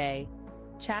kickstart your day,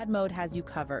 Chad Mode has you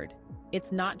covered.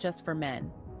 It's not just for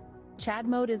men. Chad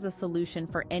Mode is a solution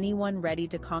for anyone ready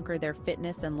to conquer their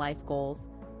fitness and life goals,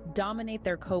 dominate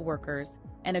their coworkers,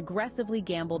 and aggressively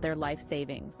gamble their life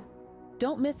savings.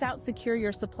 Don't miss out. Secure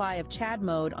your supply of Chad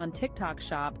Mode on TikTok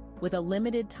Shop with a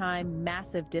limited-time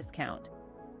massive discount.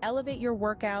 Elevate your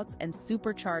workouts and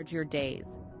supercharge your days.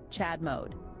 Chad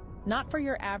Mode. Not for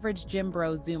your average gym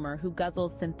bro zoomer who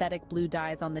guzzles synthetic blue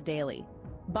dyes on the daily.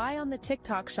 Buy on the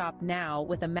TikTok Shop now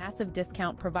with a massive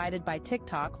discount provided by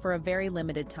TikTok for a very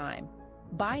limited time.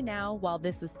 Buy now while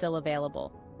this is still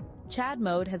available. Chad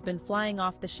Mode has been flying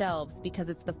off the shelves because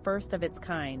it's the first of its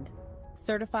kind.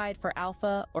 Certified for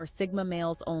alpha or sigma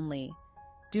males only.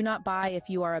 Do not buy if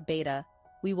you are a beta.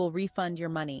 We will refund your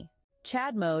money.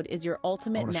 Chad Mode is your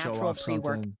ultimate natural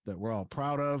pre-workout that we're all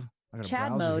proud of.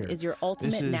 Chad Mode is your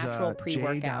ultimate natural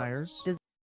pre-workout. Jay Dyer's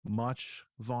much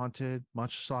vaunted,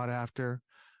 much sought after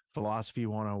Philosophy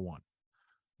 101.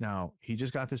 Now, he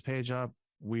just got this page up.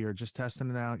 We are just testing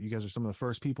it out. You guys are some of the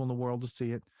first people in the world to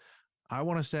see it. I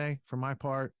want to say, for my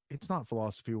part, it's not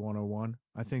Philosophy 101.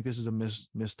 I think this is a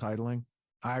mistitling.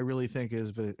 I really think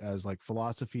of it as like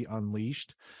Philosophy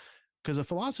Unleashed. because a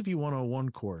philosophy 101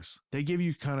 course, they give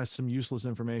you kind of some useless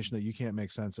information that you can't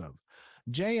make sense of.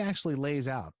 Jay actually lays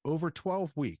out over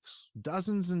 12 weeks,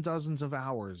 dozens and dozens of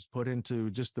hours put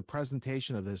into just the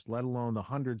presentation of this, let alone the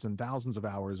hundreds and thousands of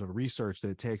hours of research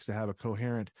that it takes to have a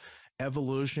coherent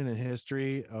evolution and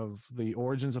history of the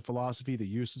origins of philosophy, the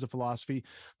uses of philosophy,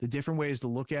 the different ways to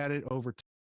look at it over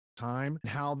time, and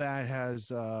how that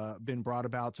has been brought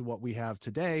about to what we have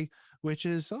today, which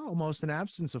is almost an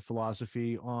absence of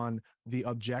philosophy on the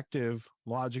objective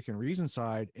logic and reason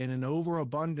side, and an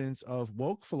overabundance of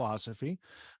woke philosophy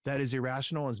that is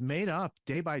irrational and is made up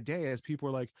day by day as people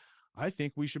are like, I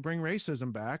think we should bring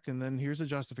racism back, and then here's a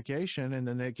justification, and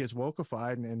then it gets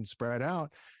wokeified and spread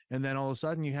out, and then all of a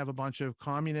sudden you have a bunch of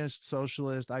communist,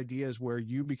 socialist ideas where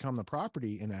you become the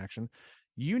property in action.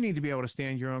 You need to be able to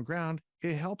stand your own ground.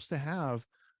 It helps to have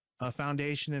a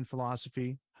foundation in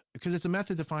philosophy because it's a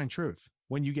method to find truth.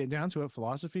 When you get down to it,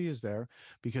 philosophy is there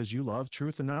because you love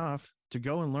truth enough to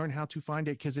go and learn how to find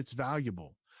it because it's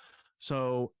valuable.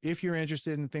 So if you're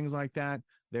interested in things like that,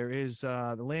 there is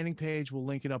the landing page. We'll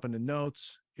link it up in the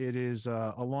notes. It is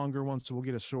a longer one, so we'll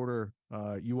get a shorter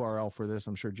URL for this.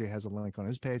 I'm sure Jay has a link on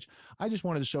his page. I just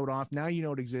wanted to show it off. Now you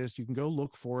know it exists. You can go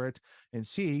look for it and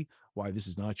see why this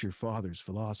is not your father's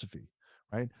philosophy,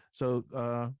 right? So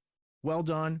well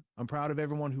done. I'm proud of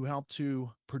everyone who helped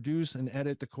to produce and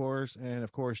edit the course. And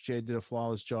of course, Jay did a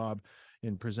flawless job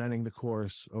in presenting the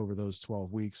course over those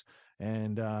 12 weeks.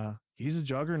 And he's a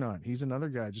juggernaut. He's another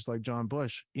guy, just like John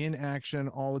Bush, in action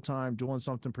all the time, doing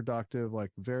something productive,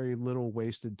 like very little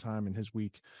wasted time in his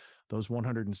week. Those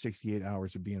 168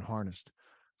 hours of being harnessed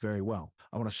very well.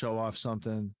 I want to show off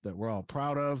something that we're all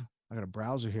proud of. I got a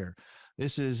browser here.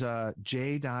 This is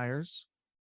Jay Dyer's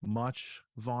much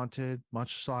vaunted,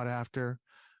 much sought after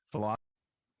philosophy.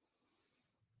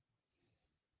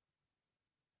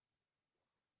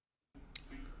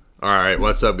 All right,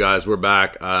 what's up, guys? We're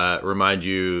back. I want to remind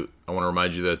you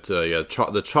that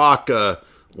the chalk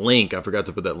link. I forgot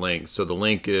to put that link. So the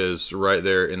link is right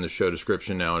there in the show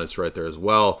description now, and it's right there as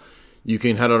well. You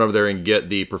can head on over there and get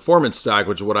the performance stack,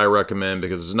 which is what I recommend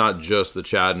because it's not just the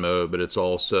Chad mode, but it's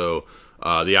also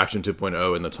the Action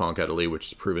 2.0 and the Tonkat Elite, which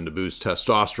is proven to boost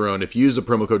testosterone. If you use the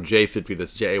promo code J50,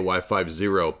 that's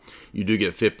JAY50, you do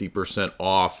get 50%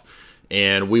 off.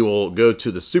 And we will go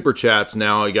to the super chats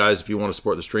now, guys. If you want to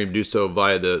support the stream, do so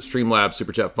via the Streamlabs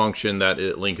super chat function. That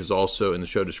link is also in the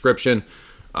show description.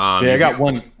 I got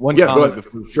one comment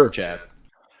before sure. Chat.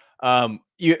 I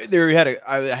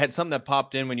had something that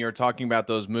popped in when you were talking about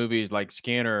those movies like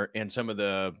Scanner and some of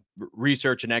the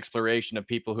research and exploration of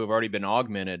people who have already been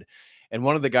augmented. And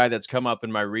one of the guy that's come up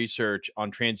in my research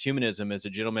on transhumanism is a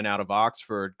gentleman out of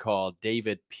Oxford called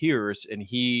David Pierce, and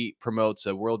he promotes a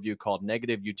worldview called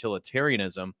negative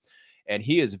utilitarianism. And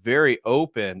he is very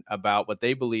open about what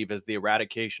they believe is the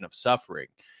eradication of suffering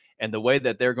and the way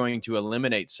that they're going to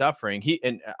eliminate suffering.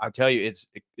 And I'll tell you, it's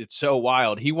so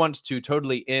wild. He wants to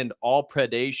totally end all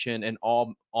predation and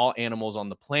all animals on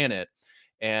the planet.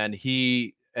 And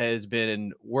he has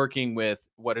been working with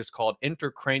what is called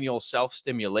intracranial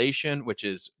self-stimulation, which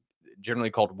is generally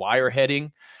called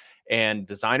wireheading, and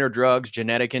designer drugs,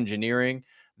 genetic engineering,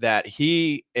 that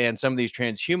he and some of these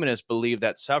transhumanists believe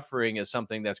that suffering is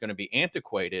something that's going to be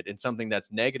antiquated and something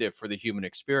that's negative for the human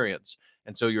experience.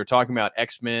 And so you're talking about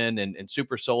X-Men and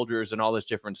super soldiers and all this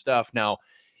different stuff. Now,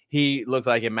 he looks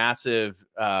like a massive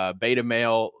beta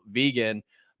male vegan,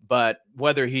 but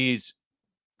whether he's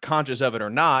conscious of it or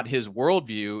not, his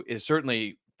worldview is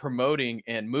certainly promoting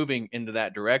and moving into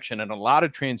that direction. And a lot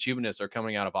of transhumanists are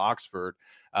coming out of Oxford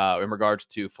in regards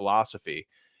to philosophy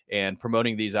and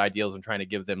promoting these ideals and trying to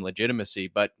give them legitimacy.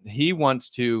 But he wants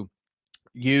to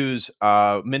use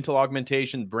mental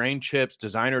augmentation, brain chips,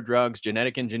 designer drugs,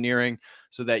 genetic engineering,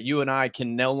 so that you and I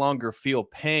can no longer feel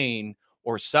pain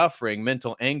or suffering,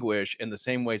 mental anguish in the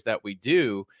same ways that we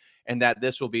do. And that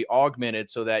this will be augmented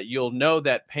so that you'll know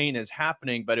that pain is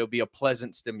happening, but it'll be a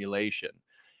pleasant stimulation.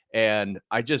 And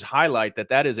I just highlight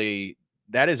that is a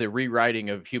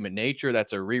rewriting of human nature.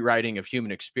 That's a rewriting of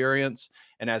human experience.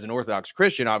 And as an Orthodox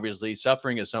Christian, obviously,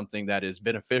 suffering is something that is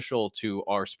beneficial to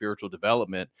our spiritual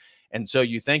development. And so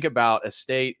you think about a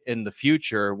state in the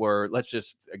future where, let's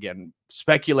just, again,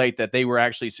 speculate that they were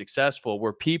actually successful,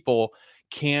 where people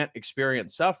can't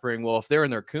experience suffering. Well, if they're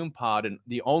in their coon pod and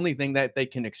the only thing that they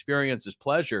can experience is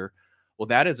pleasure, well,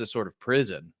 that is a sort of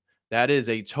prison. That is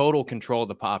a total control of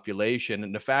the population.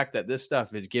 And the fact that this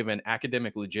stuff is given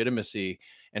academic legitimacy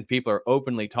and people are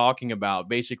openly talking about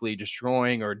basically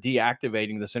destroying or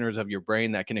deactivating the centers of your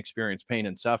brain that can experience pain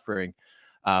and suffering,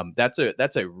 that's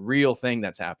a real thing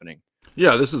that's happening.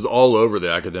 Yeah, this is all over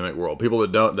the academic world. People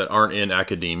that aren't in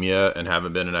academia and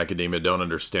haven't been in academia don't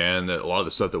understand that a lot of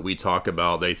the stuff that we talk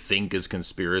about they think is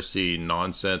conspiracy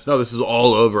nonsense. No, this is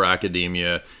all over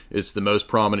academia. It's the most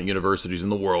prominent universities in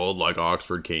the world, like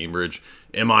Oxford, Cambridge,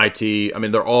 MIT. I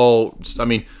mean, they're all. I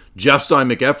mean, Jeff Stein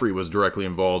McEffrey was directly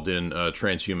involved in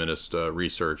transhumanist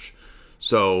research.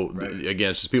 So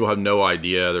again, it's just people have no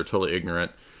idea. They're totally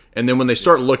ignorant. And then when they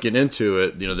start looking into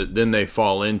it, then they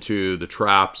fall into the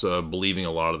traps of believing a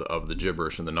lot of the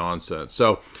gibberish and the nonsense.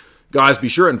 So, guys, be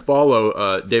sure and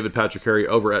follow David Patrick Harry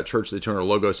over at Church of the Eternal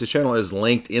Logos. His channel is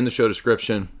linked in the show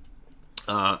description.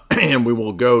 And we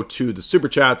will go to the super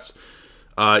chats.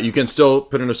 You can still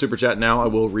put in a super chat now. I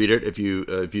will read it if you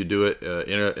do it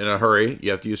in a hurry.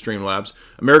 You have to use Streamlabs.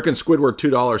 American Squidward,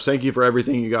 $2. Thank you for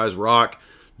everything. You guys rock.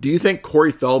 Do you think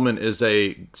Corey Feldman is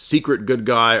a secret good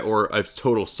guy or a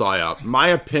total psyop? My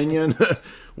opinion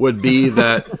would be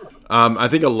that I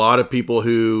think a lot of people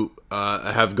who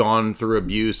have gone through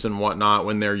abuse and whatnot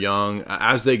when they're young,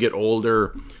 as they get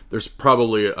older, there's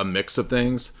probably a mix of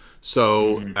things.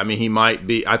 So, I mean, he might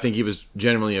be, I think he was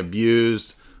genuinely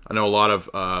abused. I know a lot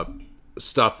of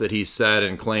stuff that he said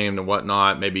and claimed and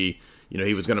whatnot. Maybe,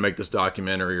 he was going to make this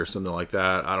documentary or something like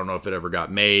that. I don't know if it ever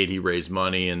got made. He raised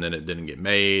money and then it didn't get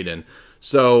made. And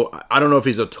so I don't know if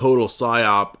he's a total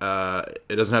psyop.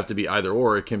 It doesn't have to be either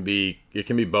or. It can be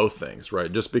both things, right?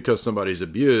 Just because somebody's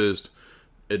abused,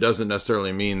 it doesn't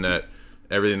necessarily mean that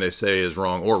everything they say is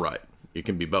wrong or right. It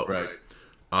can be both. Right.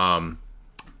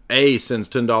 A sends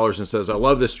 $10 and says, I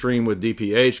love this stream with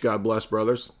DPH. God bless,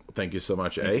 brothers. Thank you so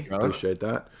much, A. Appreciate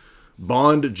that.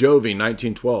 Bond Jovi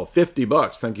 1912,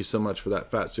 $50. Thank you so much for that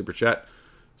fat super chat.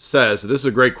 Says, this is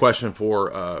a great question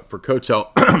for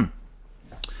Kotel.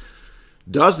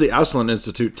 Does the Esalen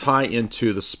Institute tie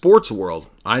into the sports world?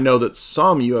 I know that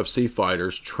some UFC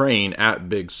fighters train at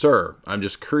Big Sur. I'm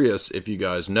just curious if you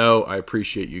guys know. I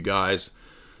appreciate you guys.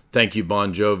 Thank you,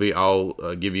 Bon Jovi.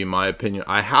 I'll give you my opinion.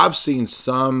 I have seen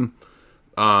some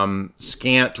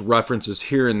scant references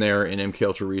here and there in MK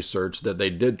Ultra research that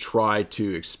they did try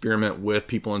to experiment with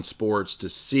people in sports to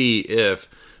see if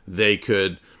they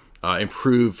could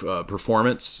improve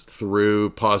performance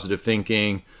through positive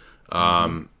thinking.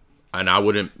 And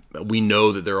we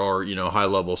know that there are, high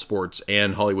level sports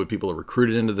and Hollywood people are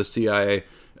recruited into the CIA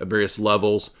at various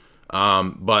levels.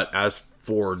 But as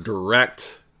for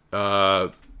direct,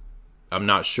 I'm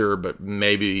not sure, but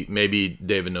maybe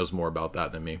David knows more about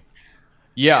that than me.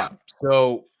 Yeah.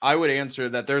 So I would answer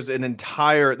that there's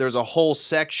a whole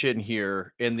section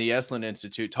here in the Esalen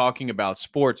Institute talking about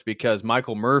sports, because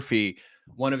Michael Murphy,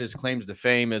 one of his claims to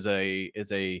fame is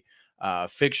a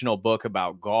fictional book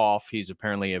about golf. He's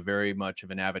apparently very much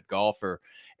of an avid golfer,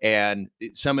 and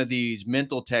some of these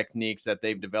mental techniques that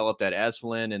they've developed at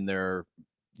Esalen and their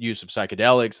use of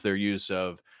psychedelics, their use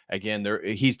of,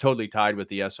 he's totally tied with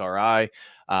the SRI,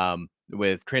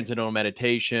 with transcendental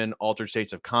meditation, altered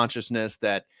states of consciousness,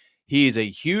 that he's a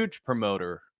huge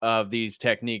promoter of these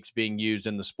techniques being used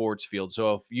in the sports field.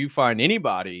 So if you find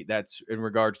anybody that's in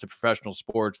regards to professional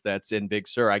sports that's in Big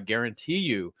Sur, I guarantee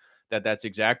you that that's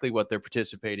exactly what they're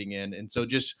participating in. And so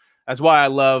that's why I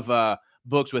love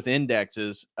books with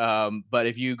indexes. But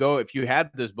if you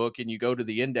had this book and you go to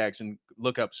the index and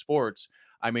look up sports,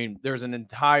 I mean, there's an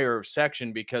entire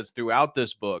section, because throughout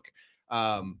this book,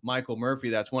 Michael Murphy,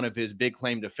 that's one of his big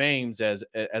claim to fame, as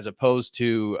opposed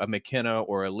to a McKenna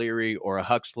or a Leary or a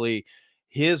Huxley.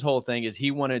 His whole thing is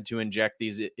he wanted to inject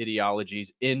these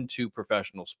ideologies into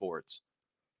professional sports.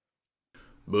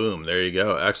 Boom. There you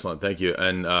go. Excellent. Thank you.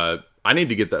 And I need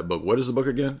to get that book. What is the book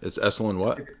again? It's Esalen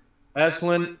what?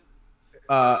 Esalen,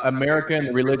 America and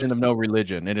the Religion of No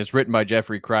Religion. And it's written by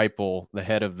Jeffrey Kripal, the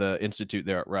head of the institute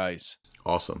there at Rice.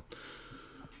 Awesome.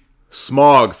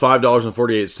 Smog,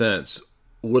 $5.48.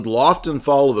 Would Lofton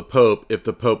follow the Pope if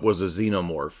the Pope was a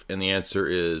xenomorph? And the answer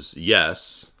is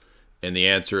yes. And the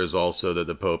answer is also that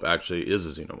the Pope actually is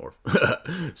a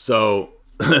xenomorph. So,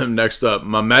 next up,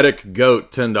 Mametic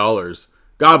Goat, $10.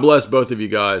 God bless both of you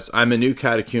guys. I'm a new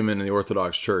catechumen in the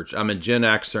Orthodox Church. I'm a Gen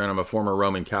Xer and I'm a former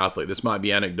Roman Catholic. This might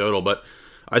be anecdotal, but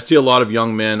I see a lot of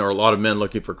young men, or a lot of men,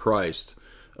 looking for Christ.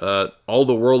 All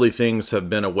the worldly things have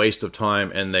been a waste of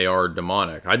time and they are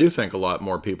demonic. I do think a lot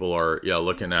more people are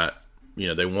looking at,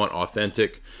 they want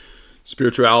authentic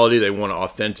spirituality. They want an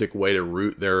authentic way to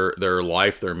root their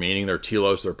life, their meaning, their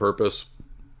telos, their purpose.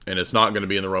 And it's not going to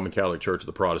be in the Roman Catholic Church or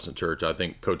the Protestant Church. I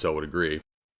think Kotel would agree.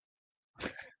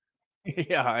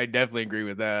 Yeah, I definitely agree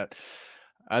with that.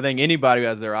 I think anybody who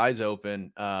has their eyes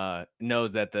open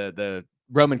knows that the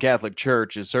Roman Catholic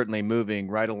Church is certainly moving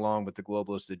right along with the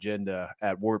globalist agenda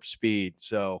at warp speed.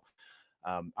 So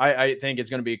I think it's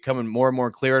going to be becoming more and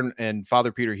more clear. And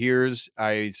Father Peter Hears,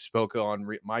 I spoke on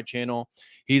my channel.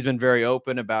 He's been very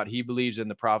open about he believes in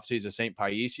the prophecies of St.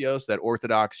 Paisios that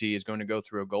Orthodoxy is going to go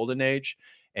through a golden age.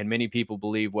 And many people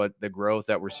believe what the growth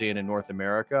that we're seeing in North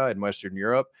America and Western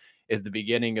Europe is the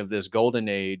beginning of this golden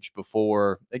age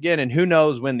before, again, and who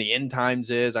knows when the end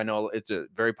times is. I know it's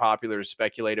very popular to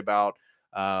speculate about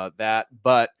that,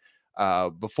 but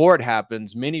before it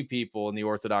happens, many people in the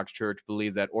Orthodox Church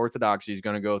believe that Orthodoxy is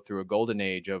going to go through a golden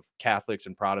age of Catholics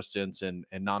and Protestants and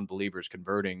non-believers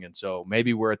converting. And so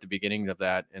maybe we're at the beginning of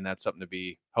that, and that's something to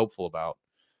be hopeful about.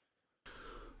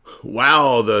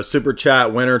 Wow, the super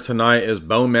chat winner tonight is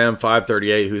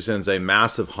Boneman538, who sends a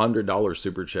massive $100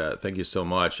 super chat. Thank you so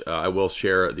much. I will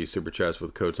share these super chats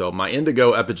with Kotel. My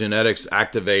indigo epigenetics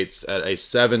activates at a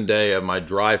 7-day of my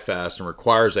dry fast and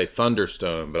requires a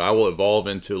thunderstone, but I will evolve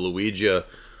into Luigia,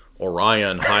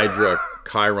 Orion, Hydra,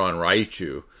 Chiron,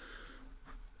 Raichu.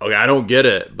 Okay, I don't get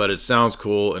it, but it sounds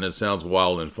cool and it sounds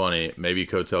wild and funny. Maybe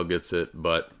Kotel gets it,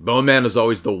 but Boneman is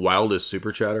always the wildest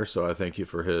super chatter, so I thank you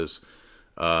for his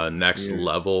next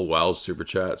level wild super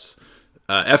chats.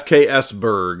 FKS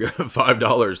Berg,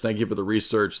 $5. Thank you for the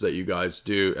research that you guys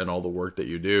do and all the work that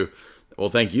you do. Well,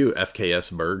 thank you,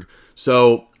 FKS Berg.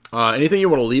 So anything you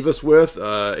want to leave us with?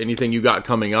 Anything you got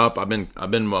coming up? I've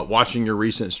been watching your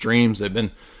recent streams. They've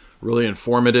been really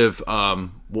informative.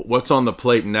 What's on the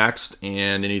plate next,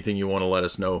 and anything you want to let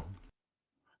us know?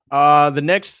 The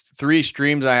next 3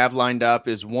 streams I have lined up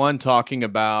is one talking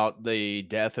about the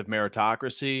death of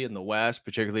meritocracy in the West,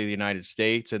 particularly the United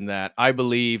States, and that I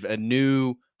believe a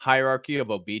new hierarchy of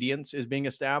obedience is being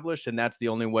established, and that's the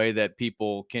only way that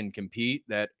people can compete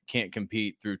that can't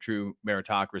compete through true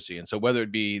meritocracy. And so whether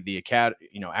it be the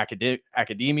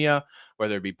academia,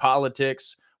 whether it be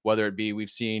politics, whether it be, we've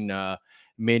seen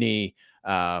many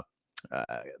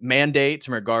mandates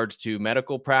in regards to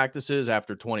medical practices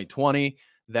after 2020,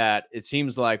 that it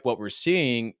seems like what we're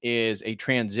seeing is a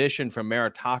transition from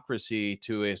meritocracy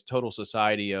to a total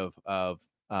society of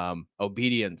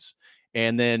obedience.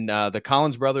 And then the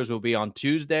Collins brothers will be on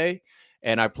Tuesday,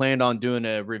 and I planned on doing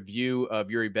a review of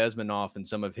Yuri Bezmenov and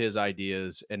some of his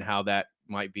ideas and how that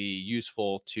might be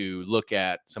useful to look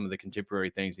at some of the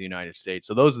contemporary things in the United States.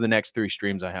 So those are the next 3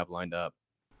 streams I have lined up.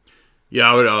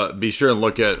 Yeah, I would be sure and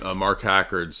look at Mark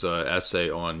Hackard's essay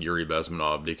on Yuri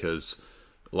Bezmenov, because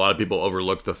a lot of people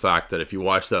overlook the fact that if you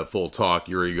watch that full talk,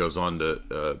 Yuri goes on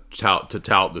to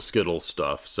tout the Skittles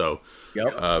stuff. So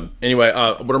anyway,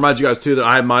 I want to remind you guys too that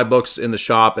I have my books in the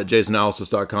shop at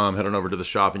jaysanalysis.com. Head on over to the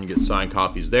shop and you get signed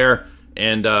copies there.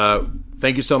 And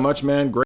thank you so much, man. Great.